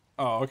stairs.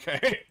 Oh, okay.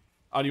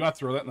 Do you want to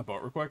throw that in the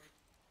boat real quick?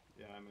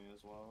 Yeah, I may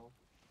as well.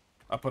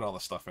 I put all the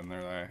stuff in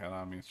there that I had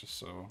on me. It's just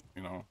so,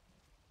 you know,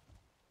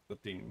 the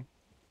thing.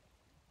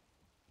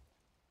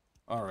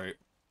 Alright.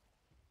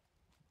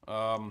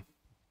 I'll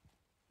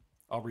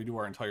redo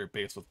our entire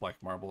base with black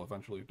marble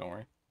eventually, don't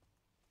worry.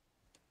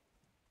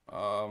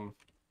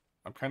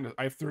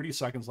 I have 30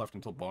 seconds left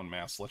until bone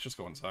mass. Let's just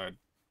go inside.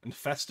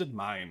 Infested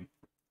mine.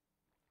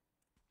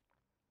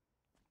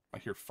 I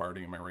hear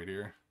farting in my right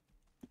ear.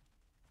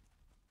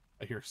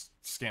 I hear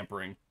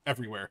scampering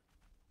everywhere.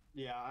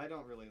 Yeah, I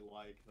don't really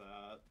like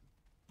that.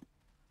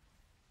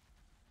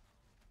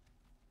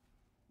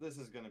 This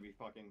is gonna be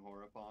fucking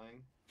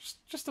horrifying.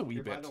 Just a wee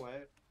Here, bit. by the way,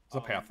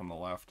 There's a path on the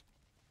left.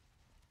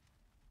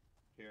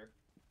 here.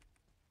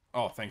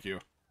 Oh, thank you.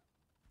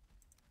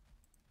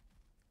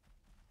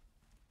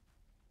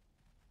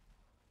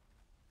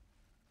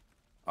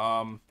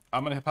 I'm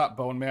gonna pop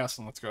bone mass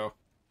and let's go.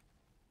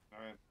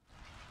 Alright.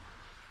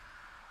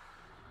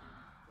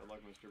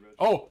 luck, Mr. Bitch.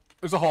 Oh,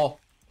 there's a hole.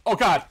 Oh,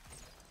 God.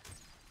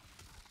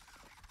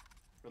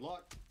 Good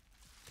luck.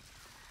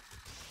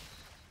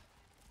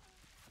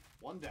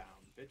 One down,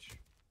 bitch.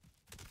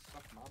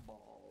 Suck my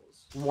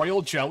balls.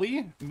 Royal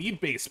Jelly? Mead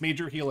base,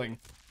 major healing.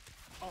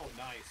 Oh,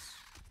 nice.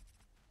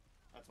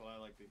 That's what I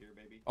like to hear,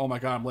 baby. Oh my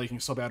god, I'm lagging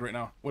so bad right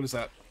now. What is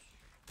that?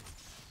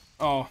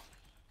 Oh.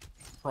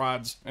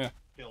 Prods. Yeah.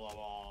 Kill them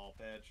all,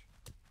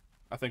 bitch.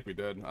 I think we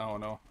did. I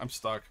don't know. I'm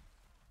stuck.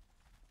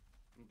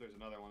 There's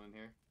another one in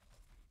here.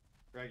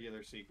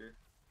 Regular Seeker.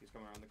 He's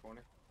coming around the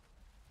corner.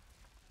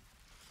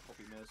 Hope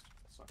he missed.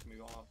 Suck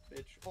me off,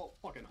 bitch. Oh,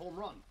 fucking home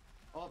run.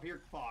 Oh, up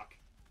here. Fuck.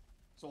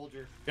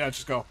 Soldier. Yeah,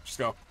 just go. Just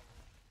go.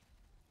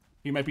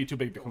 He might be too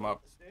big to come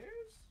up. The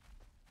stairs?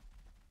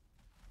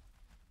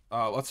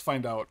 Let's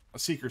find out. A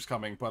Seeker's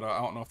coming, but I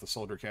don't know if the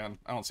soldier can.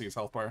 I don't see his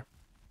health bar.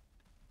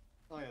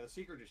 Oh yeah, the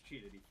Seeker just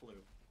cheated. He flew.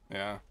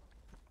 Yeah.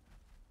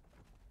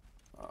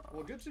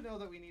 Well, good to know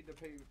that we need to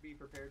be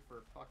prepared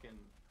for fucking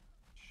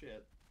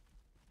shit.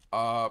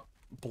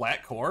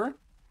 Black Core?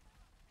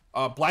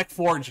 Black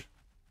Forge.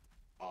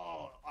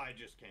 Oh, I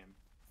just came.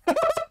 Oh,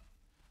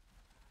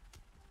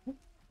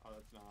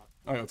 that's not.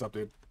 Oh, what's up,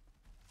 dude?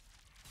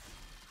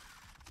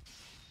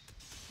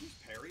 You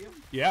parry him?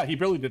 Yeah, he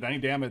barely did any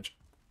damage.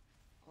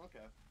 Okay.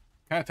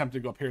 Kind of tempted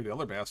to go up here to the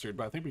other bastard,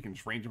 but I think we can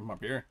just range him from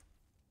up here.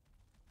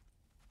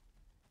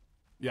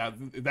 Yeah,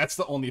 that's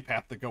the only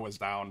path that goes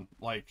down.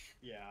 Like,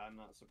 Yeah, I'm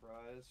not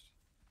surprised.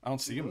 I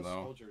don't see him, Those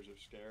though. soldiers are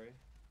scary.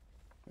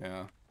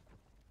 Yeah.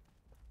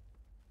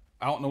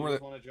 I don't know You where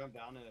just that... want to jump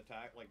down and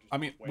attack? Like, just I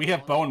mean, wail we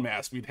have on bone him?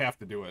 mass. We'd have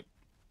to do it.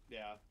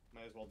 Yeah,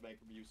 might as well make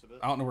use of it.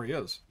 I don't know where he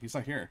is. He's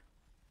not here.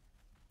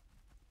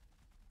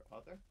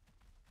 Out there?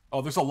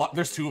 Oh, there's a lot.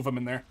 There's two of them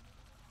in there.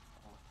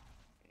 Oh,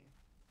 okay.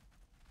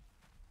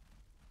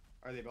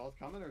 Are they both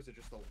coming, or is it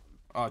just the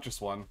one?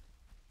 Just one.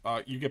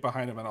 You get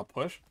behind him and I'll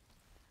push.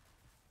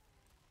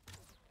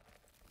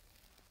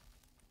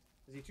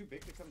 Is he too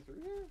big to come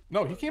through here?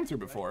 No, he came through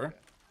before. Okay.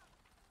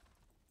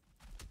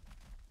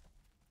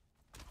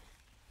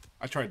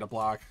 I tried to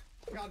block.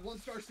 God,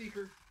 1-star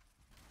Seeker.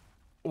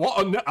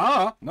 Well,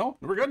 no,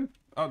 we're good.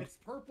 It's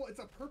purple. It's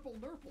a purple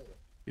nurple.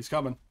 He's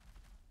coming.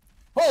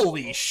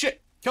 Holy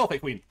shit! Kill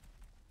Fake Queen.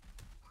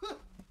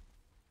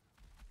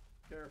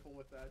 Careful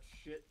with that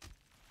shit.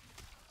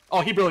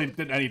 Oh, he barely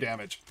did any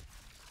damage.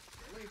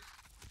 Really?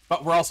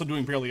 But we're also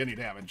doing barely any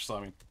damage, so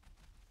I mean.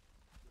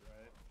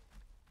 Right.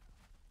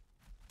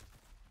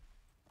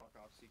 Fuck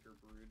off, Seeker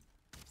Brood.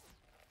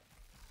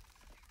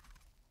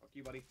 Fuck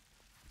you, buddy.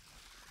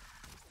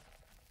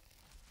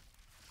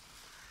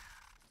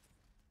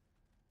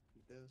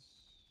 Eat this.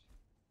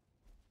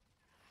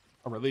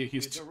 Oh, really?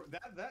 He's Dude,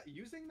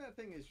 using that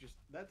thing is just,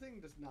 that thing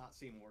does not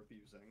seem worth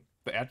using.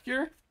 the ad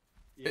gear.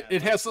 Yeah,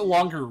 It has a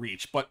longer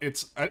reach, but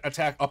its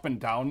attack up and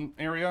down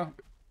area,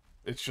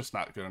 it's just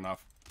not good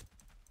enough.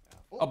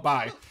 Yeah. Oh, Oh,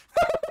 bye.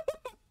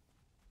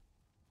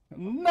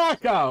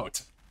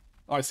 Knockout.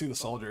 Oh, I see the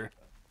soldier.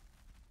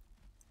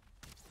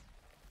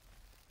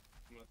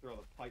 I'm gonna throw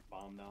the pipe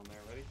bomb down there.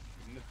 Ready?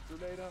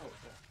 Grenade out.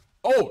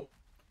 Oh,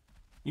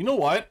 you know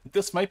what?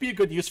 This might be a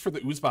good use for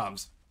the ooze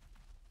bombs.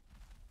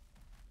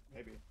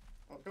 Maybe.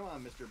 Oh, come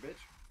on, Mr. Bitch.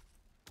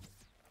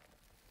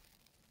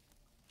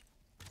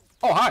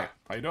 Oh, hi.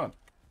 How you doing?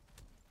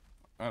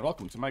 And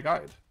welcome to my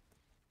guide.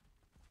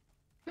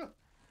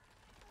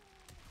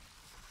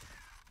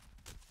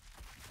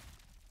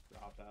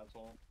 Dropped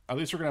asshole. At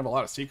least we're gonna have a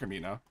lot of secret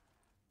meat now.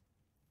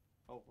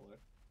 Hopefully.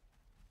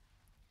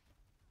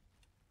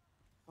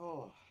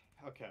 Oh,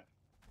 okay.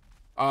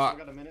 Uh, I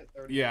got a minute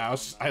 30. yeah, I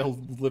was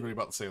literally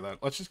about to say that.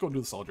 Let's just go do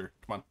the soldier.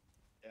 Come on.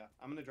 Yeah,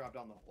 I'm gonna drop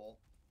down the hole.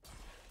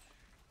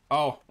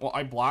 Oh, well,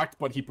 I blocked,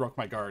 but he broke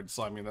my guard,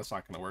 so I mean, that's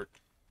not gonna work.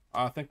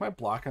 I think my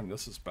block on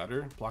this is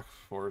better. Block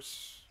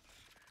force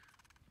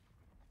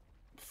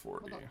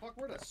 40. What the fuck?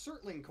 Where'd a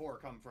Surtling core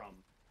come from?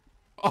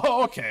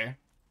 Oh, okay.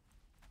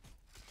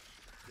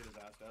 Get his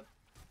ass dead.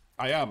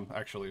 I am,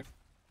 actually.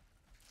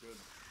 Good.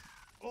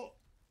 Oh!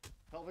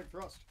 Pelvic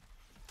thrust.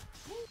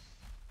 Woo.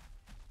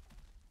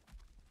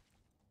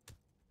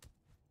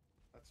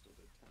 That still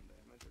did 10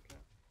 damage, okay.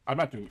 I'm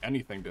not doing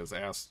anything to his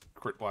ass,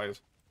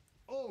 crit-wise.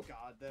 Oh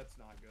god, that's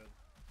not good.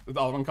 Did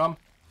the other one come?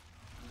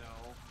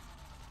 No,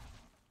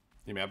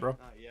 You mad, bro?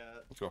 not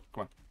yet. Let's go.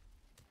 Come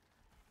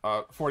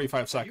on.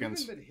 45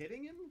 seconds. You haven't been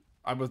hitting him?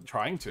 I was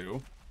trying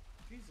to.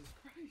 Jesus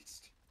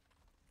Christ.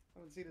 I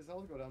haven't seen his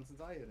health go down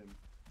since I hit him.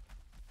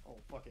 Oh,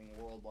 fucking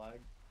world lag.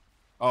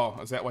 Oh,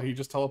 is that why he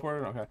just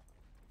teleported? Okay.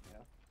 Yeah.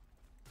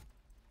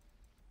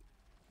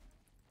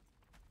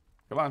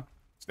 Come on.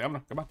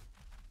 Stamina. Come on.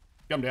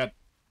 Get him, Dad.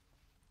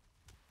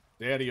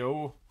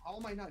 Daddy-o. How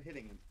am I not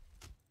hitting him?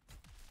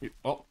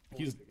 Oh,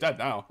 he's dead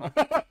now.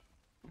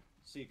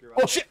 Seeker.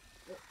 Oh, shit!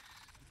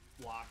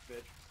 Block,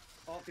 bitch.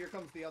 Oh, here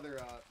comes the other,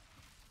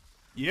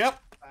 Yep.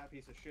 fat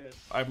piece of shit.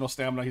 I have no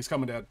stamina. He's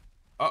coming, Dad.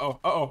 Uh-oh.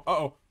 Uh-oh.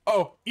 Uh-oh.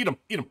 Uh-oh. Eat him.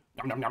 Eat him.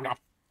 Nom, nom, nom, nom.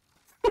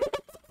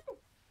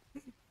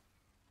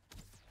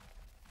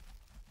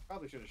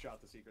 Probably should have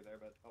shot the Seeker there,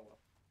 but oh well.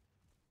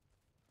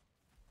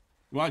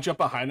 You want to jump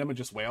behind him and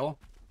just wail?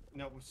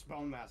 No,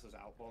 bone mass is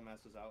out. Bone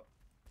mass is out.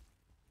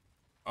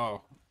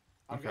 Oh,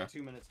 I've okay. got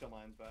 2 minutes till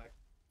mine's back.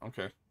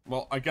 Okay.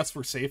 Well, I guess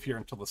we're safe here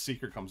until the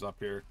Seeker comes up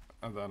here,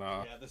 and then,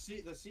 Yeah, the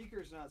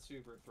Seeker's not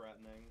super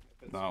threatening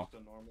if it's No.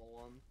 just a normal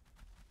one.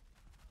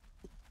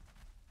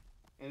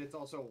 And it's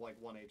also, like,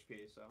 1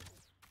 HP, so...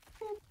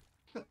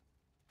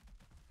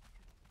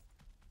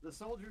 The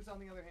soldiers, on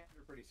the other hand,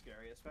 are pretty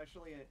scary,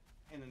 especially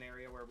in an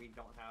area where we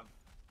don't have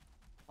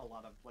a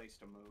lot of place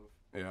to move.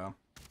 Yeah.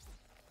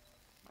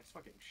 Nice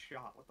fucking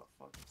shot, what the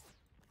fuck?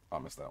 I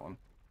missed that one.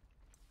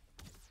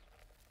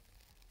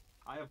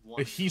 I have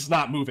one. He's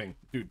not moving,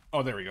 dude.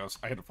 Oh, there he goes.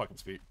 I hit a fucking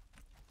speed.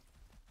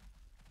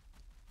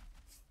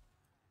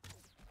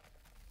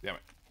 Damn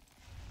it.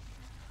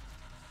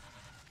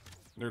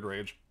 Nerd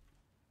rage.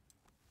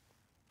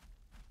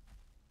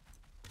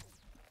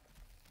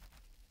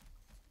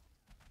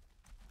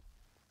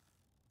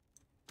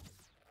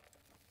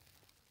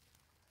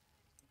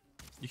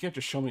 You can't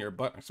just show me your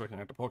butt so I can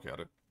have to poke at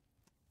it.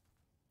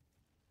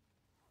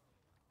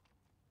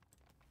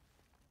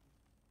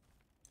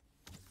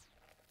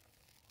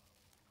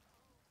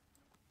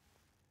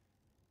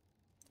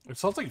 It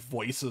sounds like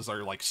voices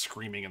are, like,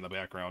 screaming in the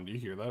background. Do you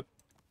hear that?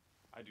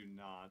 I do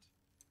not.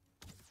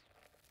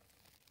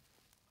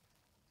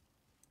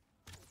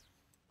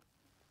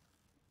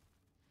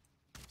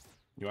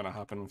 You want to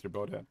hop in with your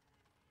bow, Dad?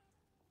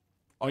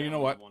 Oh, you know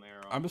what? One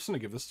arrow. I'm just going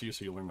to give this to you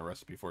so you learn the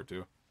recipe for it,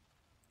 too.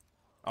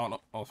 I don't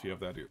know if you have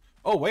that, dude.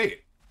 Oh,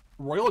 wait!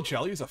 Royal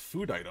jelly is a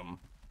food item.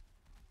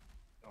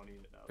 Don't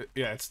eat it now.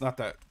 Yeah, it's not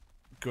that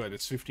good.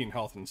 It's 15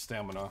 health and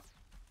stamina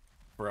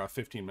for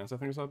 15 minutes, I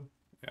think it said.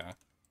 Yeah.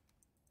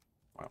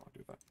 I don't want to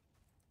do that.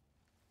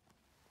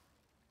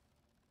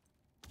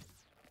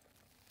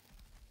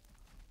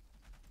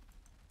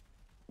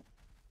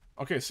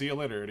 Okay, see you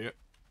later, idiot.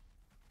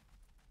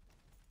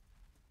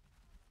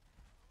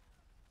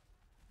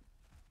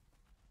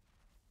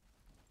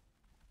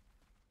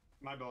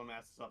 My bone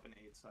mass is up in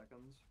 8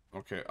 seconds.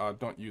 Okay,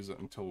 don't use it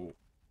until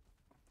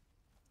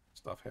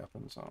stuff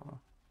happens. I don't know.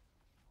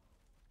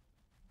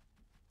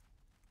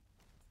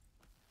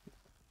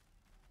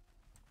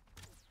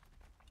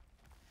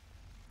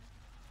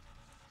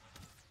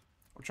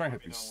 I'm trying to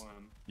hit these.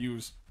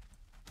 Use.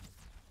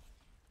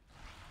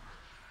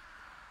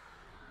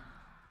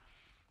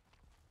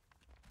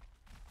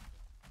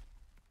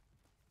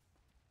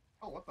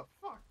 Oh, what the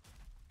fuck?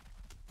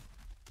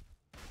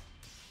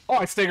 Oh,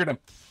 I staggered him.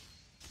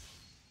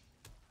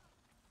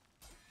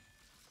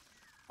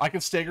 I can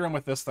stagger him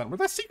with this then. Where'd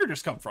that Seeker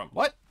just come from?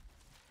 What?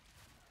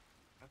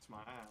 That's my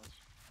ass.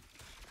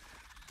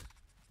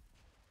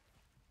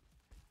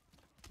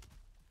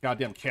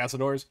 Goddamn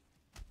Cazadors.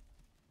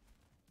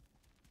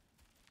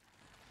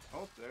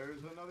 Oh,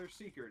 there's another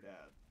Seeker,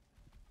 Dad.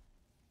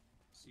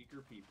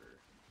 Seeker Peeper.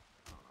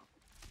 I don't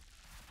know.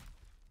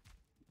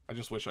 I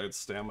just wish I had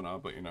stamina,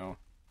 but you know.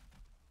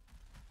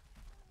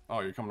 Oh,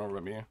 you're coming over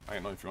at me? I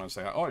didn't know if you want to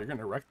say, oh, you're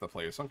gonna wreck the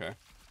place. Okay.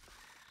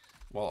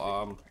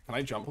 Well, can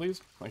I jump,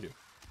 please? Thank you.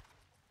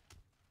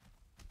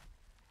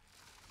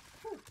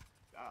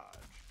 Dodge.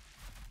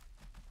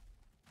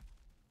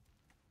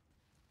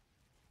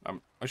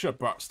 I should have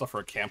brought stuff for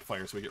a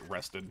campfire so we get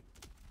rested.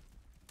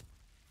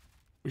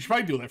 We should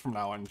probably do that from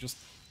now on, just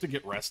to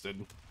get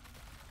rested.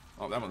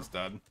 Oh, that one's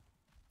dead.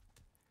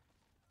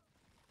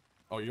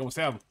 Oh, you almost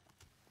have him.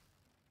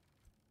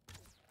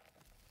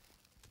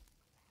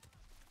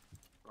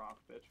 Rock,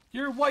 bitch.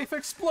 Your wife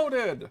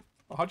exploded!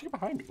 Oh, how'd you get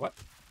behind me? What?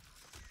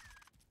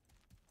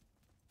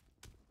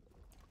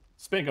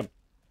 Spank him.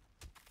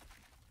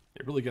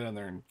 Yeah, really get in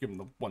there and give him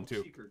the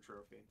 1-2. Seeker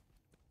trophy.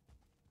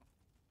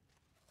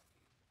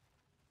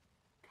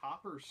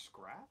 Copper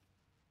scrap?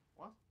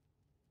 What?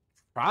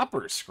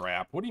 Copper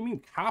scrap? What do you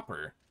mean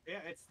copper? Yeah,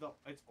 it's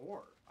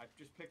ore. I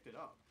just picked it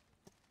up.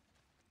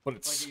 But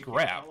it's like, you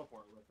scrap. can't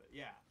teleport with it.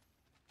 Yeah.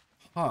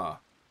 Huh.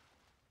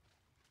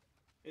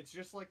 It's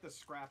just like the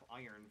scrap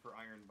iron for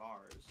iron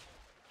bars.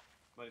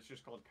 But it's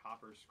just called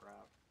copper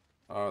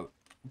scrap.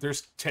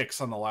 There's ticks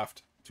on the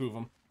left. 2 of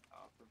them.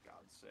 Oh, for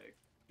God's sake.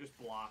 Just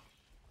block.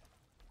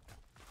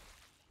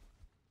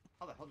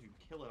 How the hell did you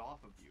kill it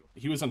off of you?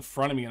 He was in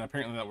front of me and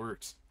apparently that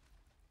works.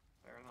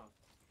 Fair enough.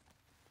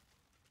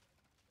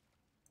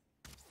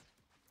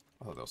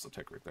 I thought that was the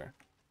tick right there.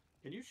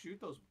 Can you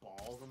shoot those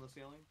balls on the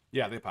ceiling?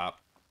 Yeah, they pop.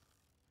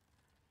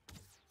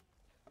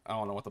 I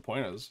don't know what the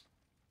point is.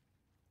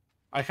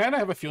 I kind of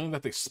have a feeling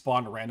that they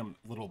spawn random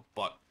little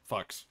butt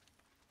fucks.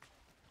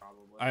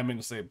 Probably. I mean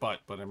to say butt,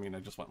 but I mean I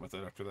just went with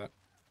it after that.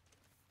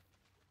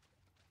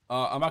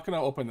 I'm not going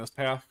to open this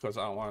path because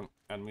I don't want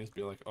enemies to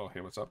be like, oh, hey,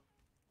 what's up?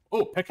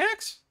 Oh,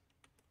 pickaxe?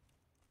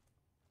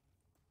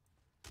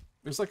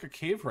 There's like a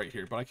cave right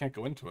here, but I can't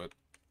go into it.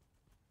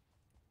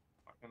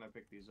 How can I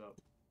pick these up?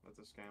 That's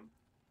a scam.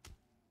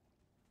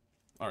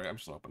 Alright, I'm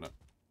just gonna open it.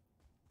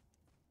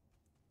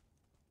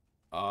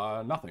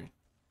 Nothing.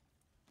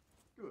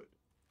 Good.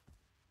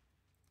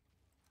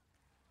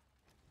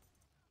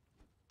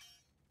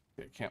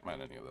 Okay, can't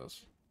mine any of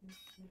this.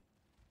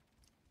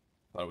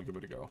 Thought we give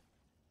it a go.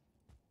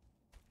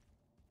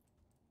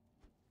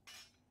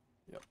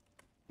 Yep.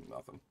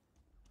 Nothing.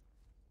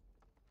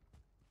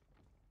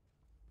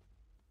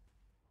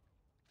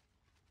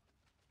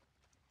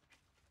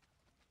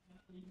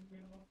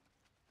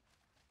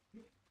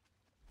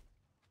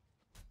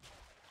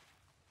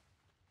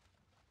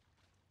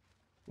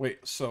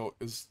 Wait, so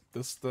is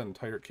this the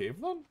entire cave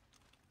then?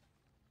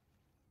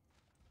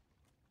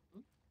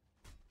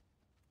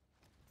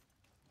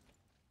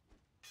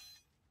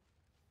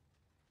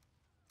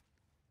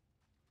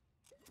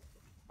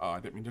 Oh,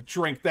 I didn't mean to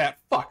drink that.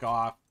 Fuck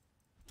off.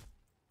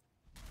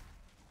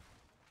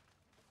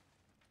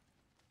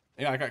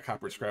 Yeah, I got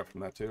copper scrap from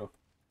that too.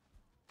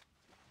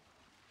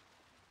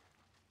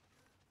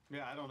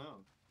 Yeah, I don't know.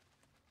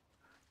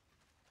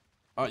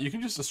 You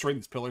can just destroy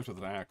these pillars with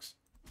an axe.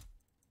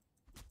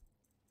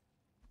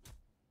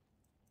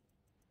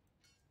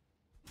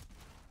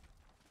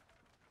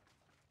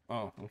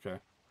 Oh, okay.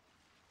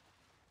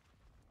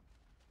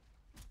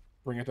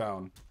 Bring it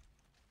down.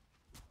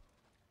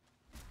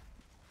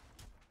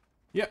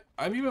 Yeah,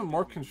 I'm even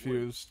more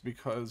confused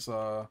because,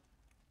 I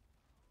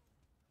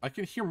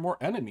can hear more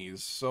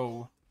enemies,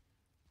 so...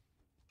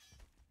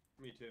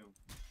 Me too.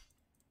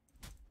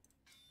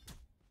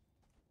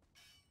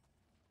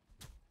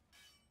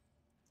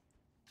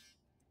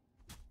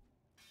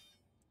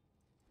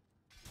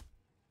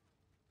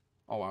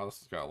 Oh wow, this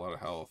has got a lot of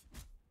health.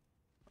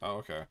 Oh,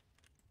 okay.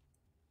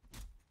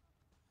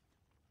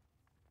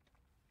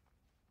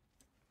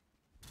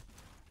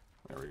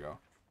 There we go.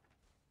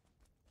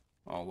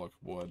 Oh, look,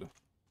 wood.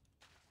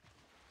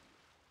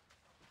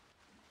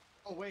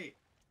 Oh, wait.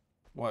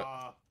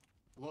 What?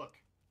 Look.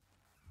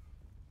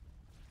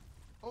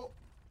 Oh.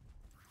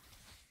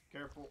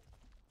 Careful.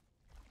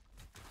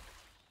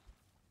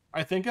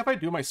 I think if I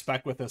do my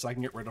spec with this, I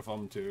can get rid of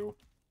them, too.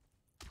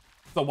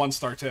 The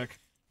 1-star tick.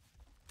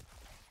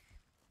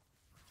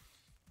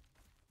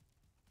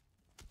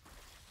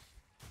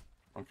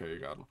 Okay, you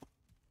got him.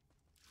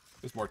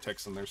 There's more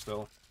ticks in there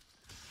still.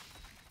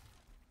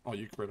 Oh,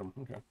 you crit him.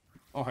 Okay.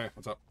 Oh, hey,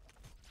 what's up?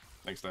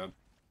 Thanks, Dad.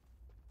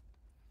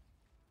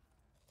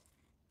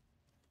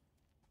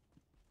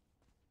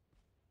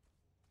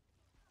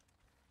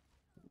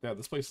 Yeah,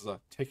 this place is a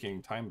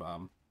ticking time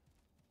bomb.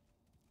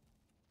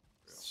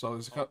 So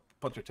there's a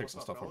bunch of ticks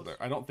and stuff over there.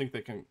 I don't think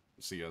they can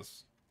see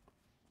us.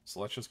 So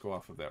let's just go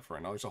off of that for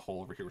right now. There's a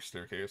hole over here with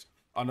staircase.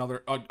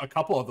 Another, a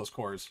couple of those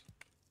cores.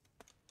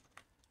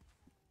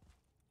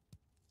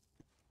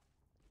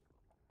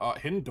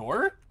 Hidden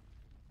door?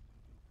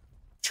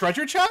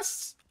 Treasure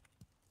chests?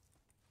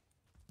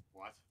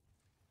 What?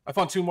 I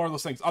found 2 more of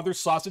those things. Other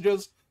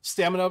sausages,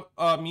 stamina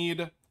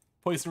mead,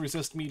 poison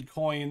resist mead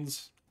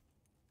coins.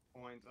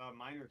 Coins.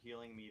 Minor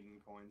healing mead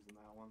and coins in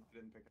that one. I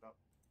didn't pick it up.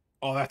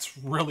 Oh, that's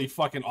really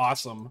fucking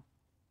awesome.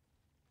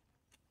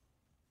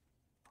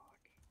 Fuck.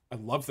 I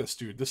love this,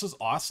 dude. This is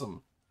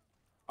awesome.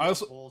 I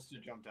also, holes to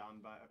jump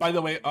down by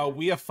the way,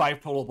 we have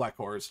 5 total black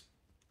cores.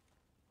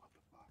 What the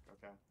fuck?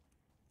 Okay.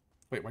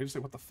 Wait, why did you say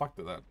what the fuck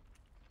to that?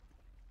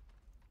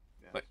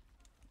 Yeah. Like,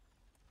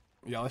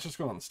 yeah, let's just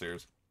go down the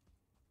stairs.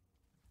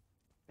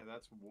 Yeah,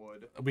 that's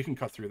wood. We can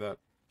cut through that.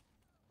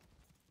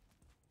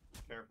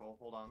 Careful.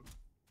 Hold on.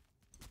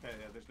 Okay,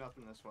 yeah, there's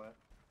nothing this way.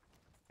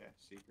 Okay,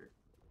 secret.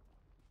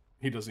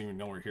 He doesn't even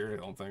know we're here, I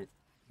don't think.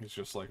 He's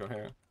just like, oh,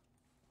 hey.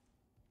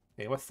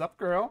 Hey, what's up,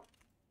 girl?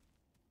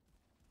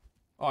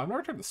 Oh, I've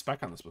never tried the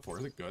spec on this before.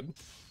 Is it good?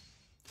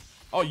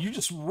 Oh, you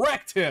just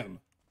wrecked him!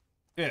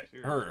 It,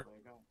 Seriously, her.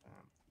 goddamn.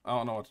 I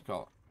don't know what to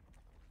call it.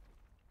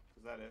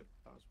 Is that it?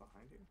 That was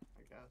behind you,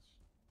 I guess.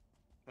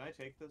 Can I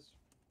take this?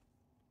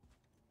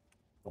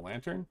 The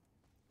lantern?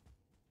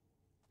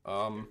 You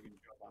can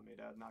jump on me,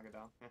 Dad. Knock it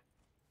down.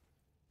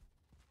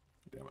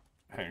 Damn it.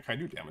 Hang on, can I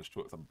do damage to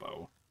it with a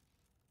bow?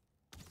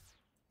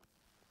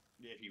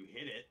 If you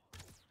hit it.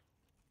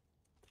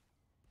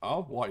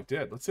 Oh, well, I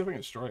did. Let's see if I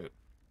can destroy it.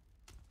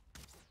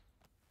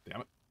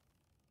 Damn it.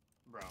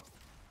 Bro.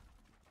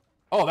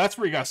 Oh, that's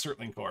where you got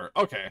Surtling Core.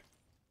 Okay.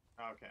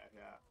 Okay,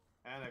 yeah.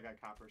 And I got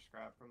copper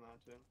scrap from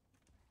that, too.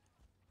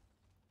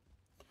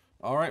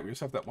 Alright, we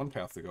just have that one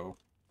path to go.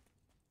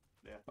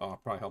 Yeah. Oh,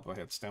 probably help if I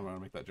had stamina to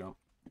make that jump.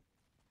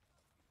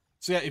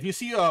 So yeah, if you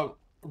see a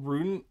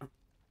rune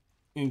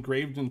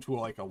engraved into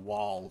like a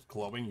wall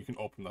glowing, you can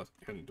open the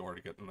hidden door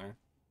to get in there.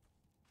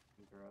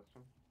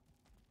 Interesting.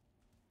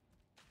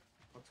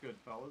 What's good,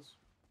 fellas?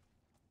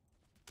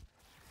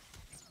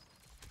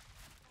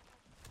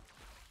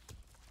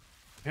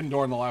 Hidden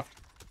door on the left.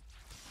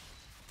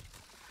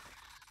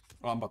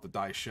 Oh, I'm about to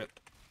die, shit.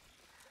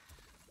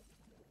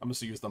 I'm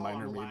just gonna use the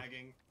minor I'm mead.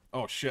 lagging.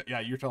 Oh shit, yeah,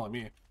 you're telling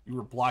me. You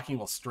were blocking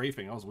while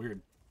strafing, that was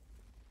weird.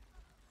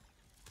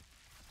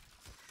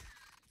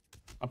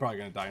 I'm probably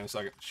gonna die in a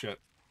second. Shit.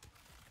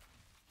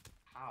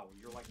 How?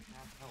 You're like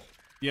half health.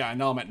 Yeah, I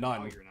know I'm at No,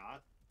 none. you're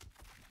not.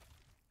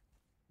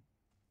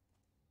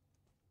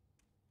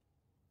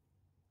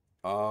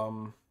 I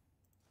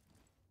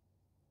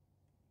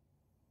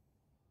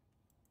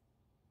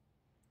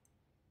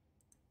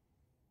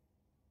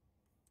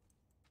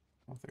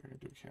don't think I can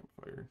do a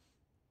campfire.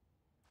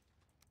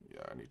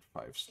 Yeah, I need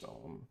 5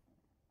 stone.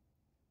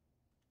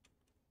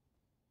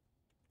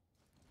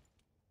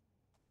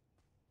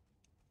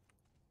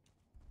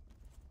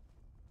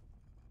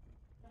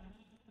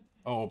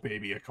 Oh,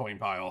 baby, a coin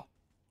pile.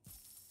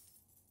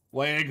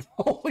 Lag.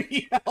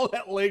 Holy hell,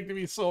 that lagged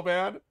me so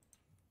bad.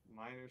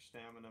 Minor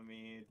stamina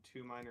mead,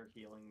 2 minor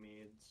healing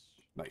meads.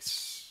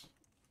 Nice.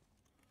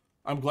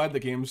 I'm glad the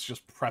game's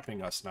just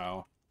prepping us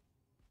now.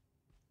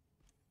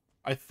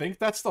 I think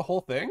that's the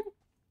whole thing?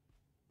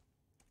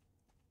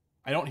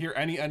 I don't hear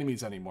any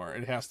enemies anymore.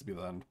 It has to be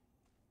the end.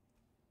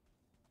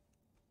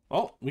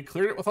 Well, we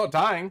cleared it without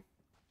dying.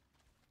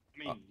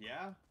 I mean,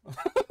 yeah.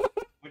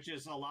 Which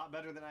is a lot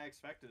better than I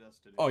expected us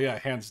to do. Oh yeah,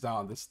 hands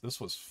down.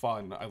 This was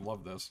fun. I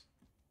love this.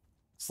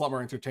 It's a lot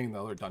more entertaining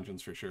than other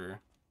dungeons for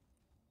sure.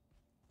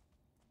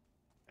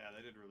 Yeah,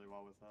 they did really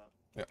well with that.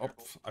 Yeah, oh,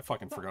 I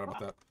fucking forgot about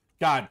that.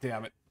 God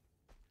damn it.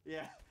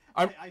 Yeah,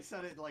 I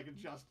said it like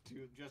just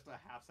a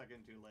half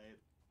second too late.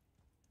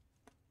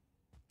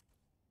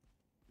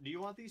 Do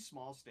you want these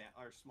small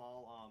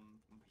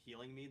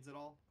healing meads at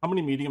all? How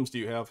many mediums do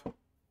you have?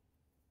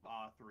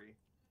 3.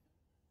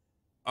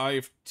 I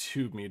have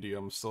 2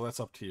 mediums, so that's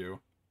up to you.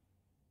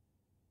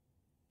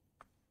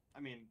 I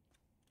mean,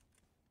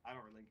 I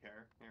don't really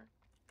care. Here.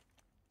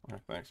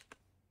 Alright, thanks.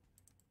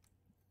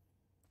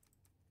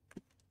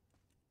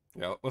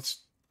 Yeah,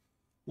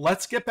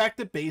 let's get back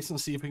to base and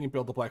see if we can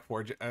build the Black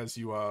Forge as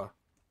you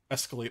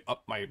escalate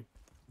up my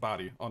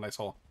body. Oh, nice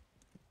hole.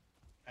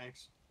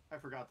 Thanks. I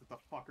forgot that the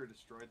fucker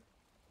destroyed.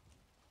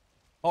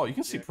 Oh, you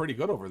can see pretty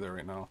good over there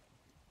right now.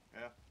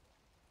 Yeah.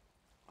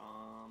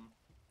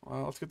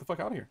 Well, let's get the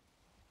fuck out of here.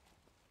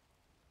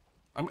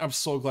 I'm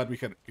so glad we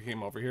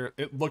came over here.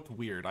 It looked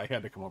weird. I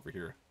had to come over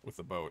here with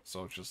the boat,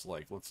 so it's just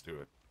like, let's do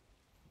it.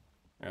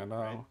 And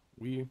right.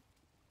 we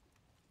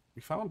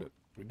found it.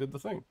 We did the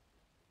thing.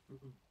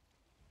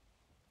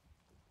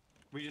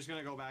 We just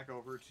gonna go back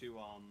over to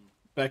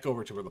Back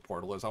over to where the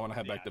portal is. I want to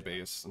head back to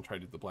base and try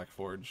to do the Black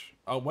Forge.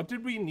 What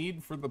did we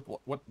need for the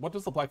what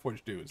does the Black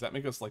Forge do? Does that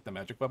make us like the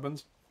magic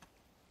weapons?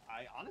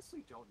 I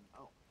honestly don't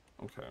know.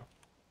 Okay.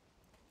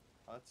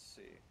 Let's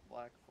see.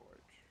 Black Forge.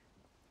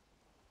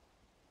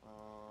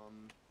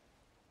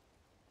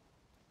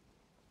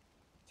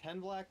 10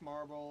 black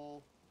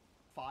marble,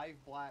 5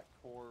 black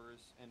cores,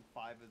 and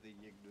 5 of the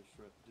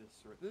Yggdrasil.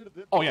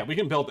 Oh yeah, we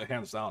can build it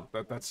hands down.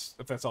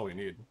 That's all we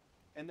need.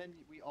 And then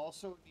we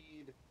also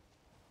need,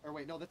 or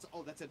wait, no, that's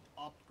an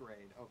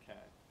upgrade. Okay,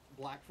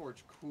 Black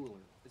Forge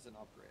cooler is an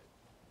upgrade.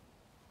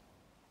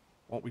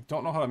 Well, we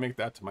don't know how to make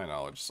that to my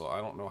knowledge, so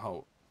I don't know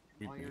how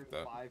we Iron, make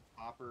that. 5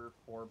 copper,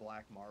 4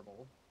 black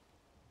marble.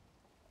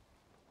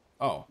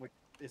 Oh. Which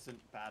isn't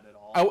bad at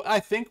all. I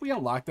think we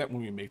unlock that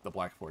when we make the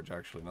Black Forge,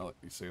 actually, now that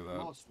you say that.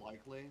 Most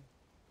likely.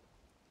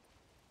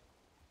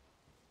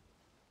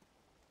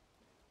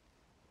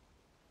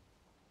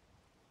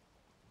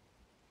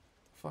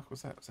 Fuck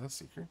was that? Was that a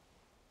secret?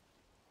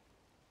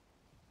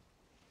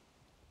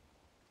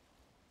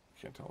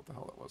 Can't tell what the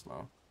hell that was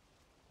now.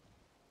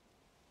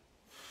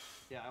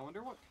 Yeah, I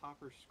wonder what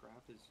copper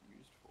scrap is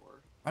used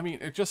for. I mean,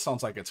 it just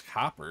sounds like it's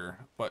copper,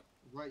 but...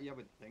 Right, yeah, I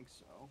would think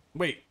so.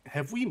 Wait,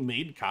 have we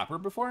made copper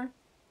before?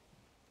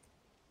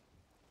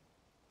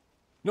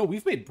 No,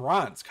 we've made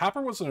bronze.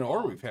 Copper wasn't an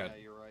ore we've had.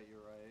 Yeah, you're right,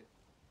 you're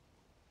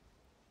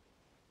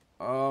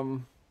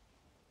right.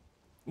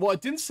 Well, it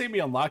didn't say we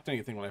unlocked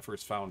anything when I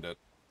first found it.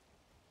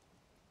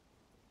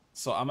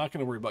 So I'm not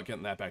going to worry about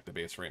getting that back to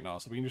base right now,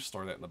 so we can just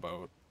store that in the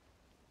boat.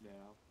 Yeah.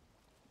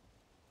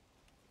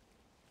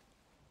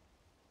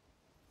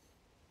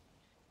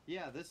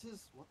 Yeah, this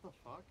is... What the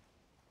fuck?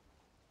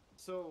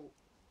 So...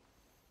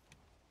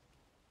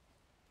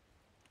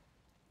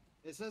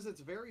 It says it's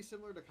very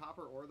similar to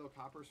copper ore, though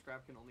copper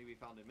scrap can only be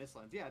found in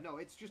Mistlands. Yeah, no,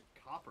 it's just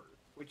copper,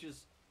 which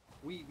is...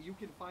 You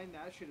can find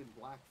that shit in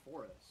Black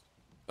Forest.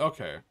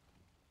 Okay.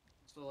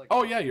 So, like...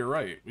 Oh, yeah, you're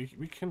right.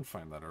 We can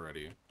find that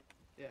already.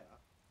 Yeah.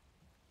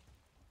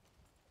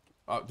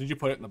 Did you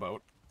put it in the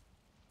boat?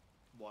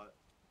 What?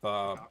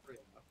 The... Copper,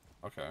 yeah.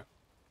 Okay.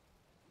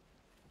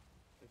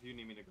 If you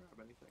need me to grab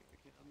anything, I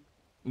can.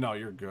 No,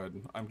 you're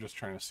good. I'm just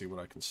trying to see what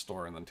I can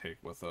store and then take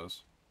with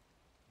us.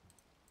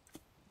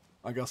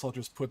 I guess I'll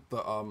just put the,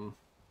 Oh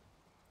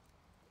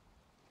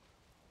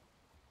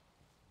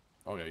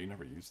yeah, you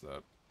never used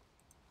that.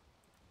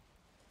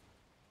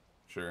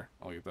 Sure,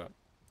 I'll get that.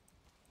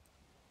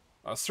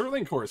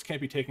 Sterling cores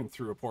can't be taken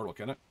through a portal,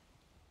 can it?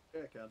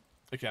 Yeah, it can.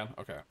 It can?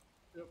 Okay.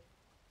 Yep.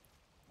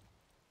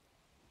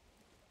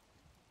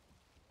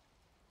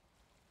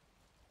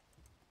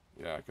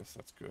 Yeah, I guess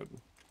that's good.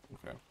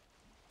 Okay.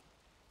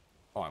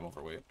 Oh, I'm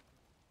overweight.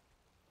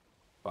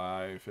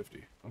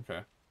 550. Okay.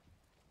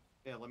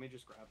 Yeah, let me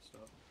just grab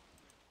stuff.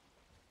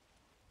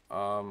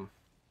 Oh,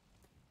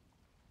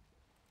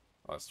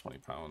 that's 20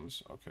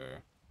 pounds. Okay.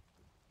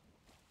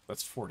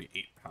 That's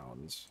 48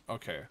 pounds.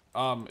 Okay.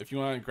 If you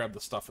want to grab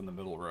the stuff in the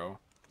middle row,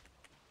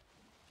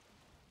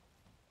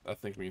 I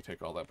think we can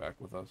take all that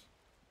back with us.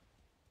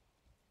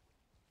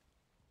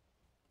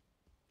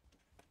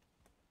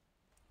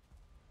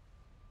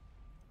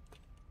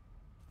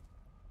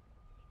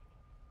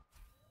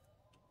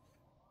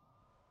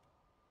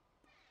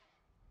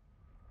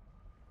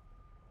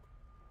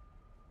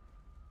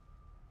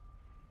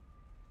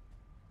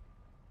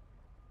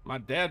 My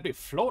dad be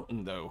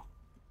floating, though.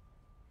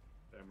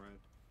 Damn right.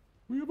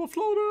 We have a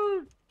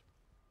floater!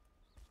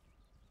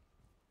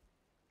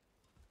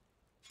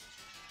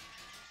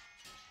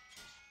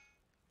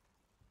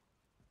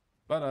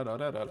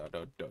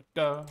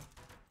 Ba-da-da-da-da-da-da-da.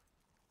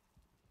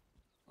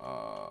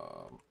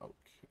 Okay.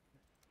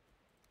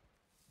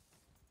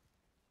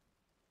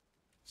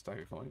 Stack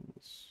of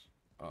coins.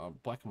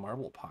 Black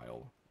marble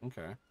pile.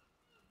 Okay.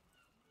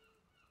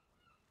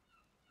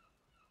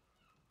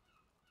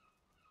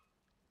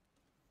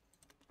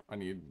 I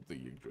need the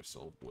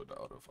Yggdrasil wood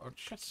out of our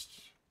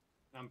chest.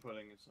 I'm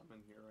putting some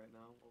in here right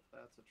now. Well, if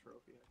that's a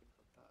trophy, I can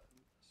put that in.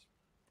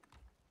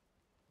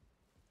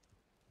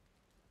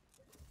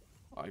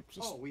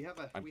 Oh, we have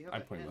a I'm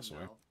putting hen this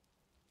away. now.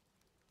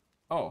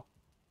 Oh,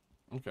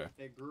 okay.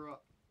 It grew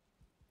up.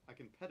 I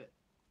can pet it.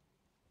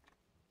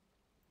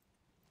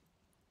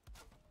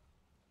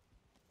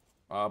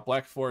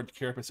 Blackford,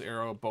 Carapace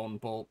Arrow, Bone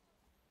Bolt,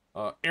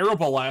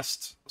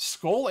 Aerobalest,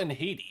 Skull and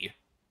Haiti.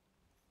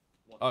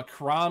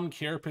 Crom,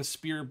 Carapace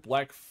Spear,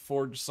 Black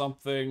Forge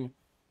something,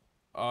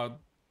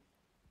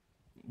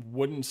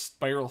 wooden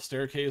spiral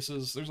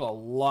staircases. There's a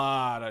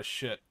lot of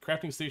shit.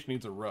 Crafting station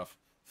needs a roof.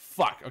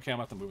 Fuck. Okay, I'm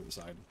about to move it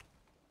aside.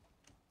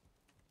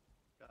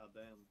 God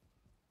damn.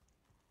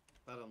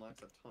 That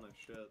unlocks a ton of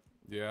shit.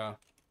 Yeah.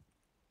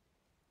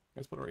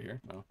 Let's put it right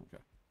here. No,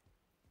 okay.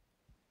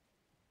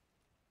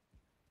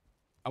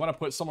 I want to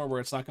put it somewhere where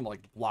it's not going to,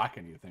 like, block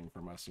anything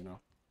from us, you know?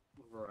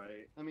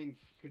 Right. I mean,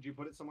 could you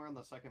put it somewhere on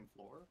the second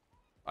floor?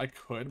 I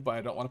could, but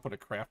I don't want to put a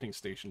crafting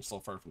station so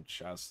far from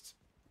chests.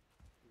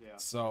 Yeah.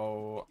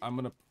 So, I'm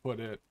going to put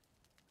it,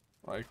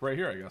 like, right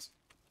here, I guess.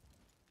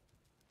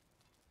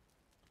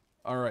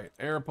 Alright,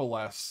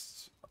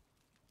 Aerobalest.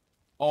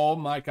 Oh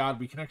my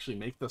god, we can actually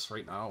make this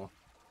right now.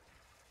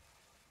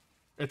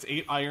 It's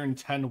 8 iron,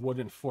 10 wood,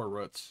 and 4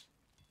 roots.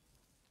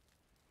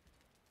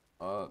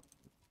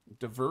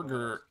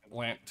 Diverger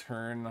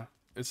lantern.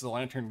 It's the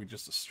lantern we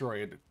just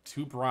destroyed.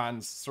 2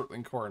 bronze,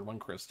 circling core, and 1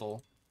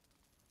 crystal.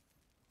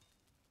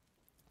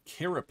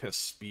 Carapace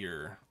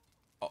spear.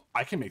 Oh,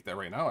 I can make that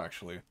right now,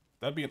 actually.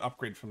 That'd be an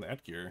upgrade from the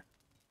Edgear.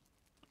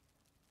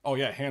 Oh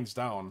yeah, hands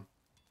down.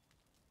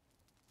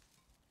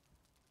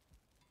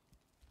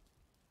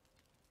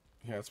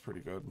 Yeah, it's pretty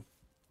good.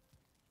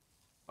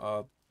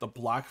 The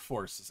block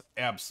force is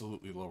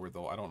absolutely lower,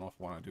 though. I don't know if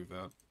I want to do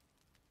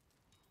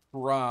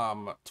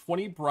that.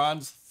 20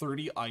 bronze,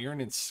 30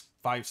 iron, and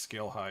 5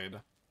 scale hide.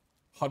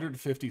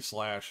 150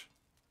 slash.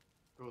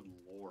 Good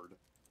lord.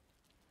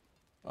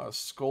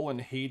 Skull and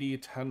Haiti,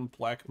 10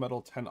 black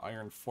metal, 10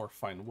 iron, 4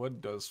 fine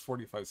wood. Does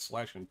 45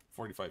 slash and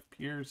 45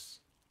 pierce.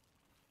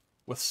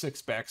 With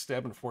 6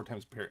 backstab and 4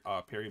 times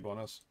parry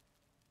bonus.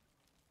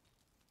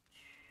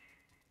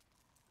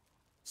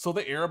 So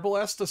the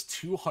Aerobalest does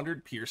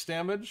 200 pierce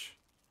damage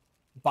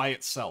by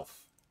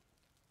itself.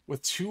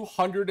 With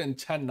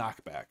 210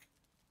 knockback.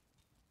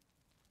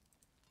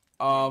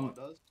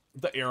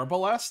 The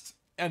Aerobalest,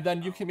 and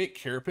then you can make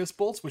Carapace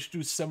bolts, which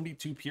do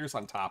 72 pierce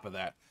on top of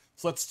that.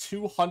 So that's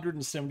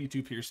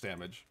 272 pierce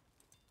damage.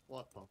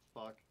 What the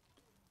fuck?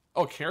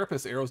 Oh,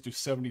 Carapace arrows do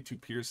 72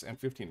 pierce and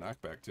 15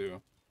 knockback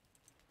too.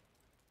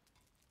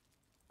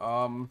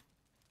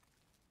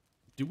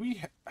 Do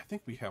we? I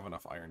think we have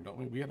enough iron, don't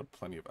we? We had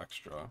plenty of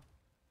extra.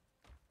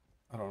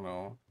 I don't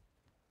know.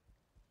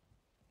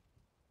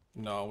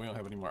 No, we don't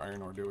have any more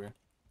iron ore, do we?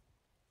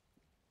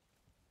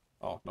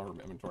 Oh, no room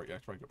inventory. Yeah, I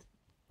probably go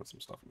put some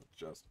stuff in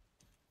the chest.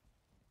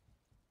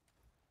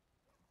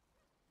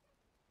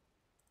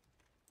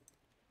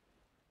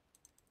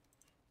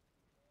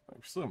 I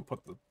still haven't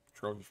put the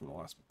trophy from the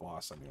last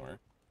boss anywhere.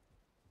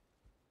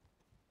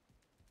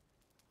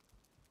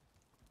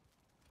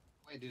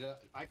 Wait, did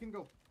I can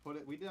go put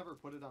it? We never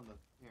put it on the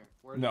here.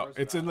 No,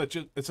 it's in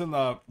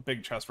the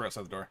big chest right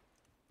outside the door.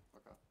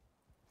 Okay.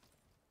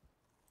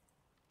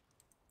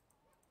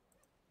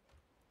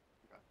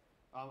 Okay.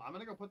 I'm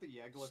gonna go put the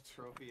Yegglith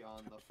trophy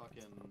on the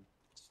fucking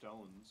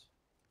stones.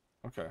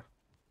 Okay.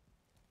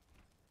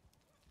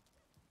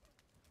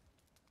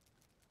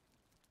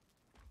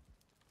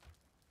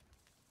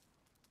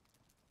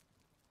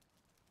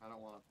 I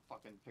don't want to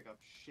fucking pick up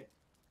shit.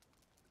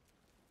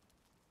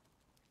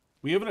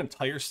 We have an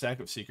entire stack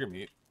of secret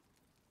meat.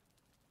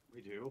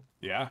 We do?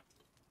 Yeah.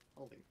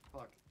 Holy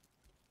fuck.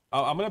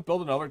 I'm gonna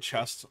build another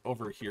chest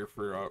over here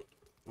for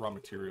raw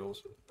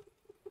materials.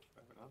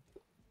 Fair enough.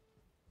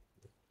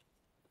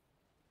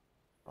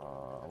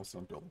 What's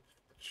gonna build?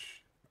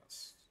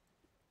 Chest.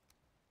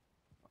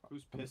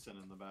 Who's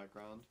pissing in the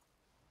background?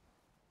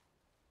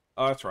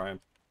 Oh, that's Ryan.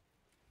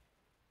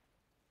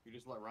 You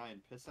just let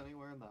Ryan piss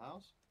anywhere in the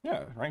house?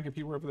 Yeah, Ryan can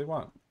pee wherever they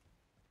want.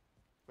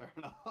 Fair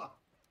enough.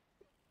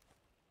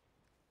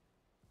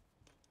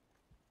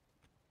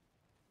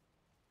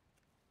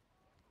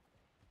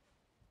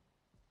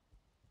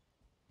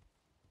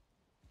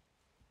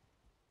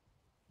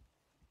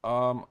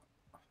 I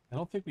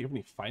don't think we have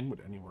any fine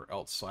wood anywhere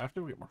else, so I have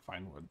to get more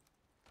fine wood.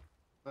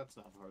 That's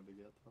not hard to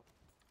get, though.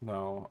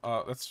 No,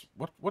 that's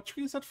what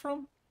tree is that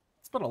from?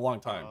 It's been a long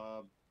time.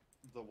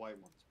 The white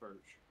one's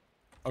birch.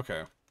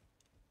 Okay.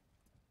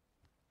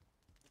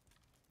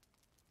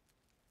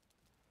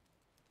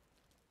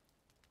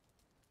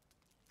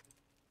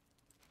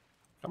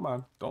 Come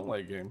on, don't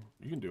lag game.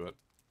 You can do it.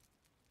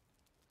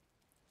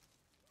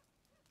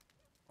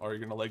 Oh, are you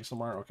gonna leg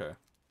somewhere? Okay.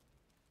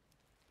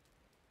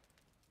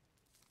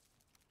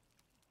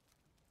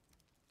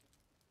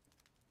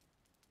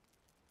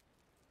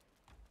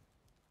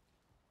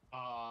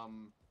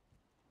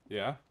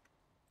 Yeah?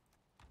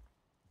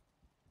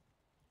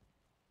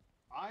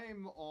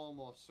 I'm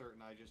almost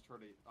certain I just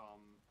heard it,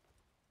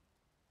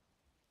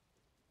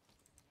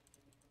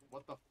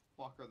 what the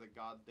fuck are the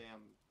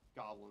goddamn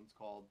goblins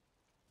called?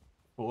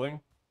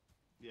 Fooling?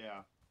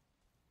 Yeah.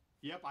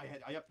 Yep,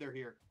 yep, they're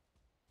here.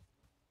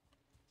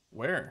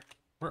 Where?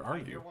 Where are I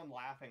you? hear one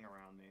laughing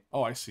around me.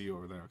 Oh, I see you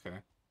over there, okay.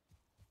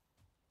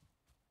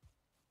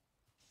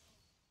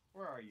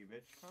 Where are you,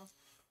 bitch? Huh?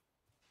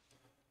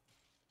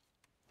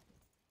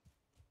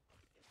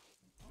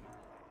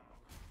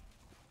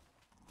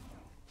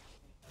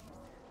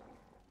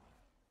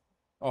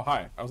 Oh,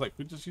 hi. I was like,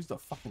 we just used a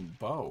fucking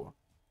bow.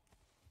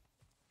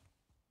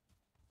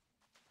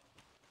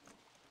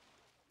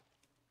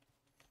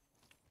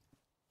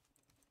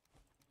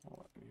 Oh,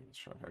 I need this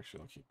truck. Actually,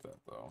 I'll keep that,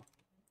 though.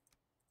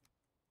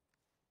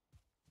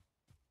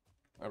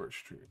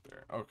 Average tree right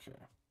there. Okay.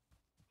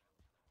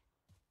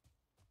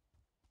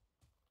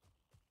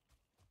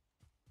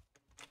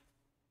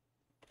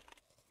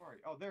 Where are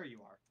you? Oh, there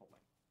you are. Holding.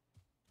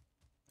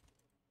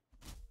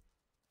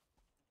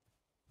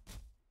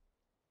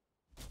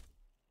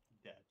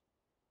 Dead.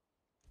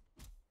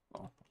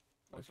 Oh,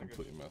 I Looks like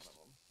completely it's missed.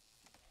 one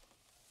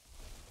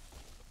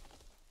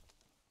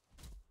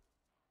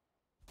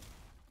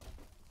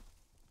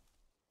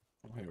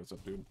of them. Oh, hey, what's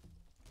up, dude?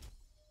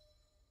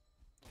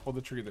 Hold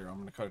the tree there. I'm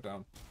gonna cut it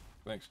down.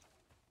 Thanks.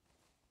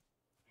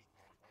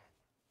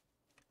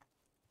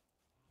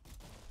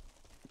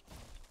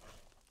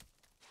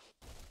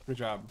 Good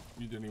job.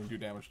 You didn't even do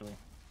damage to me.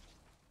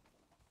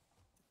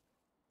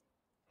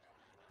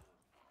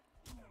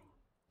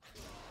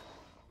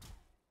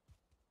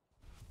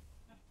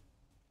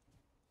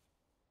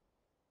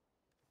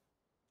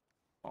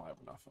 Oh, I have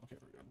enough. Okay,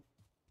 we're good.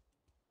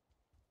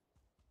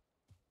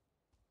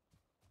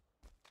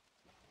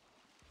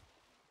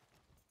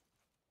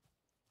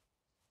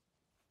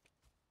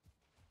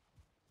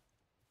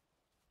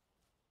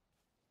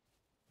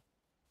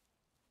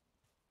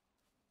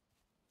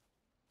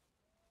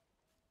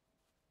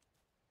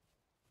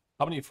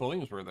 How many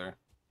foolings were there?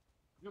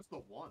 Just the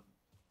one.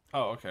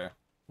 Oh, okay.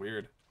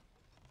 Weird.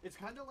 It's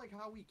kind of like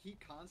how we keep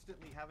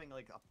constantly having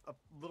like a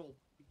little,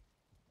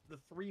 the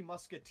three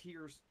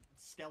musketeers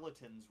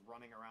skeletons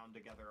running around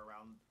together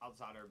around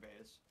outside our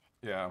base.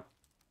 Yeah.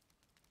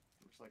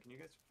 I'm just like, can you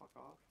guys fuck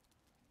off?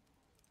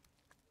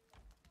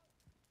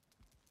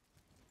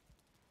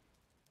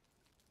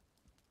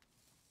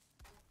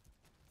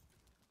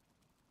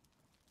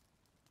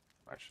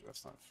 Actually,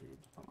 that's not food.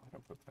 I'm not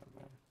gonna put that in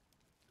there.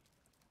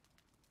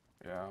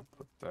 Yeah,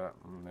 put that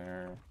in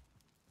there.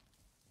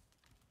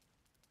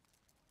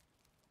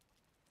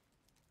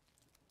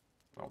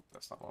 Oh,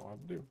 that's not what I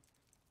want to do.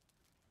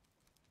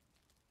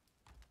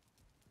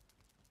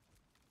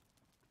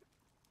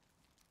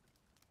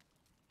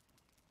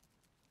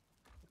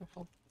 What the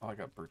hell? Oh, I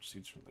got birch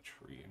seeds from the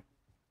tree.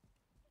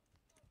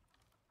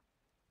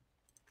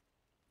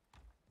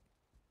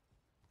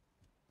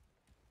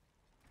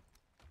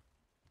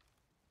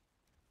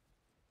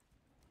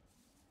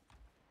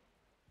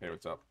 Hey,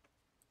 what's up?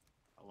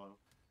 Hello.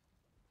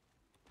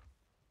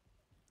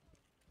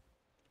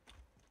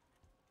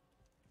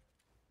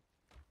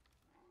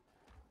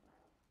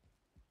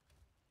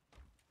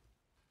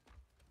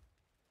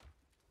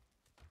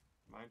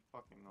 Mind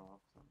fucking off.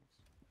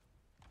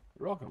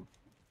 You're welcome.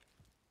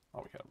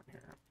 Oh, we got him in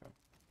here. Okay.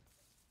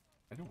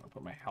 I don't want to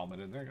put my helmet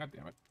in there. God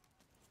damn it.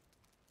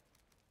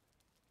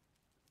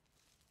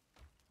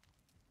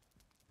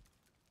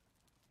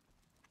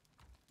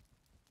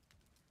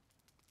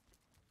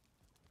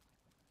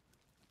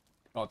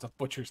 Oh, it's a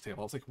butcher's table.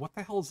 I was like, what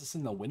the hell is this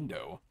in the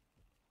window?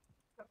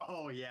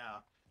 Oh yeah,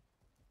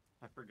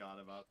 I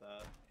forgot about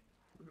that.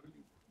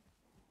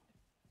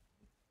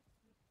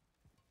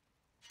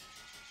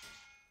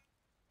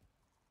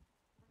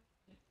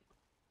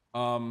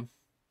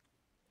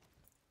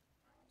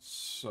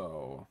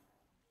 So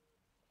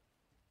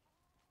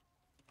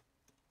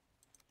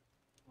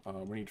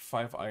we need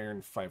 5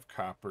 iron, 5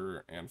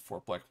 copper, and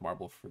 4 black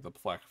marble for the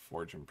black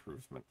forge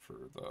improvement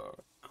for the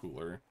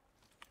cooler.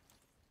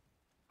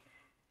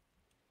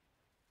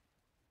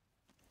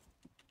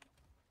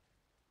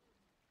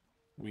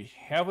 We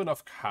have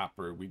enough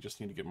copper. We just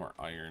need to get more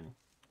iron.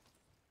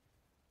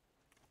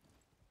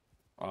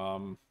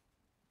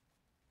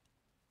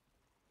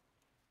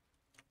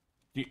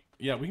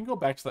 Yeah, we can go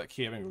back to that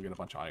cave and go get a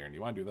bunch of iron. Do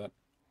you want to do that?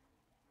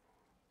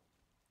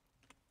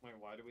 Wait,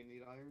 why do we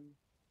need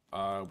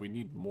iron? We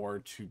need more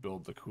to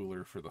build the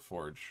cooler for the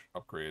forge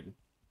upgrade.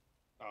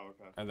 Oh,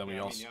 okay. And then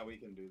yeah, yeah, we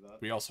can do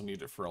that. we also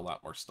need it for a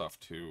lot more stuff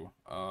too.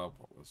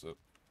 What was it?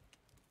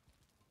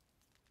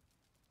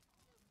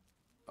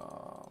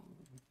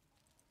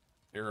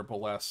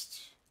 Arbalest.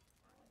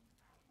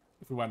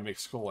 If we want to make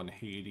Skull and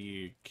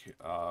Haiti,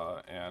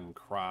 and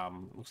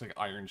Crom, looks like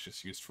iron's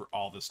just used for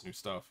all this new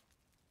stuff.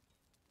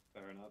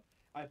 Fair enough.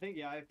 I think,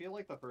 yeah, I feel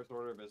like the first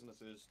order of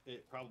business is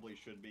it probably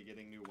should be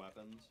getting new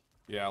weapons.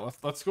 Yeah,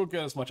 let's go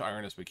get as much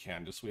iron as we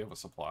can, just so we have a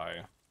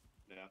supply.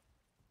 Yeah.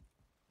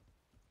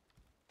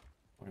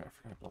 Oh yeah, I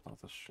forgot I built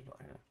out this shit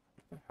out here.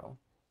 What the hell?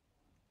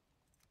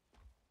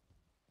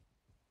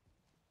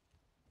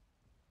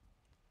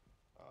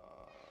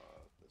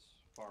 This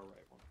far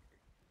right one.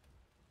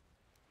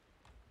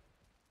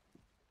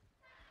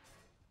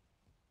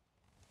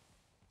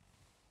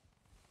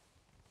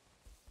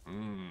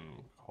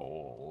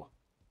 Coal.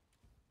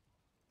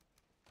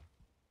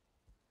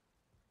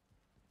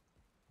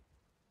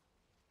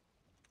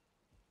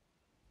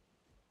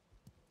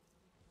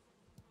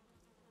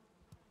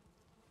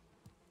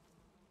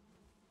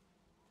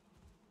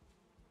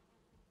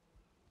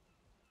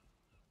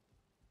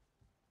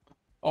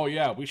 Oh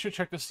yeah, we should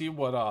check to see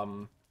what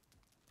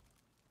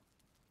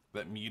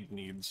that mead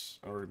needs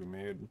in order to be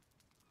made.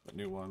 That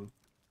new one.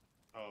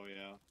 Oh,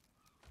 yeah.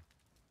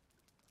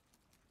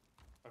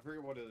 I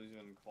forget what it is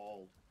even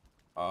called.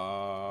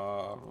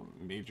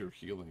 Major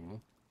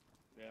healing.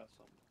 Yeah,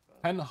 something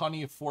like that. 10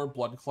 honey, 4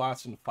 blood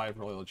clots, and 5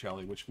 royal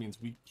jelly, which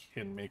means we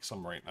can make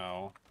some right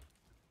now.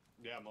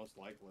 Yeah, most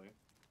likely.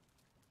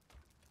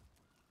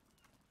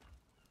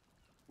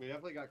 We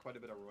definitely got quite a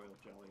bit of royal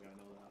jelly, I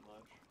know that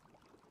much.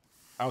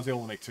 I was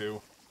able to make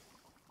 2.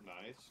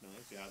 Nice,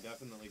 nice. Yeah,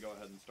 definitely go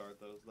ahead and start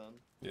those then.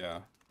 Yeah.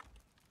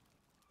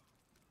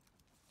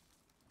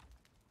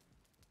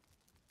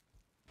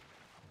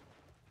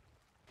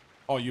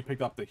 Oh, you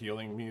picked up the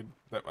healing mead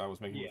that I was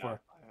making before?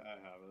 I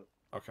have it.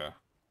 Okay.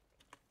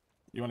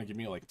 You want to give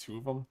me, like, 2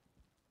 of them?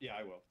 Yeah,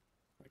 I will.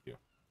 Thank you.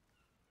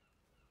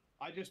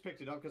 I just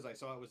picked it up because I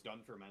saw it was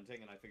done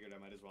fermenting, and I figured I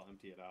might as well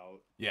empty it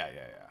out. Yeah.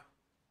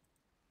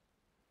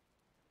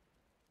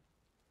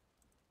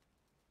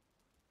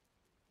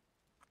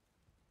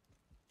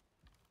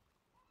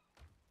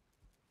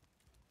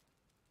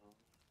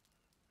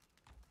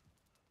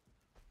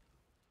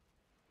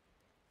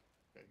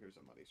 Okay, here's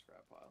a muddy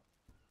scrap pile.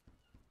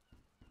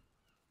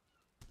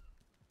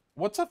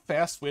 What's a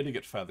fast way to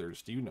get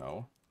feathers? Do you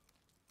know?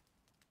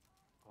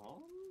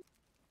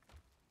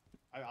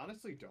 I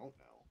honestly don't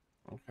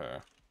know. Okay.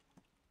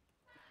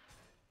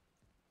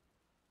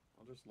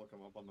 I'll just look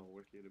them up on the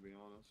wiki, to be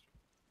honest.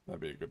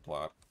 That'd be a good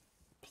plot.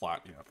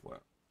 Yeah,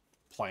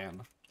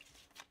 plan.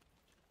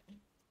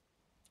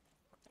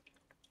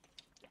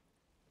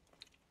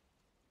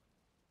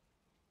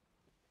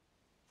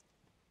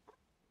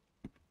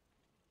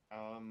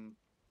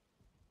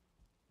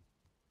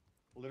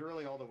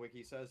 Literally all the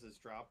wiki says is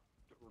drop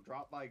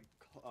by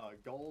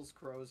gulls,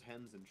 crows,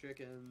 hens, and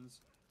chickens,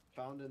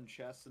 found in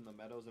chests in the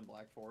meadows and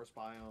Black Forest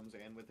biomes,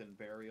 and within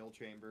burial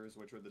chambers,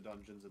 which are the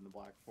dungeons in the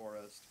Black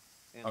Forest.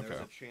 And Okay.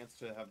 there's a chance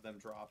to have them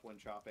drop when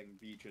chopping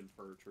beech and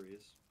fir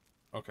trees.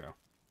 Okay.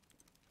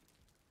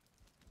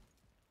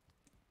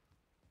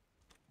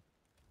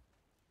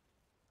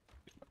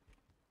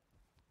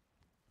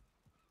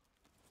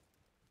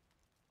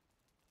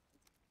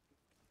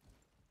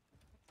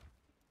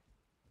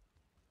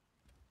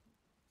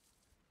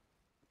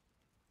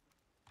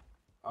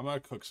 I'm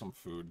gonna cook some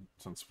food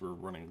since we're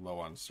running low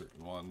on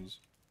certain ones.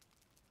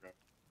 Okay.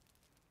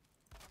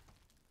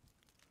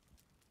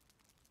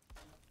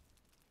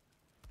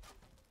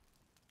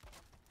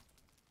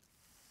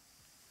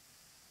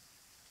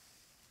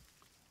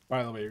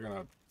 By the way, you're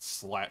gonna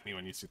slap me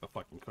when you see the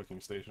fucking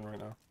cooking station right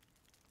now.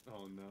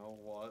 Oh no,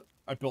 what?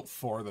 I built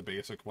 4 of the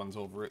basic ones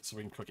over it so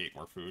we can cook 8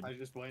 more food. I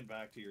just went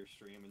back to your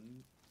stream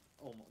and...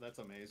 Oh, that's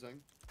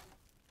amazing.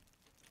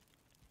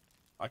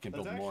 I can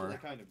build more. That's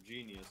actually kind of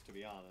genius, to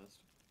be honest.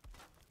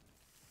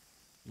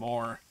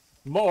 More!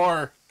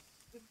 More!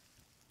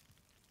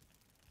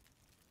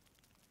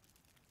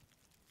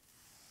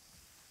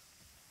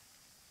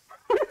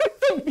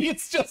 The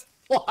meat's just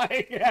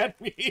flying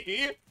at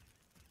me!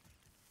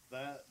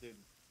 That, dude,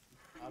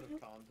 out of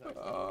context, that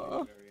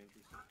would be very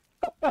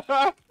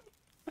interesting.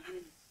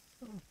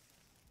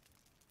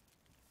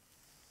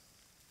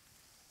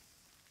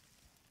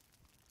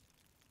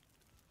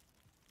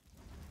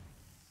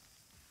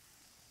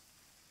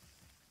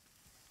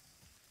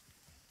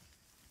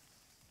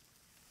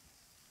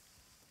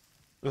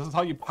 This is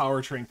how you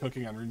power train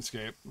cooking on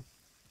RuneScape.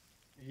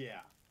 Yeah,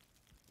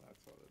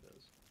 that's what it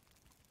is.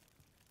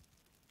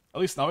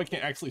 At least now I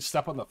can't actually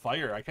step on the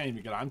fire. I can't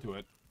even get onto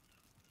it.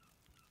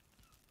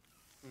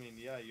 I mean,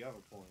 yeah, you have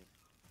a point.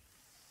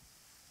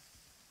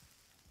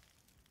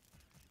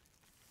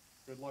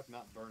 Good luck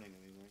not burning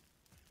anything.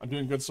 I'm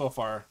doing good so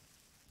far.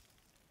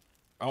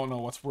 I don't know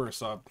what's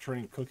worse,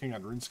 training cooking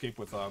on RuneScape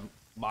with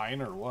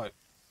mine or what?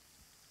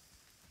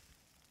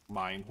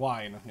 Wine.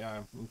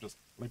 Yeah, I'm just,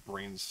 my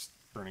brain's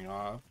turning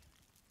off.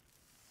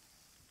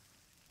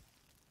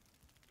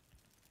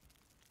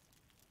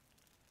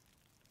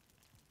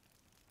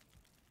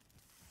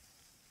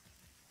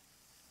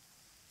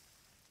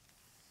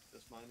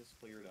 This mine is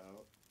cleared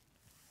out.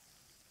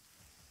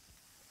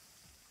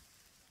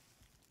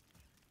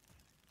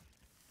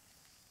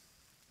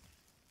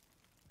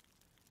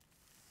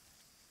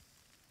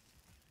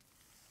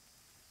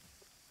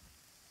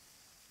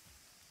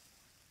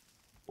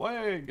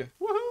 Leg!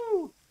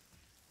 Woohoo!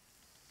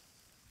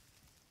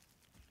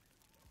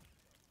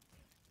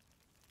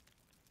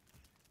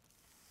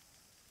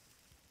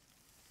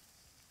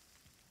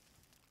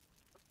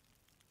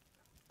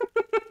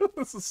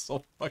 This is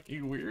so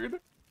fucking weird.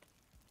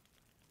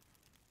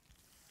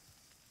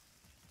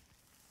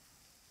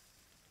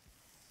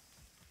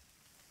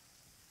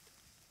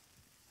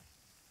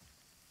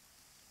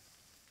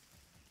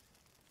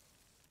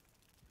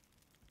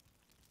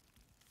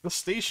 The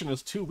station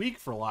is too weak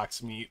for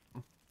Locke's meat.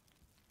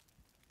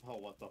 Oh,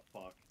 what the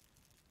fuck?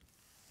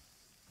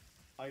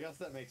 I guess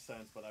that makes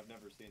sense, but I've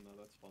never seen that.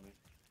 That's funny.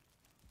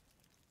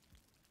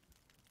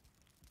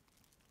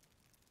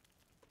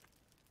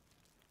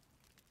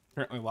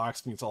 Apparently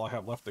Locke's meat's all I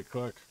have left to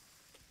cook.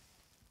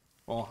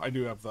 Well, I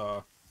do have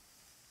the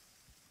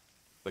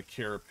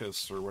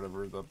carapace or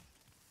whatever, the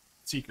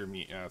seeker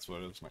meat. Yeah, that's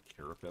what it is, not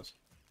carapace.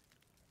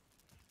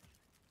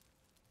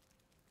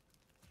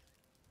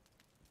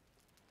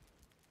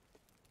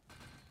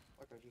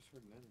 Fuck, I just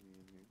heard an enemy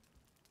in here.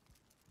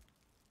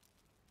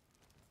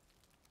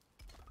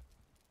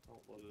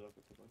 Oh, loaded up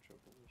with a bunch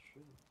of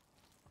bullshit.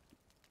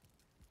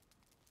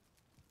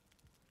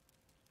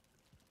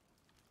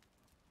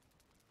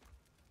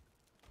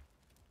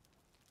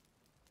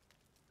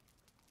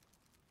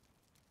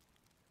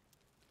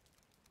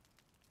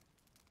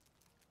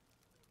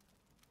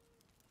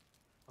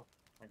 Oh,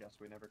 I guess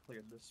we never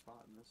cleared this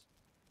spot in this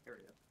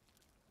area.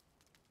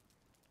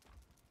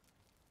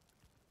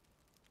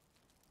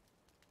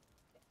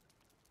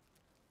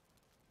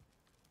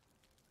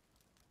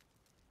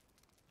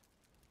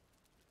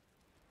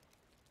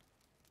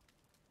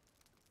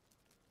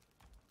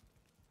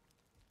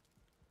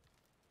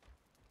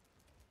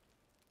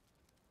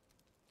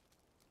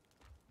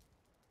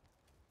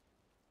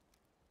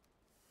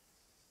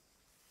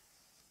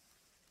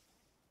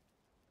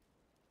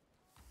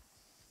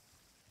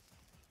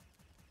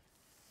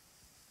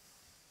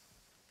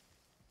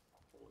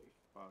 Holy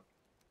fuck.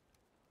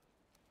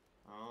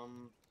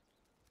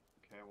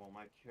 Okay, well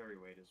my carry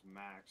weight is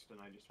maxed, and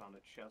I just found a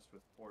chest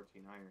with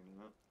 14 iron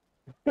in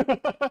it.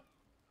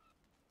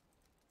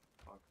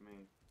 Fuck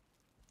me.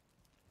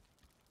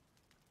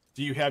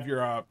 Do you have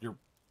your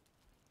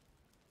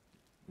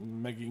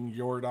Megging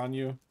Yord on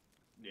you?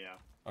 Yeah.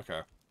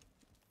 Okay.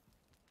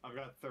 I've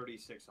got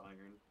 36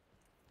 iron.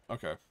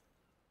 Okay.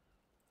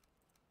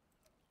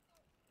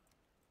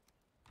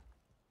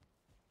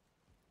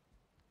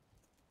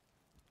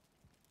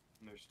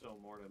 And there's still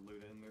more to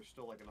loot in. There's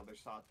still like another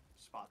spot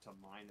to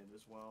mine it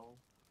as well.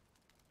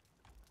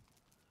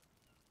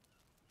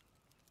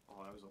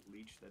 Oh, that was a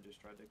leech that just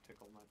tried to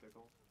tickle my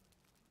pickle.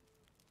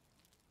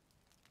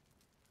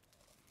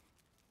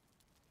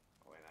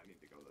 Oh wait, I need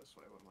to go this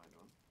way. What am I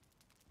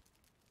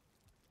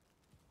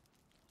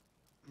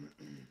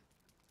doing?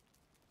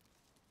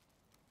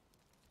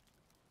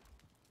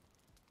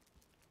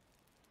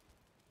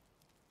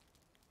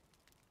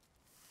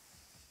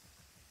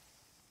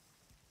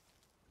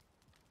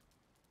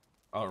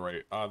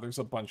 Alright, there's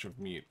a bunch of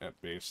meat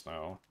at base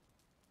now.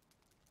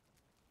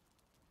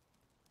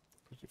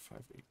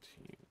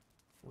 5518,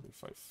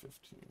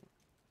 4515.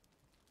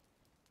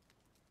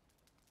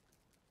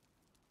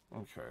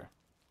 Okay.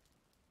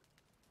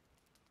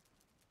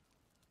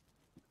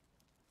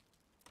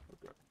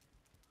 Okay.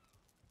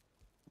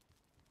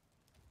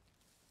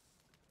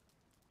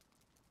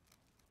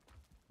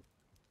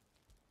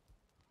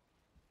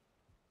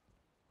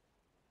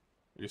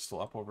 Are you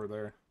still up over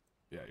there?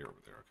 Yeah, you're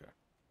over there, okay.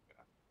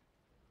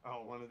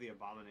 Oh, one of the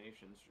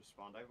abominations just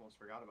spawned. I almost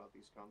forgot about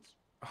these cunts.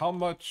 How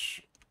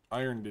much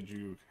iron did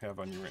you have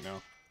on you right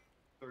now?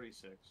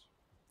 36.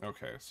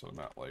 Okay, so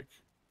not like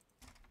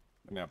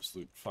an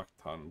absolute fuck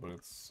ton, but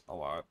it's a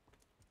lot.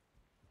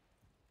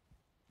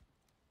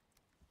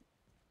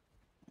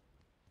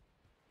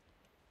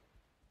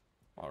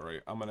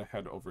 Alright, I'm gonna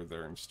head over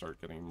there and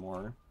start getting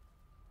more.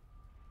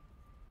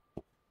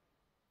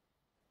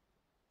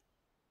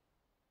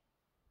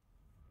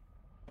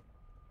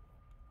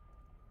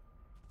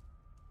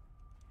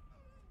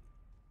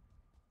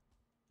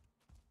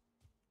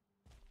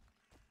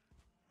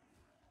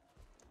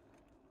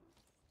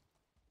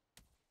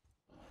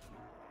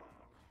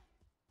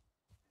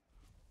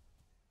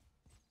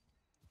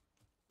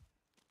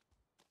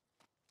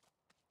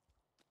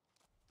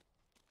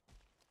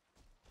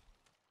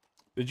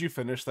 Did you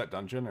finish that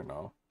dungeon or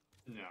no?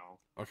 No.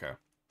 Okay.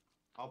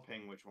 I'll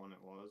ping which one it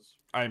was.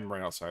 I'm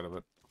right outside of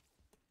it.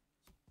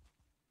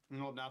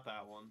 No, not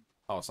that one.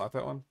 Oh, it's not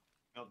that one?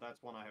 No,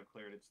 that's one I have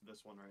cleared. It's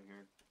this one right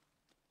here.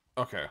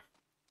 Okay.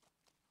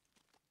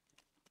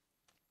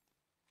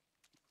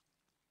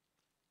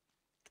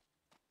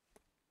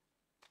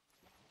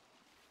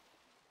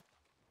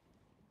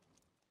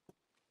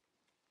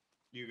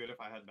 You good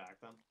if I head back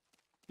then?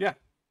 Yeah.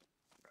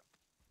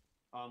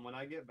 When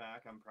I get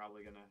back, I'm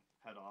probably gonna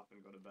head off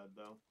and go to bed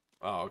though.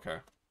 Oh, okay.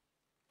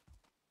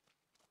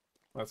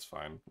 That's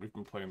fine. We've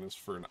been playing this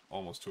for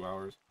almost 2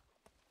 hours.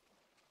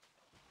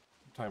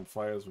 Time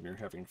flies when you're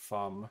having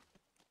fun.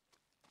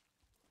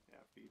 Yeah,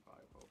 Fee-Fi,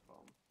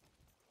 Fo-Fum.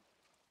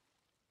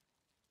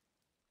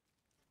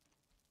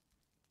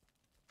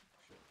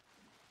 Shit.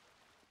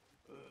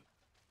 Ugh.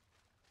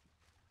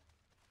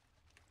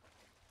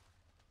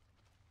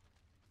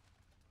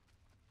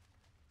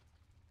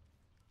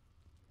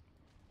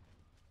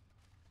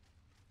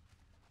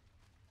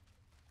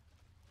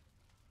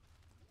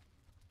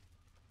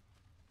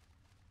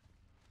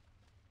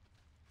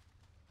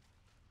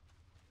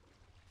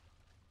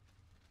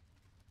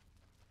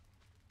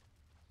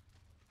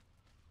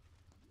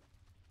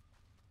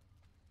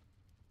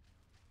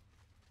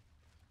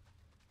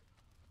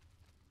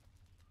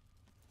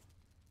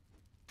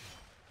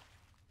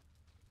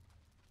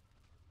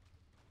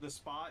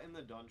 spot in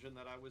the dungeon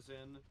that I was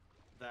in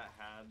that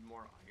had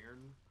more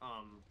iron,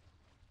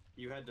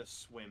 you had to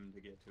swim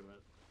to get to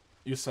it.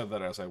 You said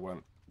that as I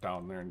went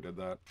down there and did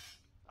that.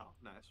 Oh,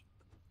 nice.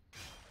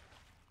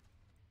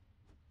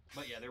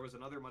 But yeah, there was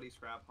another muddy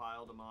scrap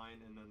pile to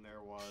mine, and then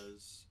there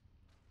was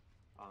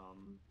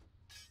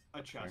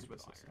a chest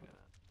with iron in it.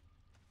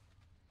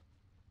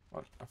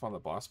 What? I found the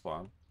boss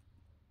spawn.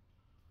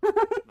 Nice.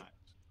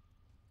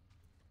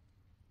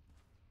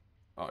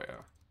 Oh,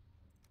 yeah.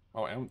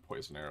 Oh, and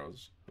poison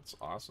arrows. That's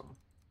awesome.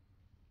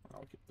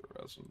 I'll keep the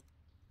resin.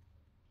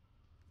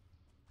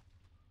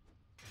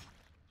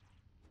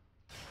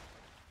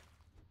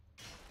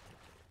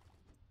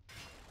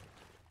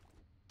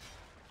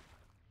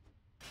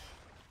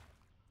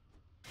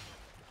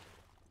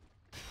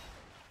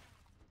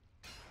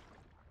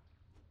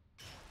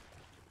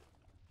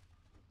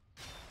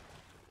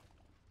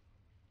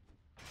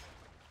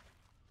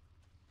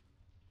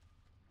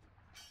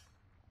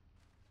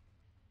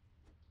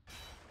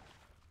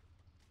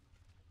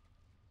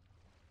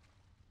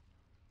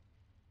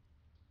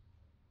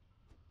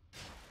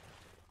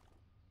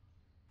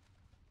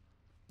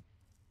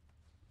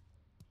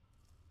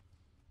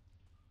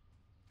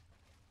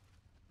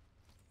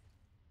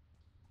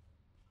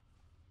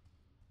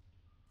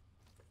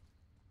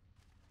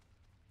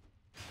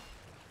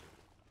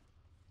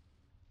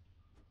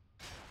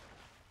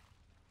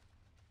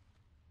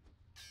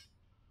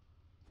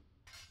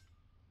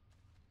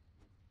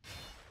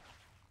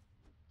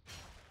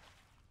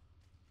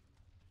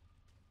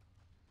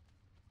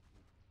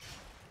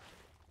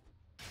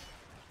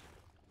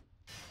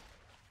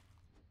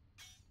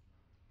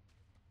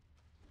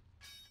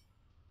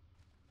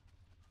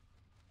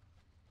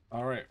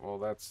 Alright, well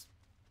that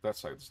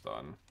side's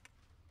done.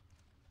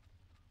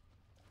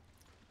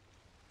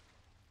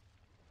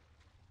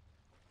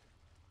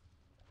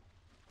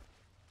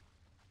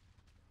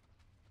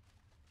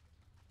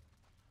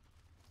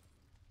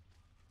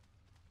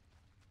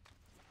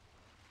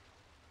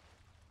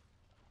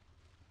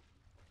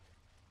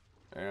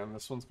 And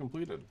this one's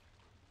completed.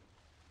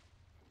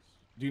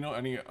 Do you know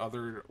any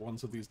other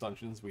ones of these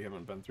dungeons we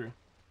haven't been through?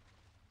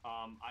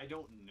 I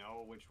don't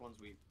know which ones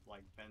we've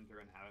like been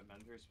through and haven't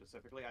been through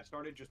specifically. I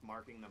started just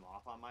marking them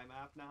off on my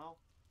map now.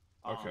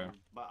 Okay.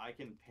 But I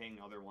can ping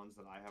other ones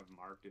that I have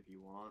marked if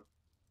you want.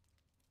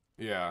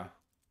 Yeah.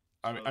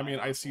 So I mean,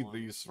 I see one.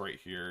 these right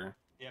here.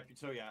 Yep.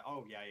 So yeah.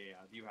 Oh yeah.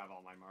 You have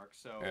all my marks.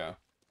 So Yeah.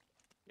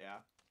 Yeah.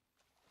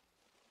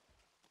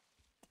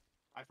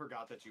 I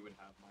forgot that you would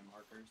have my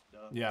markers.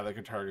 Duh. Yeah, the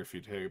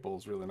cartography table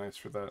is really nice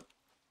for that.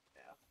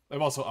 Yeah.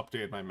 I've also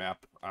updated my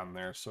map on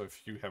there, so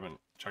if you haven't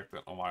checked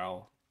it in a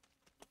while,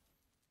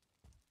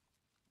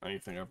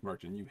 anything I've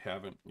marked and you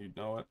haven't, you'd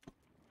know it.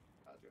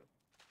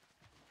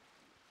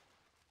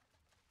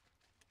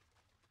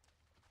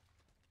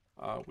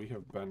 Gotcha. We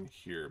have been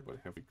here, but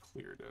have we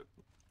cleared it?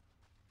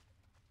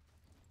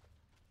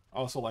 I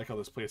also like how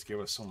this place gave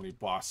us so many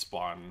boss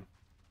spawn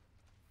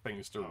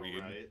things to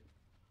read. Right.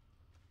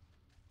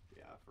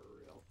 Yeah, for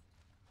real.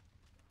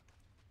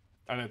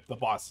 And the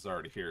boss is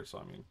already here, so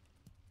I mean...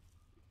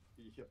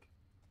 Yep.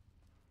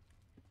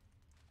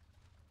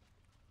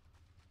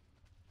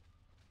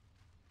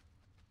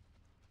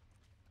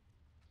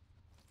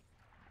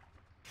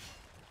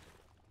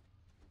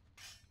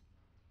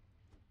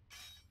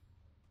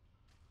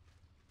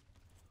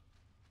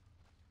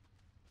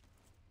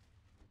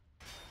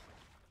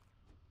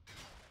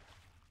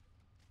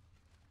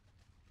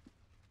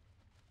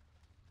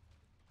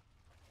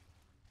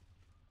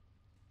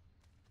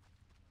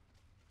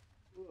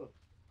 Ugh.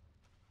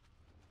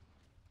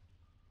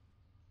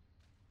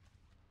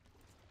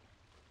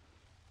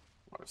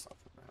 Why is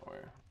nothing that way?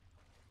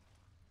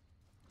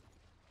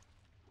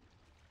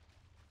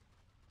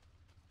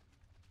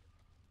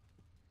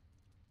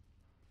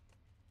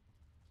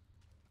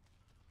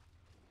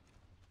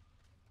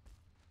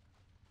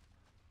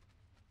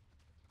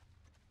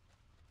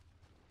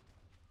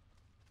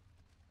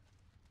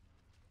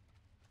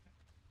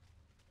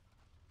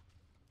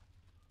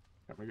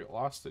 Can't we get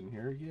lost in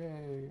here?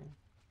 Yay!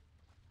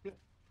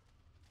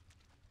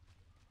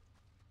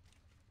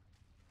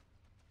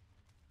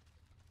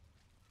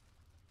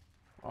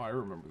 Oh, I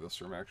remember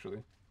this room,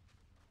 actually.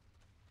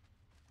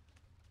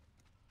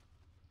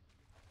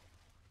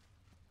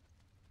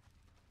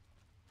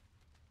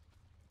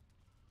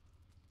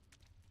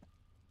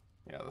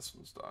 Yeah, this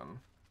one's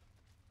done.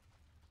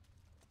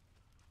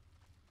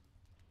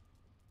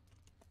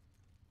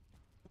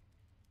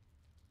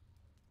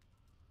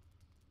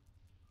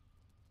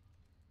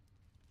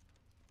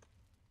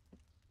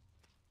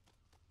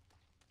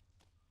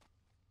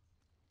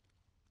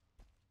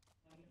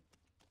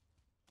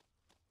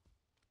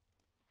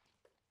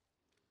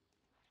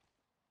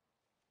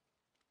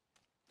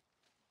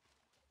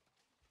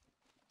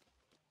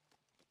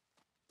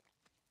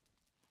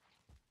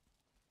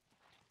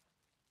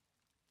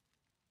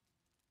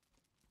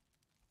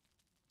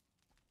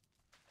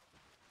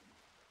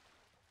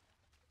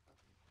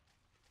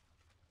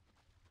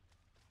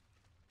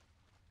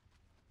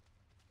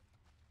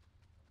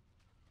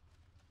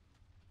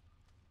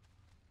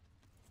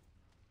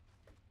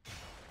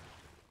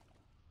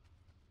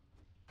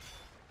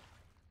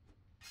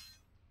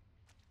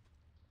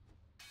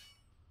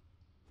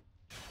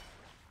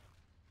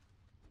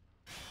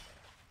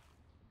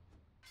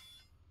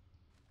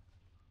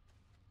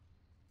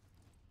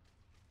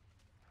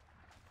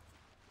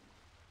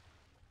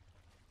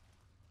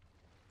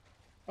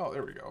 Oh,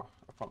 there we go.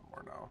 I found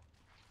more now.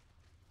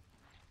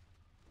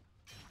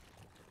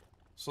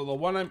 So the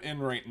one I'm in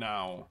right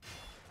now,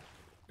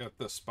 at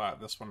this spot,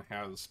 this one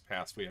has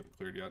paths we haven't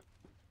cleared yet.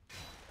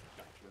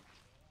 Gotcha.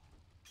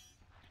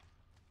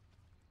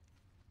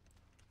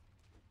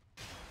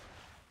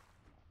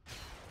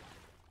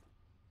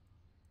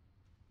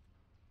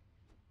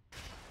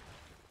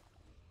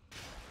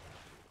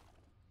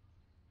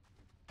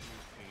 Use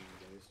pain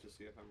days to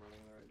see if I'm running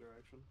in the right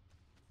direction.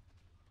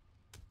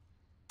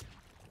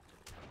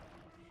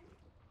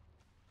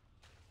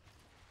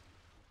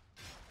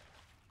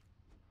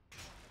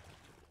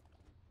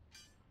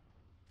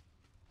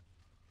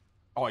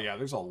 Oh yeah,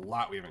 there's a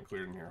lot we haven't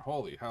cleared in here.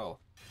 Holy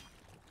hell.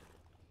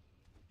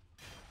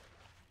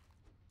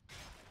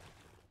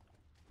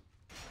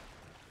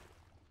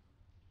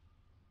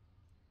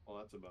 Well,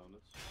 that's a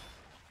bonus.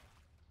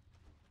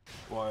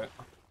 What?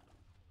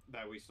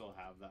 That we still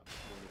have that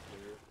one to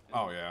clear.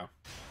 Oh yeah.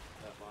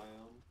 That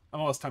biome.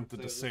 I'm almost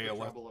tempted to Saves us say the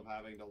trouble of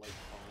having to like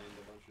find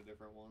a bunch of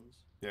different ones.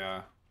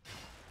 Yeah.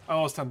 I'm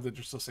almost tempted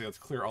just to say let's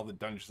clear all the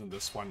dungeons in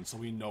this one so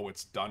we know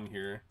it's done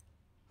here.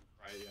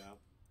 Right, yeah.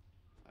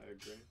 I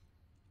agree.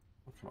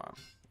 Oh, come on.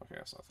 Okay,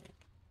 that's nothing.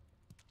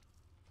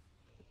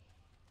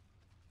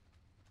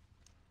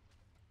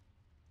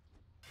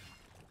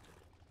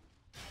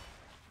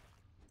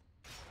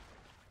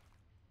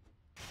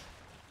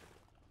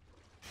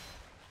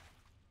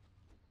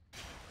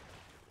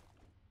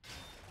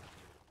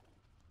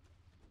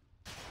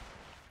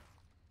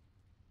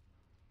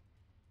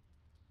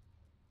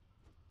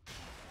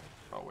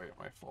 Oh wait,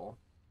 am I full?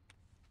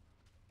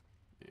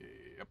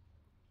 Yep.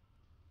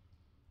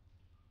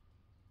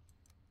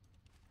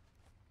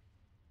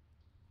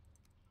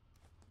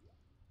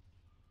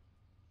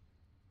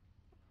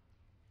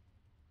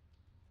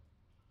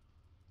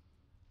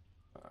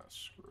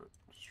 Screw it.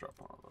 Just drop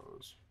one of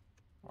those.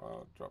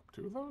 Drop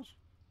 2 of those?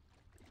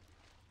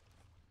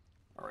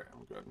 Alright,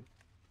 I'm good.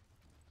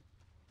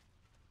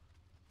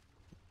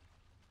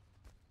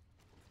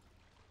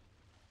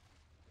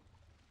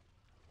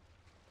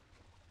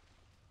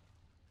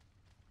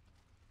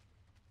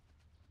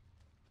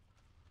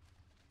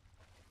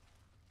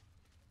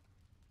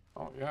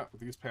 Oh yeah,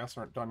 these paths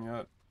aren't done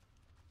yet.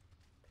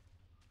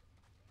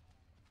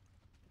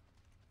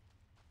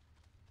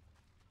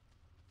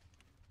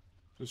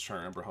 Just trying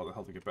to remember how the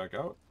hell to get back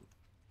out.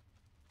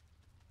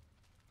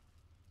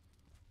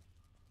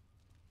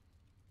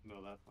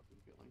 No, that fucking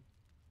feeling.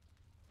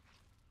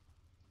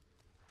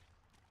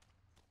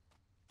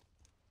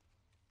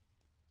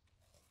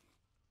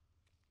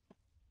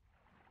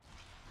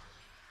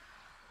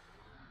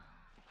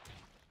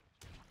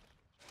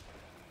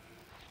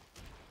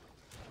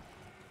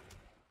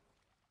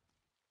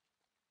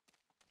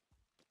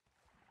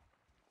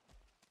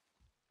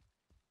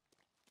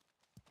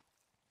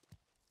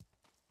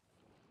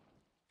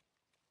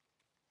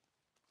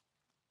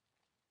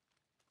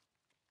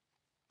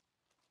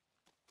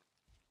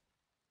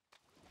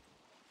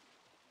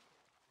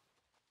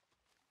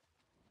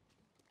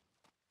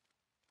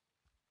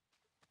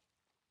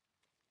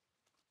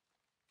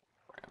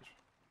 Branch.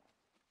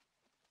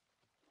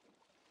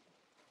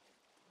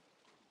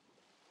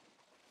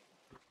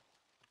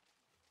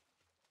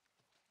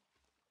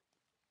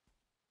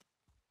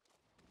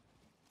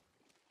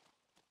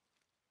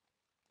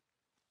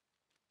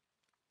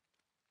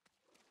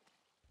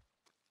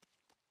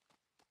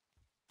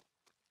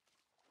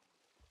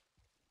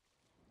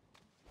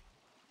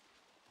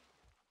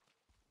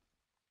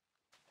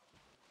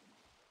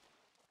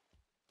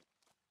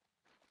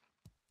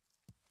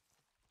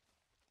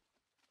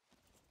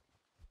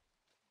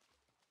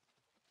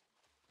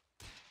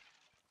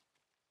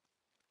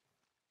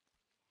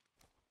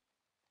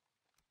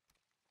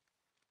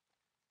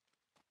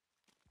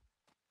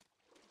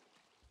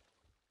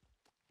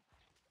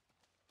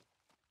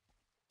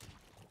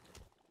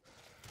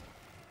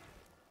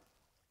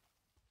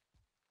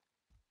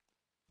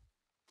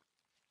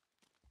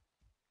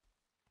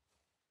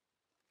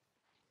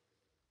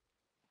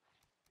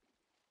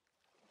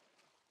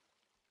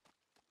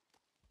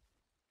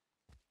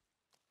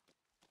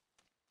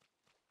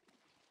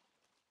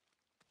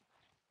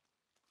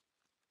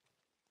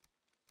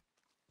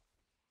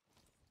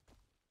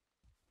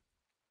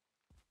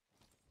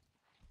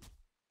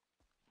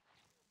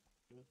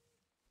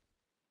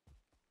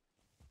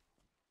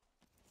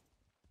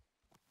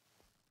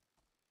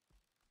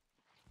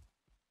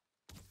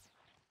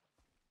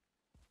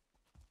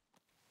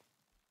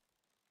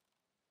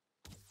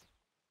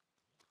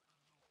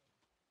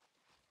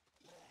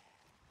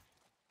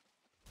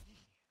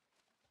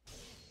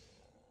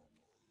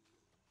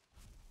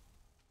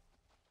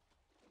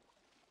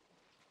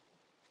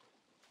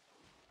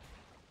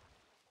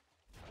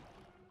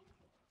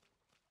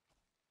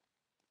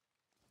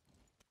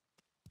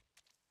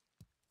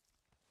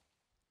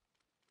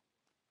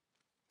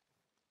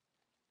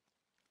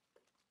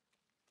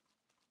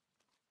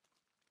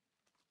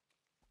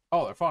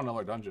 Oh, I found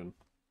another dungeon.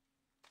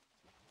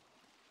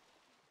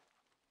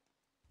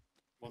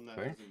 One that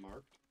Think? isn't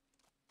marked.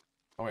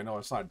 Oh wait, no,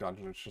 it's not a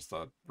dungeon, it's just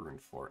a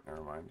ruined fort.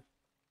 Never mind.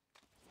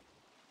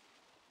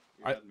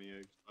 You had me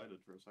excited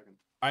for a second.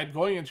 I'm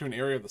going into an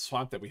area of the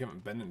swamp that we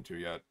haven't been into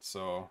yet,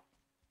 so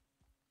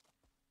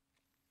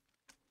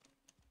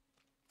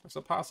it's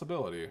a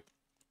possibility.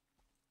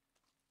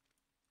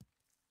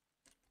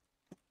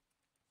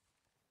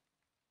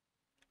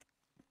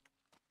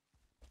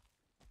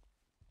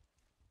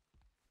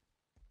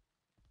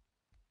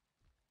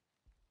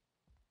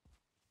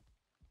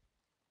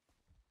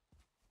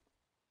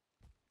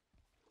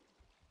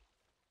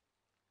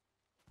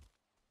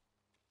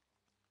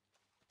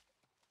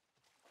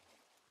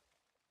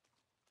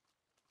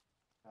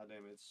 God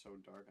damn, it's so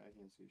dark I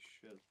can't see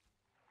shit.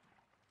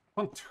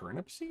 On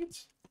turnip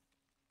seeds?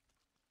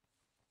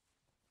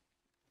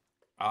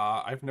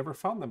 I've never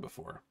found them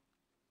before.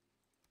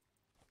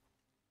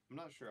 I'm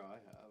not sure I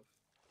have.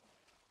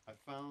 I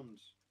found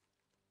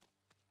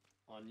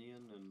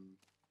onion and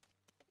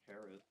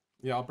carrot.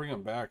 Yeah, I'll bring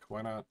them back.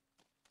 Why not?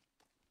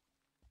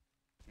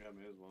 Yeah,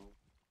 may as well.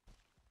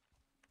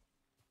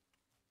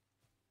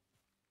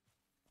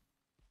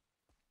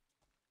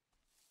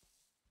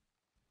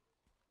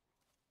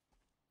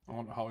 I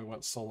don't know how we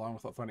went so long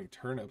without finding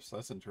turnips.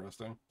 That's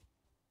interesting.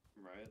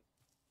 Right.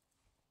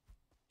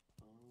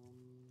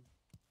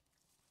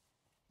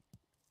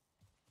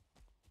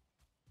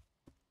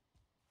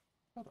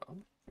 Hold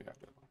on. Yeah, I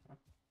did. Okay.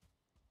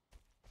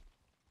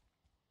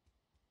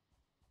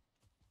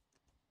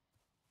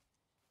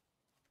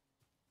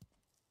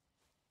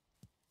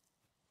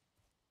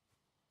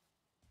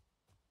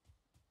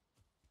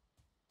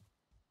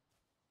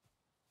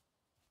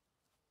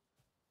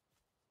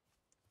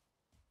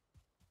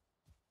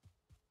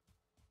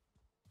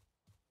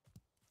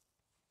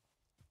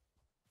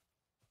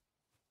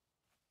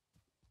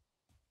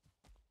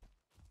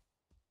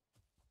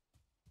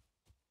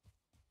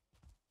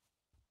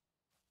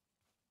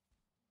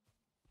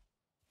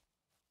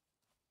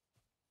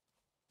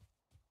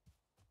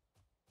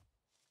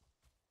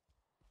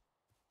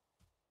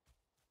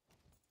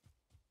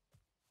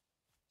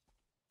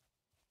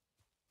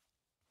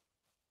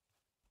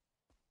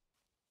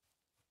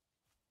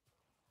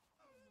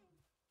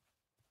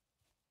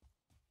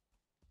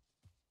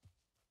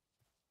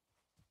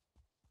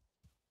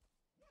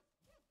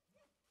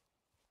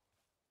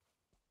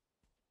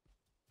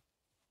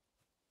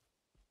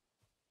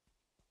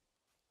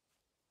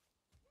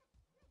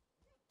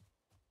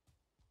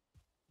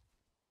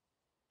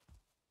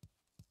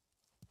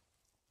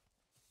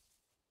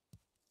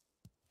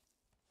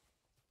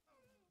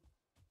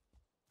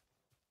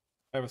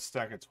 I have a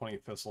stack of 20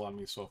 thistle on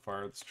me so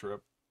far this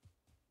trip.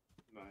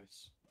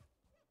 Nice.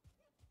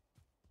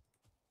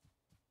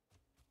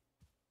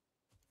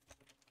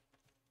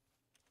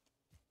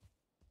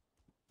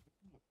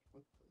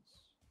 Put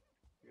this.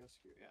 I guess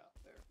here. Yeah,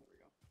 there. There we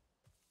go.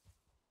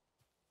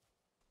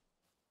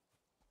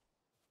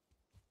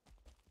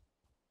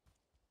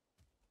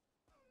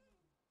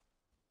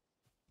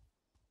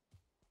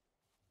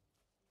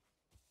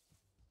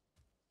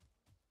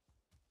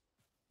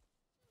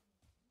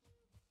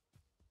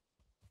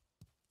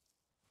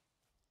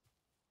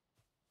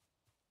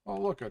 Oh,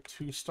 look, a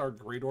 2-star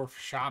Great Orf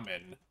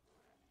Shaman.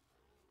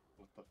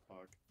 What the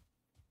fuck?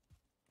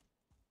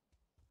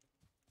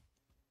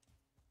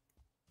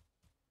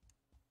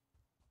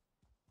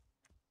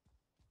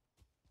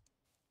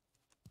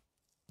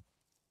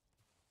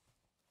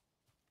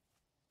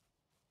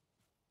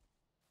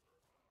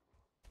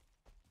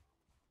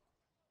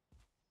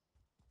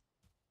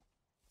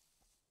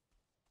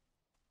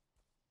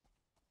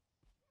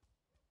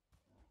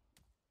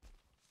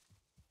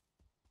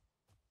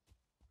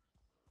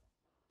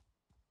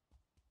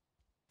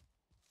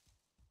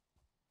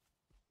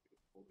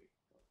 Holy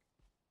fuck.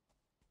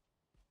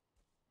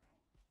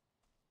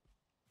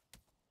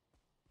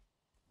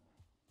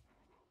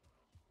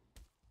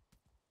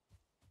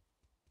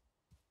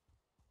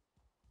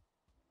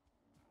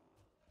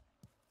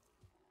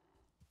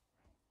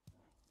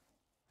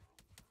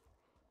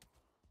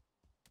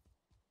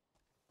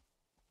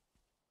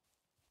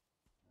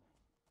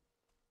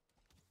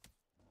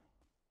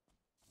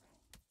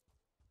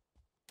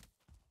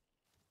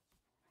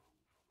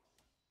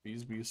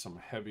 These be some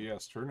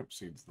heavy-ass turnip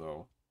seeds,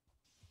 though.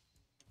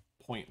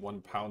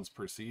 0.1 pounds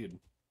per seed.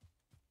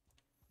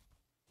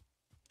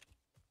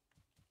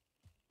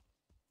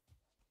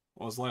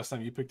 When was the last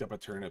time you picked up a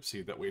turnip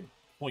seed that weighed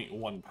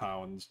 0.1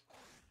 pounds?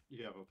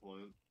 You have a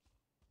point.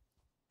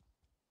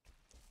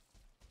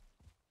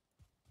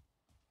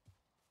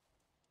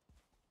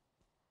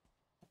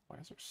 Why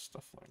is there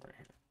stuff lying right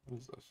here? What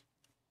is this?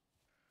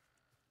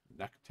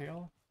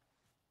 Necktail?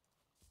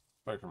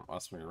 Probably from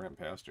us when we ran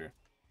past here.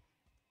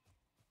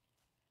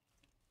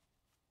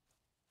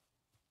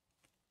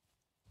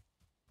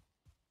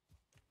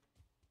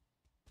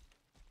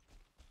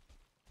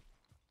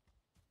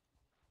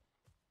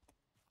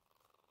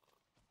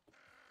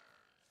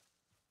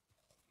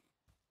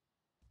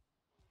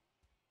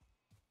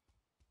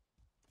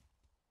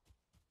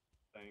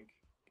 Thank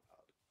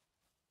God.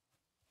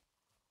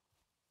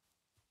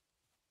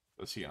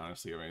 Does he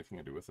honestly have anything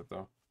to do with it,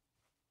 though?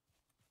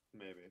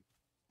 Maybe.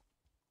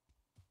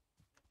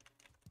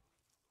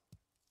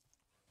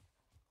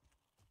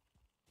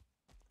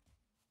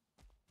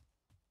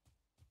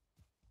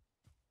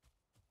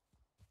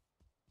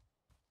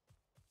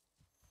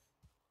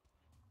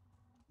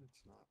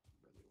 That's not really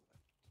what I need to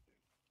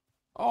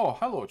do. Oh,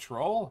 hello,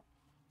 troll.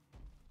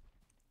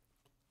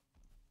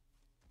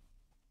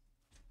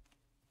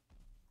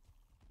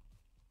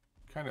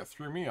 Kind of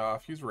threw me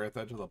off. He's right at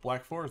the edge of the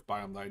Black Forest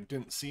biome that I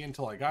didn't see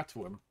until I got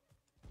to him.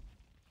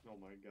 Oh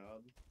my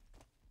god.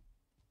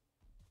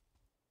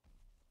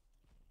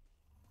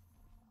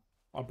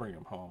 I'll bring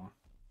him home.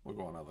 We'll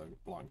go on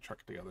a long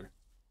trek together.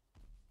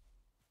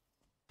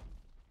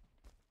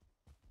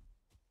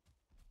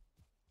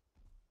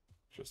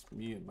 Just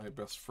me and my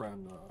best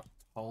friend,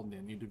 Paul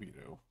Nanny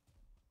DeVito.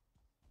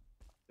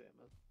 Damn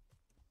it.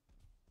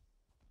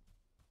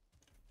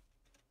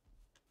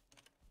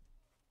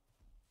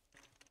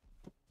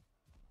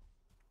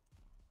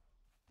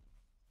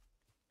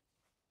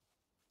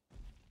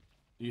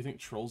 Do you think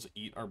trolls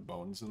eat our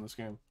bones in this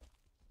game?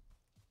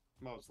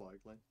 Most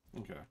likely.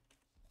 Okay.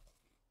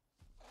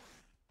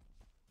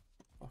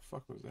 What the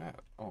fuck was that?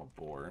 Oh,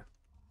 boar.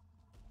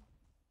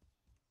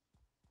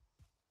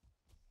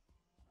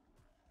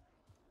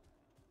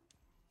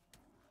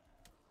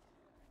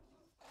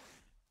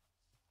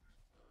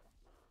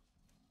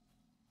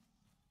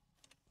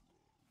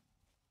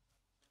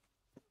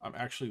 I'm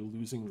actually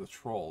losing the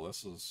troll.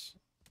 This is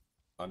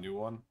a new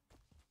one.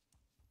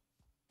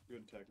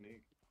 Good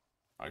technique.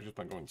 I've just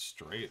been going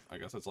straight. I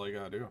guess that's all you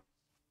gotta do.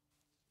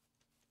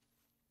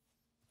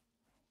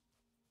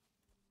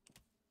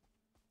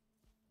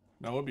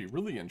 Now, what would be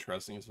really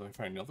interesting is if I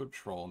find another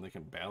troll and they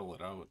can battle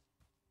it out.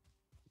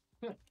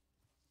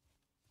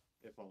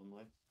 If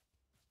only.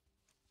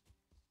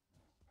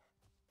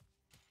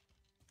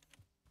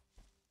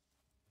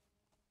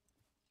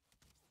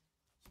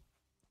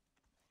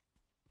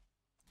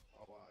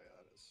 Oh wow, yeah,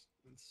 that is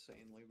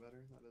insanely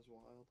better. That is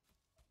wild.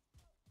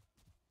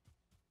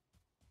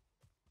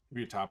 Have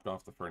you topped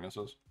off the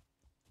furnaces?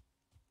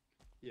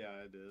 Yeah,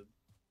 I did.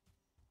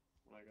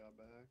 When I got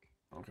back.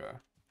 Okay.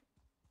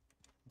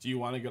 Do you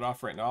want to get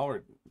off right now, or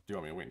do you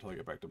want me to wait until I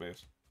get back to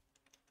base?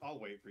 I'll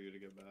wait for you to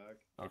get back.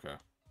 Okay. Okay,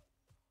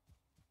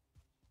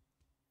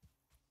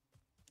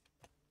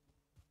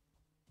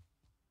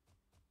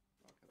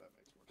 that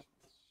makes more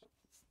sense.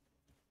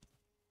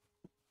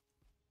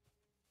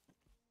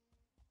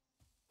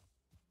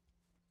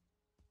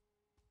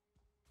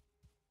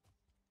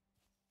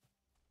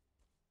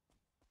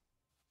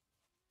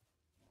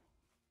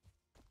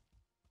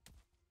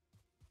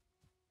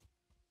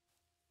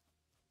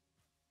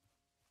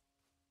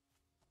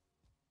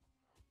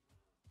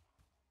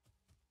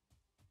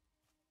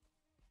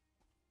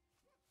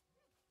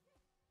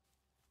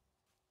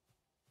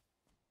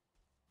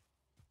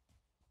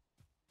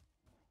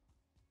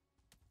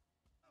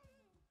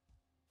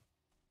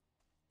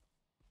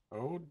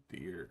 Oh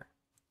dear.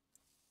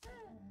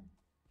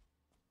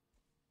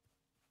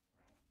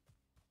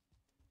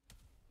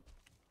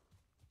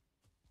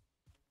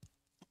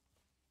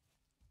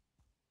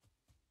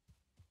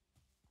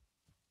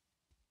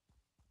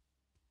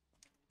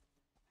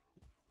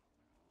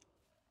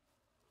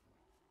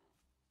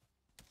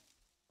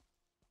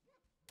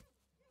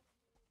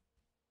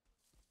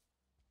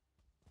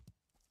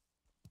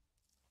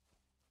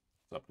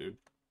 What's up, dude?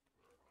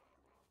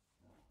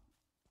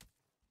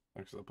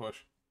 Thanks for the push.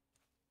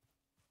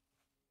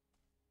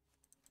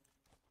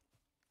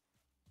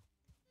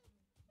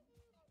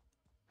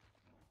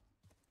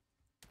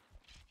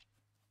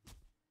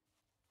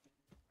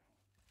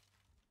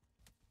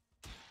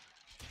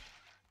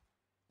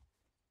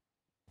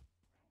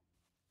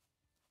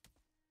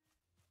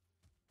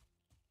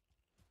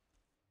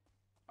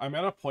 I'm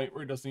at a point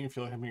where it doesn't even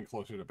feel like I'm getting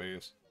closer to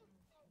base.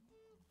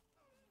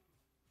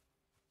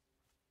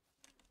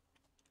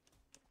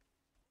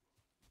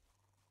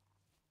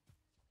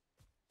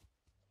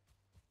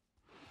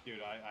 Dude,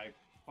 I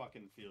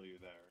fucking feel you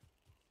there.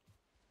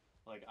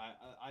 Like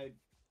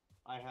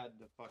I had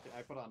to fucking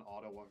I put on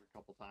auto walk a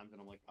couple times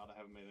and I'm like, God, I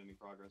haven't made any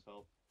progress.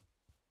 Help.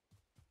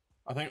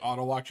 I think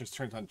auto lock just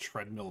turns on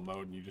treadmill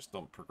mode and you just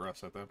don't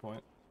progress at that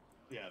point.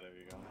 Yeah, there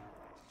you go.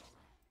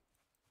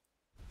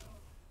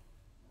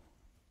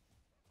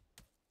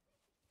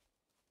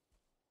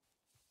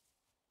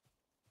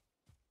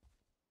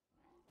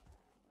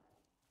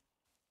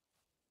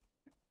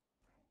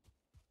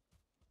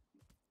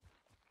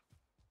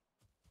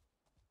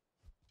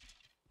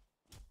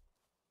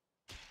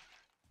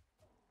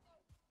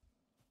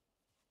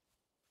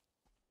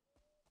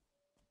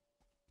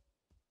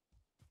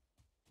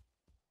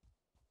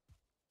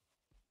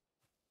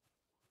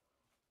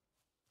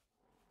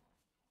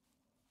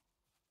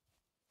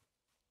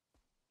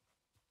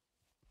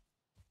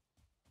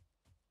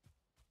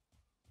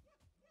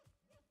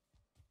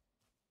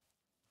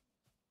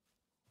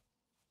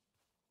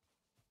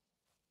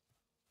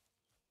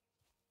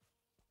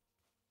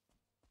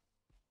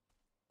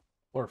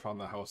 Thor found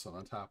the house on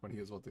the top when he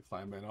was about to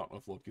climb in. I don't know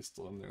if Loki's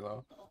still in there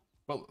though.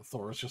 But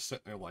Thor was just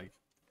sitting there like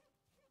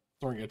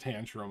throwing a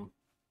tantrum.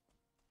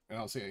 And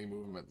I don't see any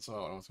movement, so I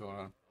don't know what's going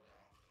on.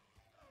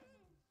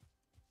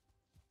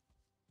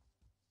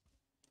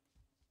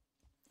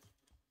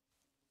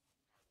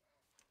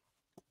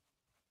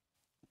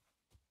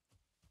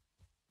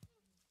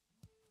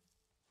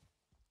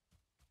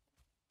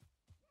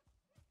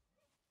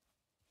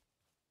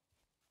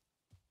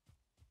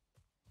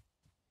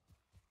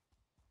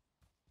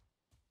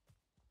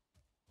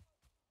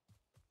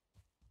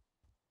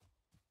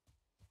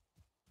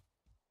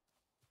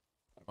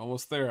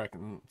 Almost there. I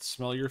can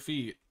smell your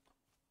feet.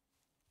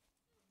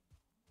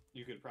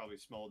 You could probably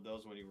smell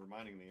those when you were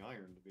mining the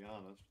iron, to be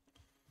honest.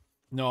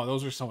 No,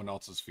 those are someone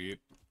else's feet.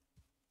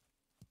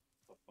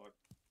 The fuck?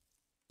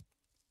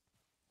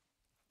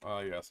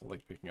 Yes, I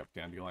like picking up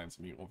dandelions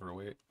and being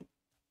overweight.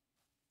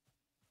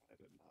 I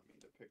did not mean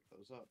to pick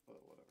those up, but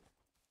whatever.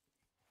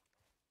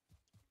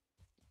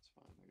 That's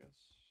fine, I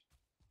guess.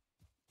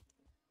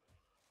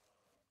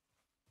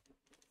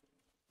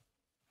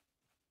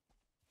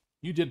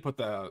 You did put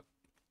the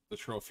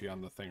trophy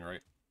on the thing,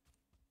 right?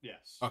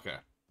 Yes. Okay.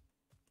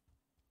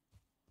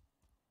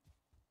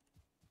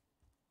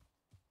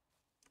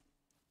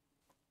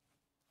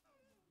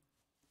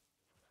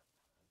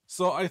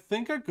 So I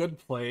think a good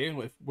play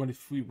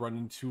if we run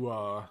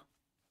into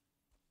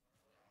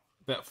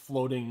that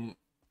floating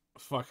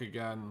fuck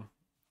again,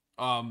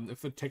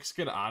 if the ticks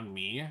get on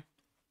me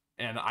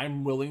and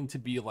I'm willing to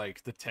be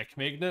like the tick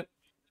magnet,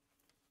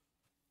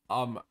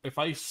 if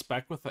I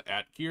spec with the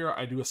at gear,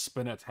 I do a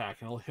spin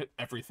attack and it'll hit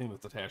everything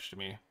that's attached to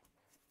me.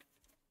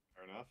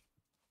 Fair enough.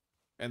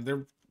 And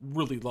they're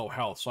really low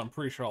health, so I'm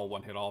pretty sure I'll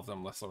one hit all of them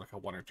unless they're like a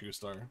 1 or 2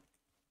 star.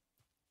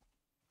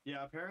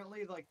 Yeah,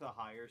 apparently, like, the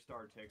higher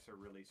star ticks are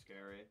really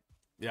scary.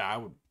 Yeah, I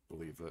would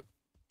believe it.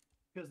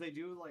 Because they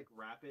do, like,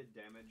 rapid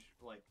damage,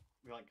 like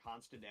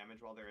constant damage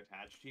while they're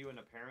attached to you, and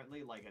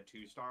apparently, like, a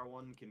 2-star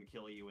one can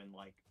kill you in,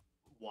 like,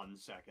 1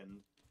 second.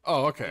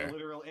 Oh, okay.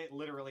 It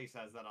literally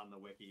says that on the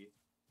wiki.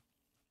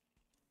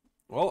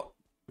 Well,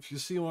 if you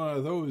see one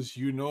of those,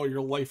 you know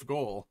your life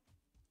goal.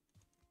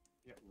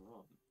 Yeah,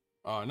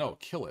 run. No,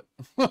 kill it.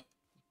 Yeah.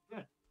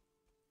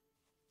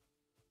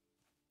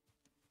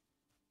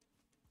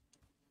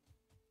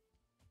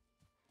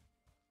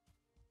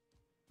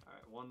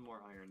 Alright, one more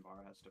iron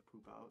bar has to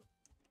poop out.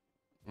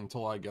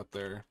 Until I get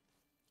there.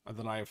 And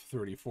then I have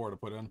 34 to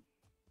put in.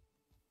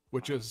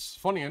 Which is,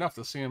 funny enough,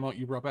 the same amount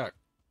you brought back.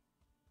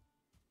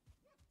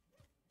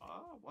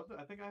 Was it?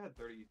 I think I had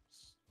 30...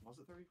 Was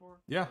it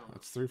 34? Yeah,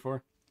 it's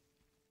 34.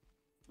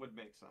 Would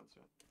make sense,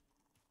 yeah.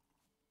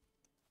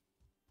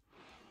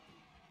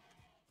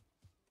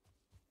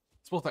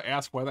 Supposed to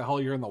ask why the hell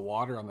you're in the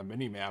water on the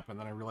mini-map, and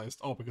then I realized,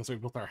 oh, because we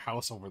built our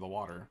house over the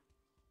water.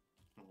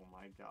 Oh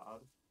my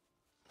god.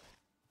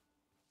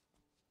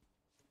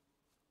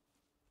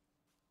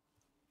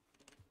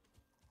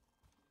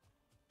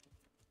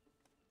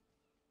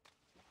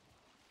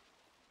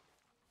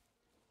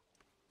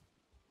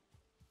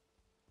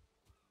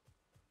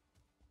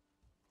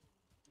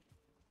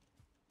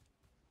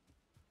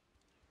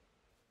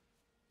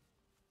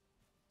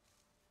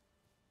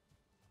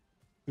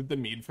 Did the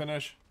mead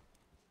finish?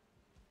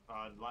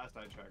 Last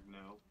I checked,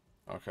 no.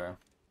 Okay.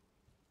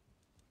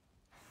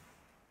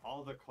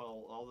 All the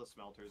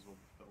smelters will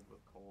be filled with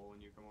coal when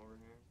you come over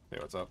here. Hey,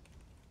 what's up?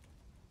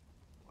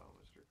 Wow,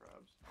 Mr.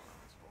 Krabs.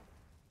 That's cool.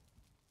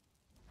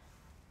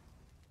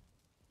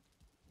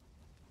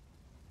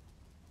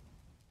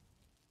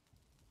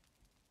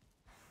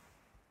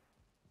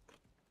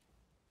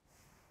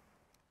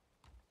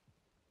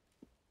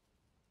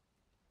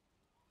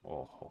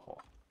 Oh, ho, ho.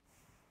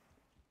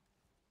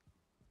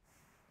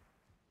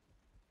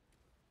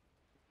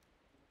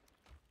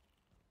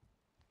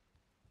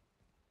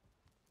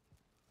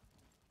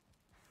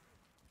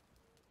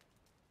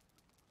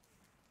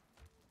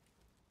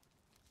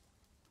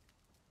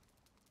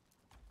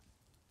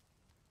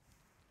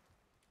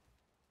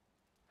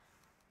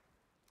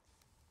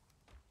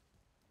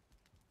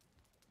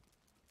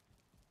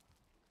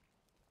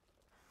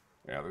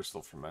 Yeah, they're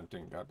still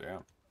fermenting,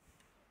 goddamn.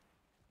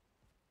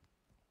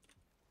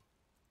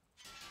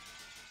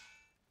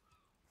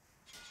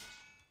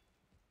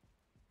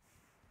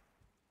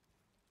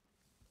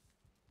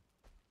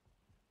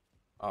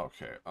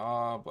 Okay,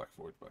 Black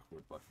Forge, Black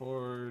Forge, Black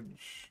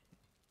Forge.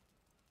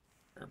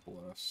 Air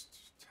Blast.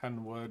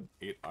 10 wood,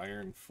 8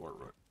 iron, 4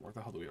 root. Where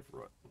the hell do we have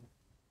root?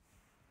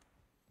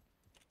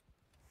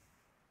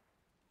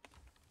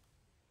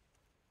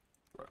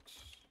 Root.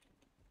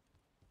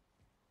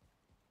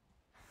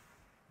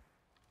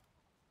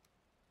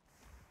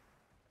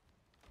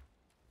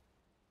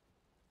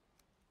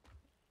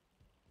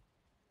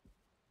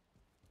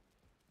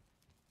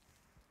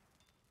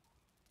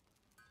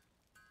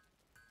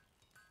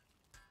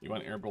 You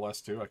want air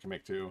blast too? I can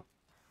make 2.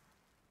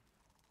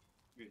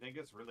 You think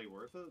it's really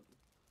worth it?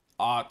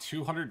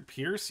 200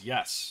 pierce?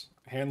 Yes.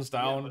 Hands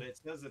down. Yeah, but it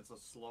says it's a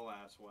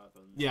slow-ass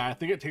weapon. Yeah, I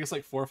think it takes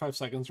like 4 or 5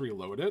 seconds to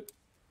reload it.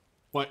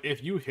 But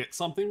if you hit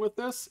something with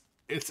this,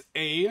 it's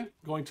A,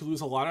 going to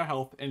lose a lot of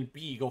health, and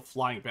B, go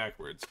flying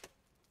backwards.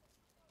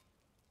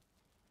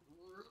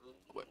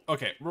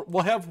 Okay,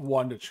 we'll have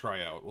 1 to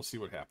try out. We'll see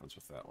what happens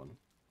with that one.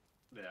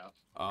 Yeah.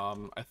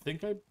 I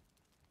think I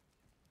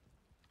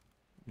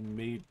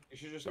made You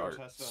should just darts.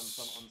 go test it on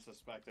some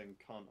unsuspecting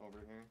cunt over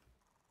here.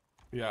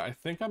 Yeah, I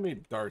think I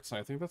made darts, and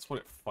I think that's what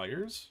it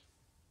fires.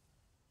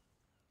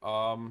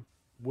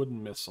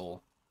 Wooden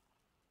missile.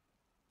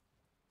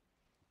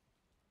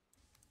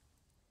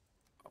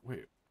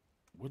 Wait,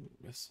 wooden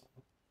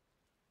missile?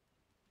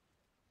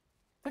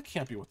 That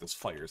can't be what this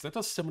fires. That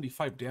does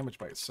 75 damage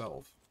by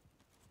itself.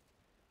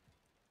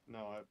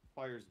 No, it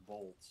fires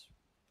bolts.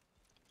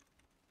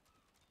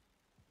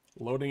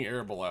 Loading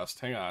air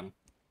blast. Hang on.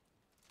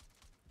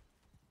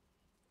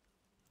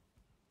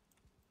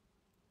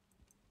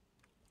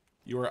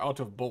 You are out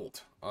of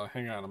bolt.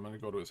 Hang on, I'm gonna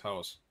go to his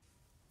house.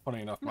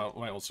 Funny enough,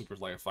 my old Super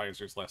Light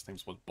Advisor's last name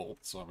was Bolt,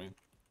 so I mean...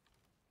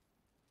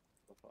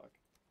 The fuck?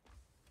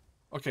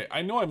 Okay,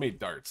 I know I made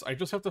darts. I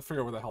just have to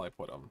figure out where the hell I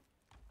put them.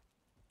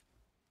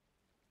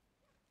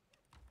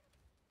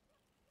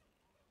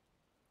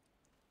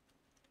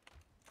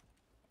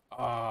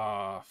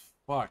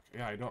 Fuck.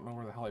 Yeah, I don't know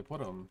where the hell I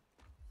put them.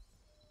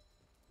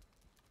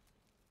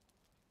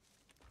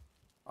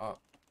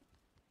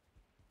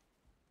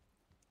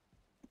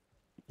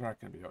 They're not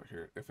gonna be out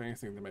here. If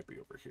anything, they might be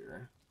over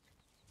here.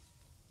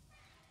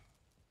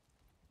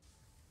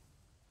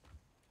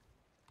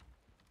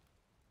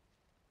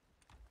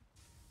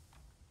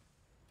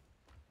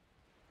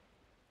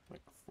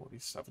 Like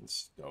 47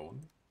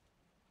 stone.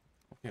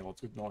 Okay, well,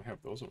 it's good to know I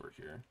have those over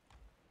here.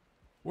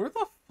 Where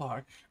the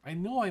fuck? I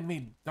know I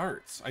made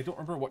darts. I don't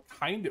remember what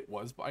kind it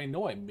was, but I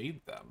know I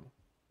made them.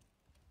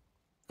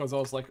 Because I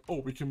was like,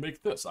 oh, we can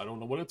make this. I don't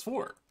know what it's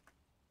for.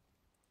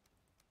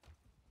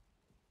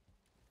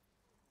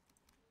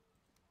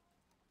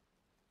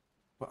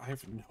 But I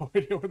have no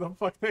idea where the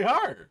fuck they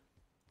are.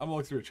 I'm gonna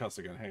look through a chest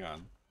again. Hang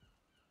on.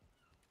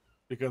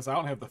 Because I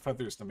don't have the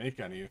feathers to make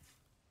any.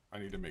 I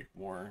need to make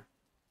more.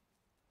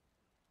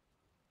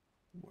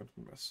 Wood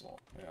missile.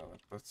 Yeah,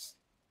 that's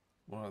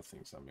one of the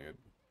things I made.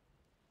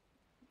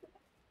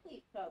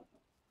 I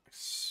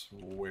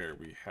swear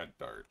we had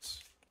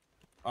darts.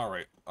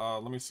 Alright,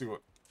 let me see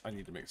what... I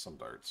need to make some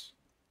darts.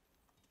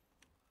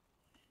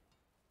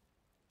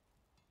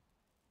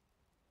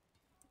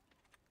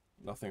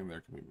 Nothing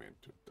there can be made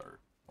into a dart.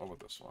 What about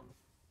this one?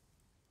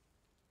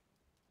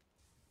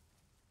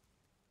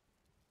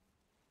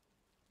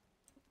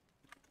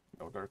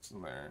 No darts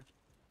in there.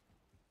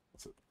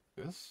 What's it?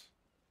 This?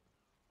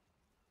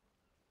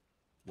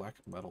 Black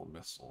metal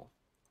missile.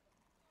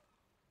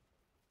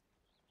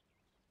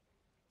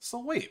 So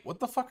wait, what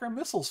the fuck are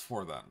missiles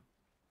for then?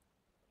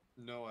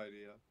 No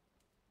idea.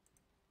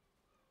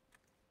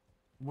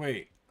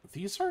 Wait,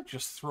 these are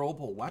just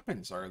throwable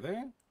weapons, are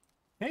they?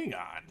 Hang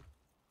on.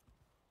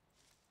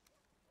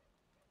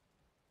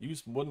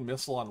 Use one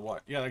missile on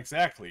what? Yeah,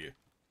 exactly.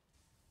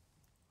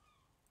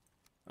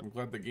 I'm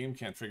glad the game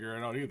can't figure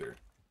it out either.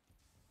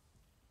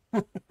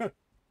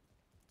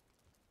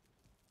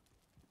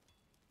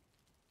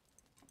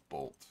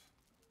 Bolt.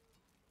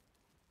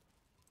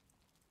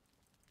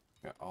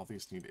 Yeah, all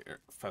these need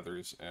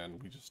feathers,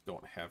 and we just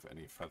don't have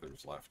any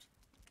feathers left.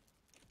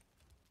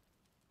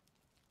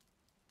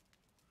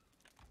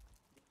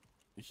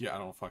 Yeah, I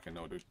don't fucking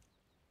know, dude.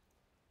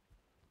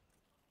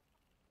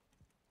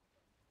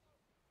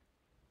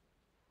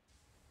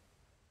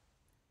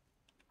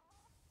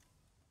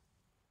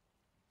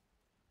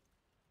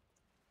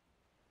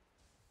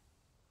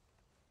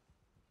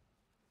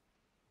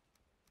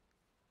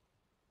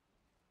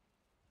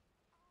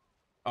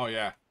 Oh,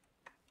 yeah.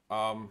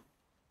 How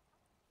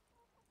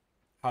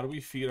do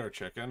we feed our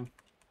chicken?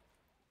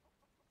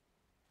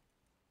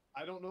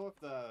 I don't know if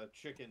the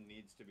chicken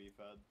needs to be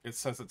fed. It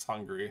says it's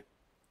hungry.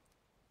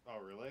 Oh,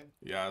 really?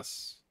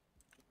 Yes.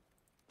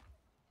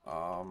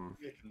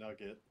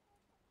 Nugget.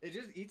 It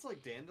just eats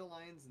like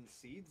dandelions and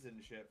seeds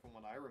and shit from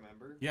what I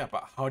remember. Yeah,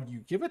 but how do you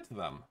give it to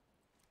them?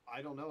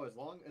 I don't know.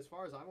 As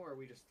far as I'm aware,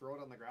 we just throw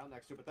it on the ground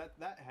next to it. But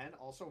that hen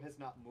also has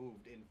not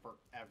moved in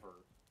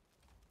forever.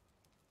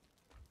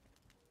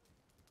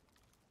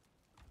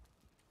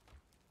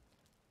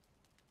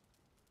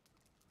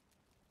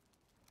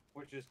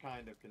 Which is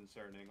kind of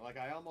concerning. Like,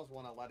 I almost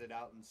want to let it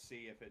out and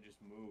see if it just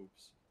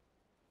moves.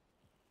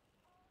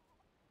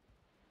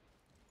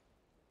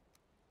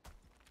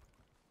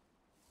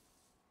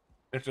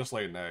 It just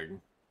laid an egg.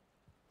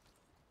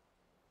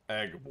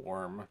 Egg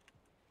worm.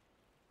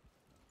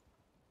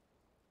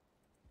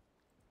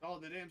 Oh,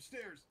 the damn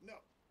stairs! No!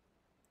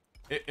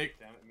 Damn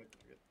it,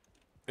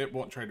 it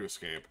won't try to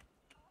escape.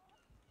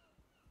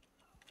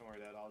 Don't worry,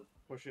 Dad. I'll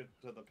push it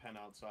to the pen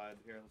outside.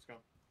 Here, let's go.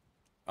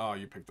 Oh,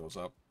 you picked those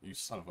up. You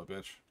son of a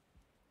bitch.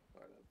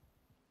 Sorry, Dad.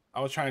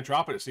 I was trying to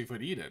drop it to see if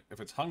it'd eat it. If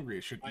it's hungry,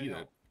 it should eat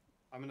it.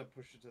 I'm gonna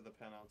push it to the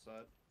pen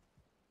outside.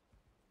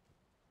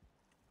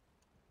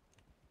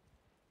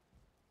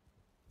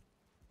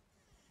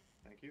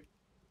 Thank you.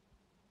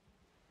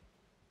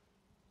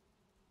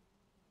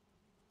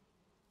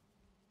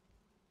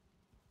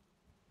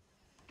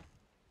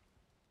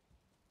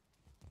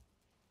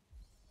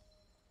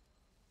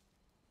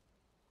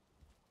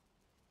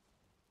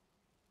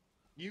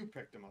 You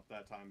picked him up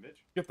that time, bitch.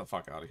 Get the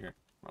fuck out of here.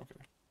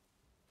 Okay.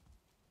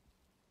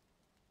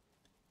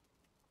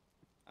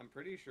 I'm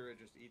pretty sure it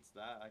just eats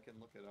that. I can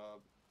look it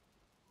up.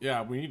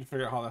 Yeah, we need to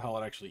figure out how the hell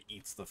it actually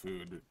eats the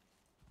food.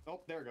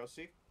 Oh, there it goes.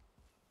 See?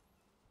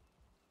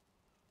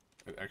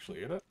 It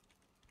actually ate it?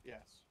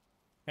 Yes.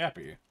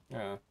 Happy.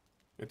 Yeah.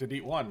 It did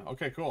eat one.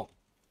 Okay, cool.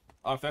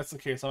 If that's the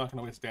case, I'm not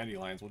going to waste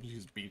dandelions. We'll just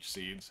use beech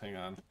seeds. Hang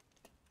on.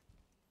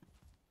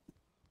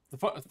 The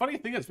funny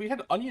thing is, we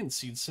had onion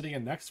seeds sitting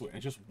in next to it, and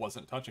it just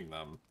wasn't touching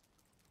them.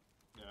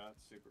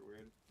 That's super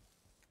weird.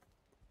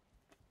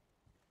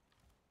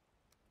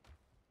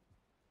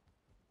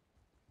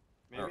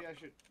 Maybe I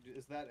should...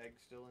 Is that egg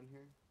still in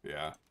here?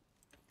 Yeah.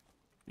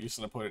 You just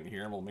gonna put it in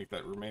here and we'll make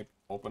that roommate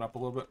open up a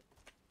little bit?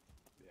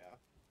 Yeah.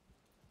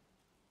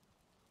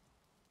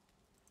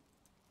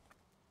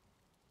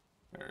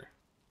 There.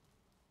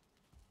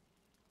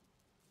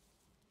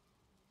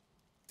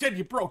 Did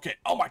you broke it?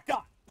 Oh my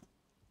god!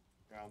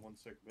 Yeah, I'm one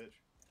sick bitch.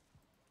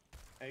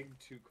 Egg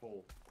too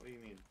cold. What do you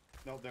mean?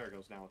 No, there it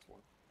goes. Now it's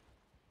warm.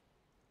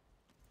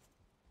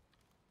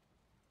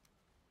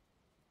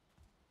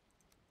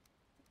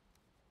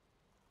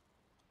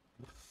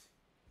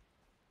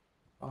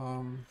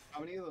 How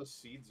many of those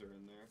seeds are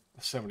in there?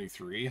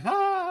 73.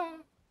 Ha!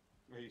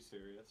 Are you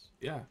serious?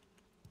 Yeah.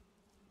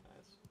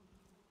 Nice.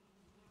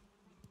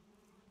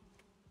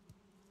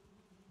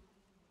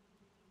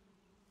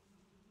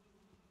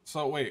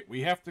 So wait,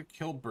 we have to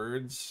kill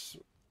birds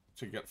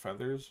to get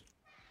feathers?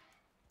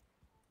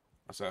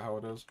 Is that how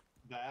it is?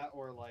 That,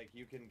 or like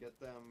you can get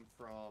them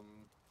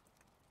from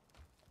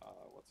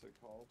what's it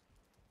called?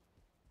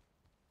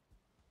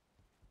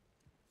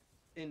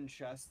 In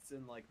chests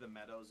in like the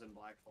meadows and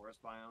Black Forest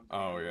biomes.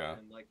 Oh yeah.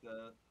 And like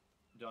the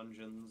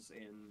dungeons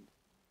in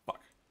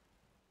Fuck.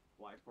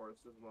 Black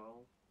Forest as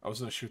well. I was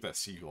gonna shoot that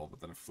seagull,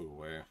 but then it flew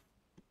away.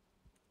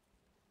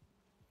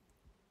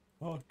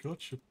 Oh,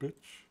 gotcha,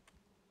 bitch.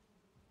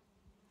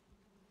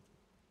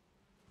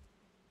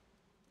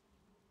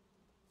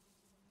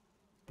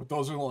 But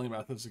those are the only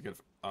methods to get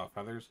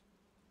feathers?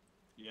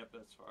 Yep,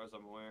 as far as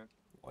I'm aware.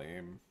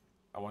 Lame.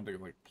 I wanted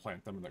to like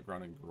plant them in the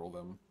ground and grow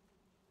them.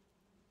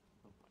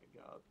 Oh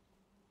my god.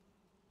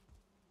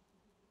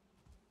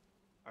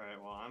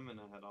 Alright, well I'm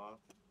gonna head off.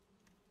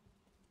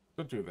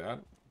 Don't do that.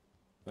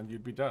 Then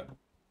you'd be dead.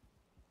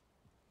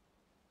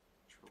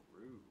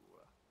 True.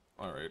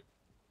 Alright.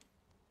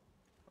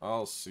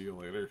 I'll see you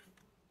later.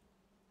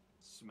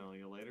 Smell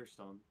you later,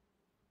 son.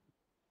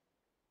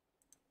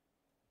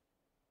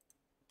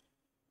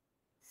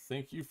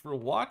 Thank you for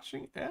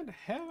watching and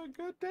have a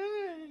good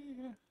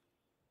day.